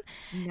 +1.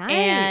 Nice.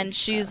 And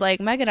she's like,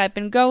 Megan, I've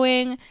been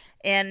going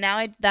And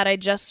now that I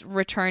just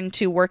returned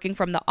to working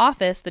from the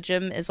office, the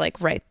gym is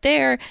like right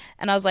there.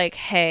 And I was like,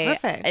 hey,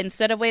 Perfect.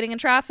 instead of waiting in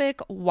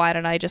traffic, why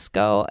don't I just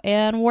go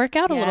and work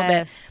out a little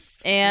bit?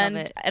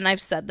 And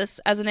I've said this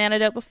as an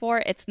antidote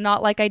before. It's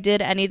not like I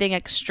did anything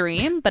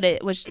extreme, but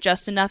it was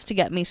just enough to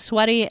get me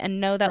sweaty and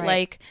know that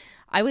like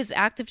I was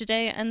active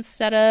today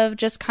instead of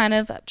just kind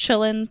of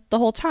chilling the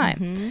whole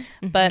time.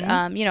 But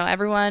you know,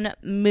 everyone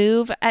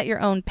move at your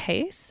own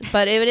pace.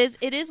 But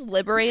it is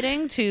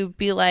liberating to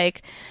be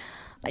like,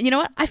 you know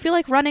what? I feel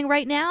like running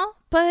right now,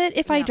 but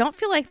if I don't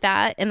feel like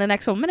that in the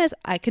next 1 minute,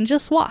 I can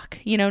just walk,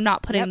 you know,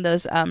 not putting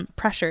those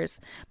pressures.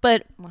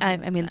 But I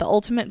mean, the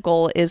ultimate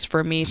goal is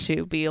for me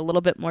to be a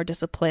little bit more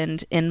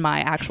disciplined in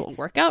my actual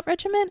workout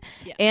regimen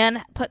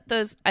and put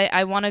those,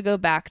 I want to go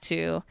back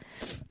to,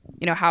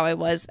 you know, how I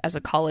was as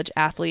a college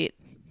athlete,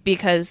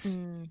 because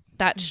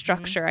that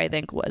structure I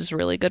think was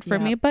really good for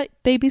me, but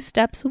baby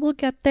steps, will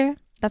get there.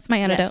 That's my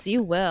antidote. Yes,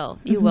 you will.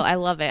 You will. I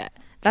love it.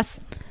 I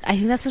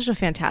think that's such a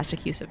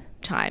fantastic use of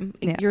time.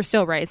 You're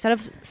so right. Instead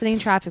of sitting in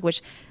traffic,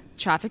 which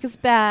traffic is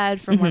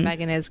bad from where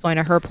Megan is, going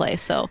to her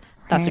place. So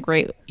that's a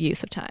great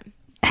use of time.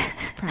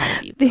 Proud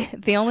of you.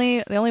 The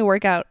only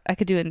workout I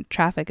could do in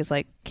traffic is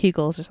like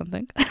Kegels or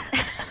something. Oh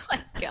my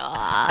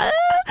God.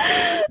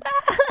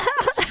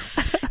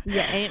 You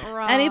ain't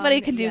wrong.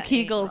 Anybody can do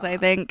Kegels, I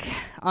think,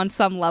 on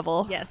some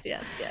level. Yes.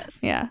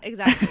 Yeah.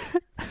 Exactly.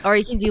 Or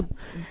you can do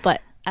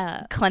butt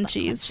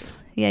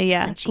clenchies.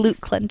 Yeah. Clenchies. Glute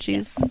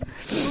clenchies.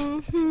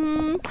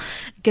 Yes.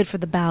 Good for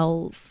the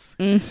bowels.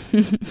 On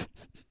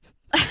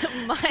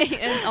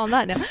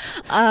that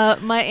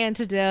note, my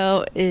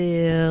antidote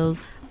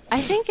is, I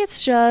think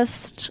it's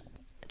just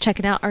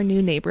checking out our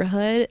new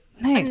neighborhood.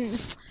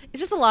 Nice. It's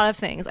just a lot of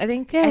things. I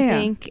think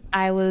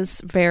I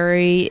was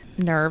very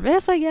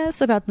nervous, I guess,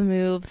 about the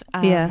move.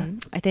 I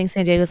think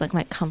San Diego is like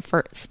my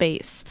comfort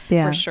space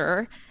for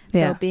sure.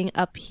 So being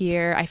up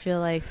here, I feel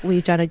like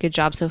we've done a good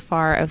job so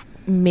far of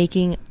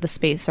making the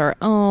space our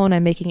own.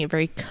 I'm making it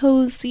very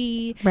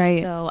cozy.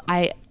 Right. So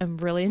I am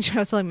really enjoying.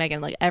 I was telling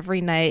Megan, like every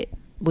night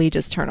we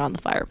just turn on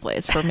the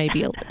fireplace for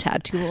maybe a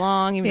tad too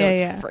long, even though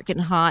it's freaking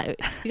hot.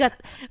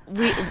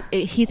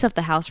 It heats up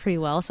the house pretty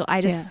well. So I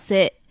just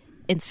sit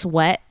and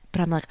sweat. But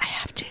I'm like, I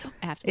have to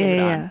leave it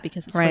on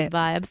because it's for the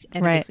vibes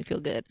and it makes me feel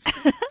good.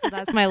 So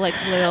that's my like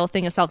little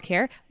thing of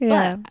self-care.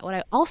 But what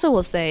I also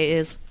will say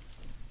is,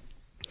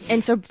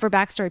 and so for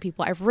backstory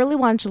people, I've really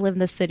wanted to live in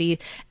this city,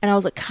 and I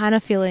was like kind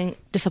of feeling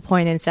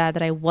disappointed and sad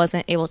that I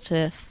wasn't able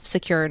to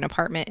secure an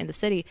apartment in the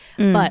city.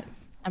 But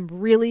I'm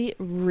really,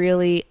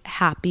 really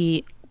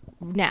happy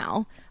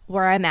now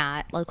where I'm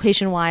at,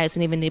 location wise,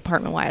 and even the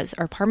apartment wise.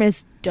 Our apartment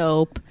is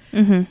dope,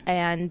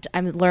 and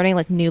I'm learning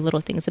like new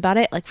little things about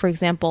it. Like for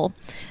example,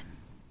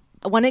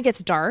 when it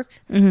gets dark,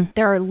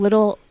 there are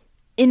little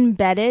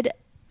embedded,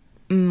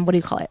 what do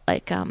you call it?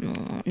 Like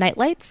night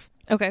lights.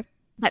 Okay.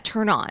 That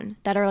turn on,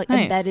 that are like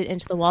embedded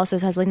into the wall. So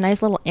it has like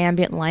nice little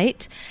ambient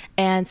light.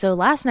 And so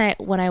last night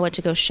when I went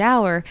to go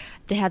shower,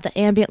 they had the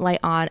ambient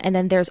light on. And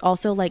then there's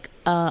also like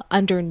a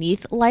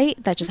underneath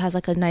light that just has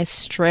like a nice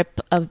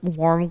strip of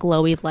warm,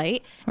 glowy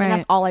light. And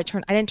that's all I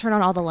turned. I didn't turn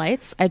on all the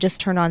lights. I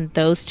just turned on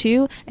those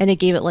two, and it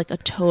gave it like a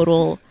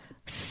total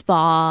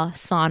spa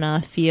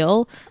sauna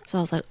feel. So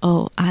I was like,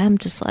 oh, I'm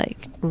just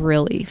like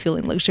really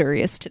feeling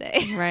luxurious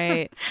today.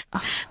 Right.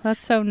 Oh,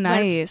 that's so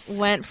nice.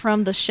 Went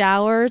from the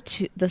shower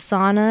to the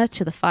sauna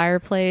to the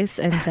fireplace,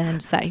 and then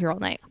sat here all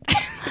night.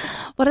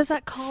 What is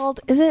that called?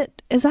 Is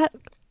that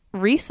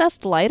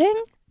recessed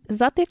lighting? Is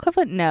that the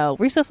equivalent? No,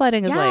 recessed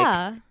lighting is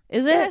like,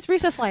 is it? Yeah, it's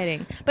recessed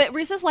lighting. But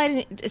recessed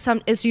lighting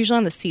is usually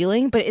on the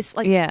ceiling, but it's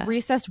like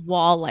recessed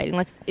wall lighting,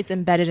 like it's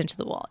embedded into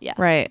the wall. Yeah.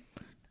 Right.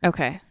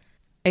 Okay.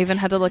 I even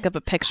had to look up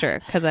a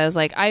picture because I was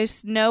like, I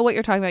know what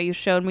you're talking about. You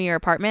showed me your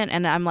apartment,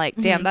 and I'm like,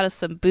 damn, that is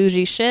some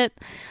bougie shit.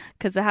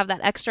 Because to have that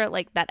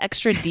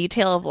extra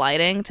detail of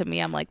lighting, to me,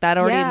 I'm like, that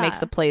already makes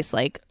the place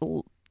like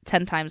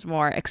 10 times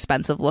more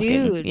expensive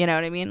looking. Dude, you know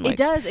what I mean? Like, it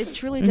does. It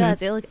truly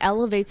does. It like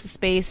elevates the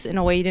space in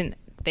a way you didn't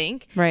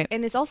think. Right.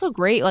 And it's also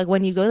great, like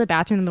when you go to the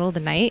bathroom in the middle of the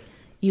night,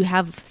 you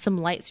have some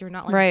lights. So you're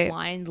not like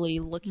blindly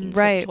looking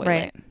for the toilet.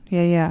 Right.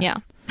 Yeah.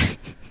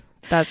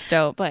 That's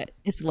dope. But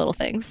it's the little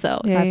things.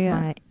 So that's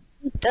my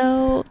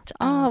dope.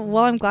 Oh,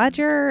 well, I'm glad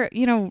you're,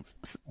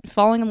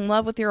 falling in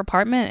love with your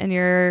apartment and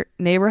your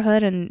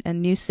neighborhood and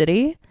new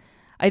city.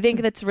 I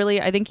think that's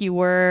really, I think you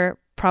were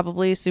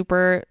probably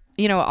super,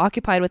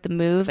 occupied with the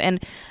move. And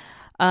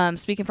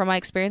speaking from my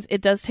experience,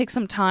 it does take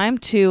some time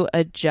to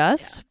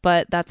adjust,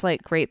 but that's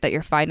like great that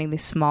you're finding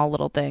these small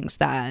little things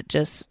that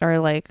just are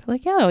like,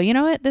 yo, you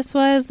know what? This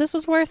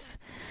was worth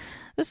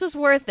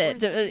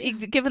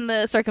it, given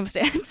the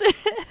circumstances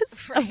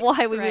of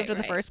why we moved in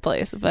the first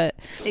place. But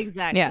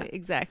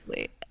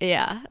exactly.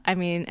 Yeah. I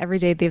mean, every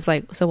day Dave's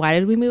like, so why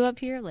did we move up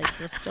here? Like,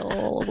 we're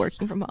still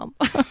working from home.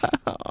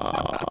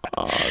 Oh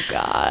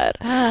God.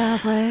 I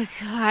was like,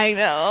 I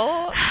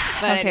know.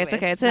 But okay, anyways,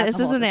 it's okay. This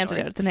is an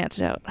antidote. It's an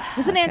antidote.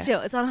 It's an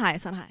antidote. It's on high.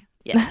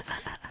 Yeah.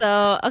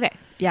 So, okay.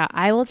 Yeah,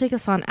 I will take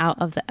us on out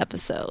of the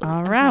episode.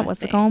 All right,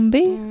 what's it gonna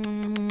be?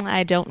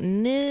 I don't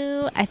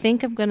know. I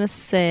think I'm gonna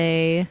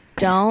say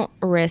don't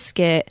risk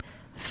it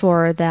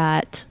for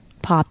that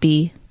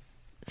poppy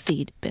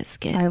seed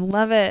biscuit. I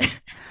love it.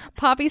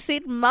 Poppy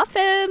seed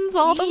muffins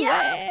all the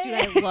way. Dude,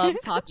 I love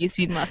poppy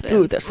seed muffins.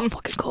 Dude, they're so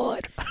fucking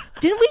good.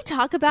 Didn't we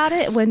talk about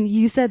it when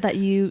you said that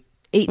you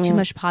ate too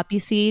much poppy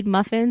seed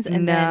muffins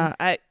and then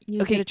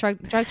you did a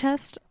drug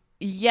test?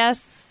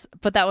 Yes,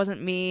 but that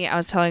wasn't me. I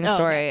was telling a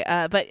story.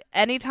 Okay. But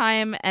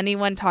anytime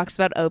anyone talks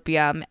about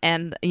opium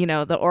and, you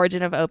know, the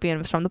origin of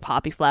opium is from the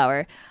poppy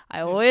flower,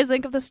 I always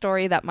think of the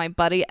story that my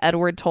buddy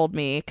Edward told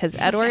me, because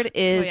Edward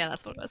is,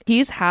 that's what it was.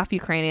 He's half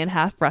Ukrainian,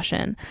 half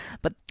Russian,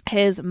 but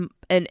and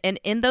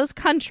in those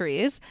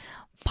countries,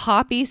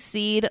 poppy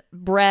seed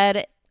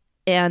bread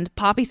and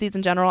poppy seeds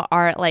in general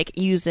are like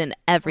used in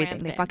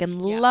everything. Rampant. They fucking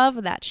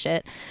love that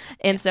shit.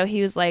 And so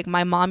he was like,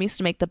 my mom used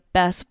to make the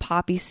best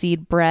poppy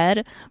seed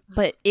bread,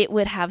 but it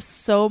would have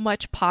so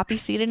much poppy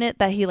seed in it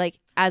that he, like,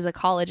 as a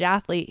college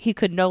athlete, he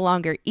could no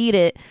longer eat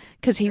it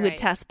because he would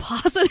test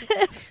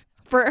positive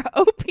for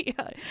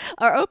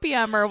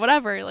opium or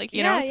whatever, like,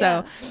 you know.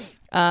 So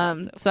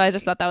so I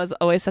just thought that was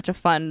always such a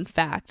fun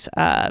fact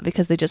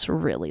because they just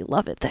really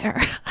love it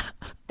there.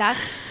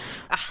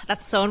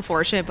 That's so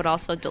unfortunate, but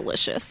also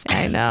delicious.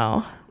 I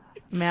know.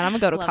 Man, I'm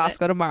going to go to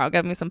Costco tomorrow.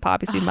 Get me some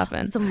poppy seed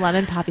muffins. Some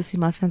lemon poppy seed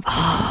muffins.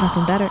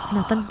 Nothing better.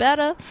 Nothing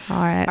better. All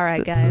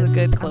right, guys. This is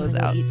a good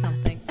closeout. Eat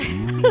something.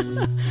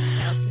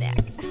 Now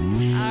snack.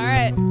 All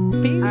right.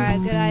 Peace. All right,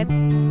 good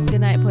night.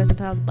 Good night, boys and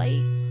pals.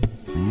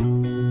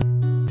 Bye.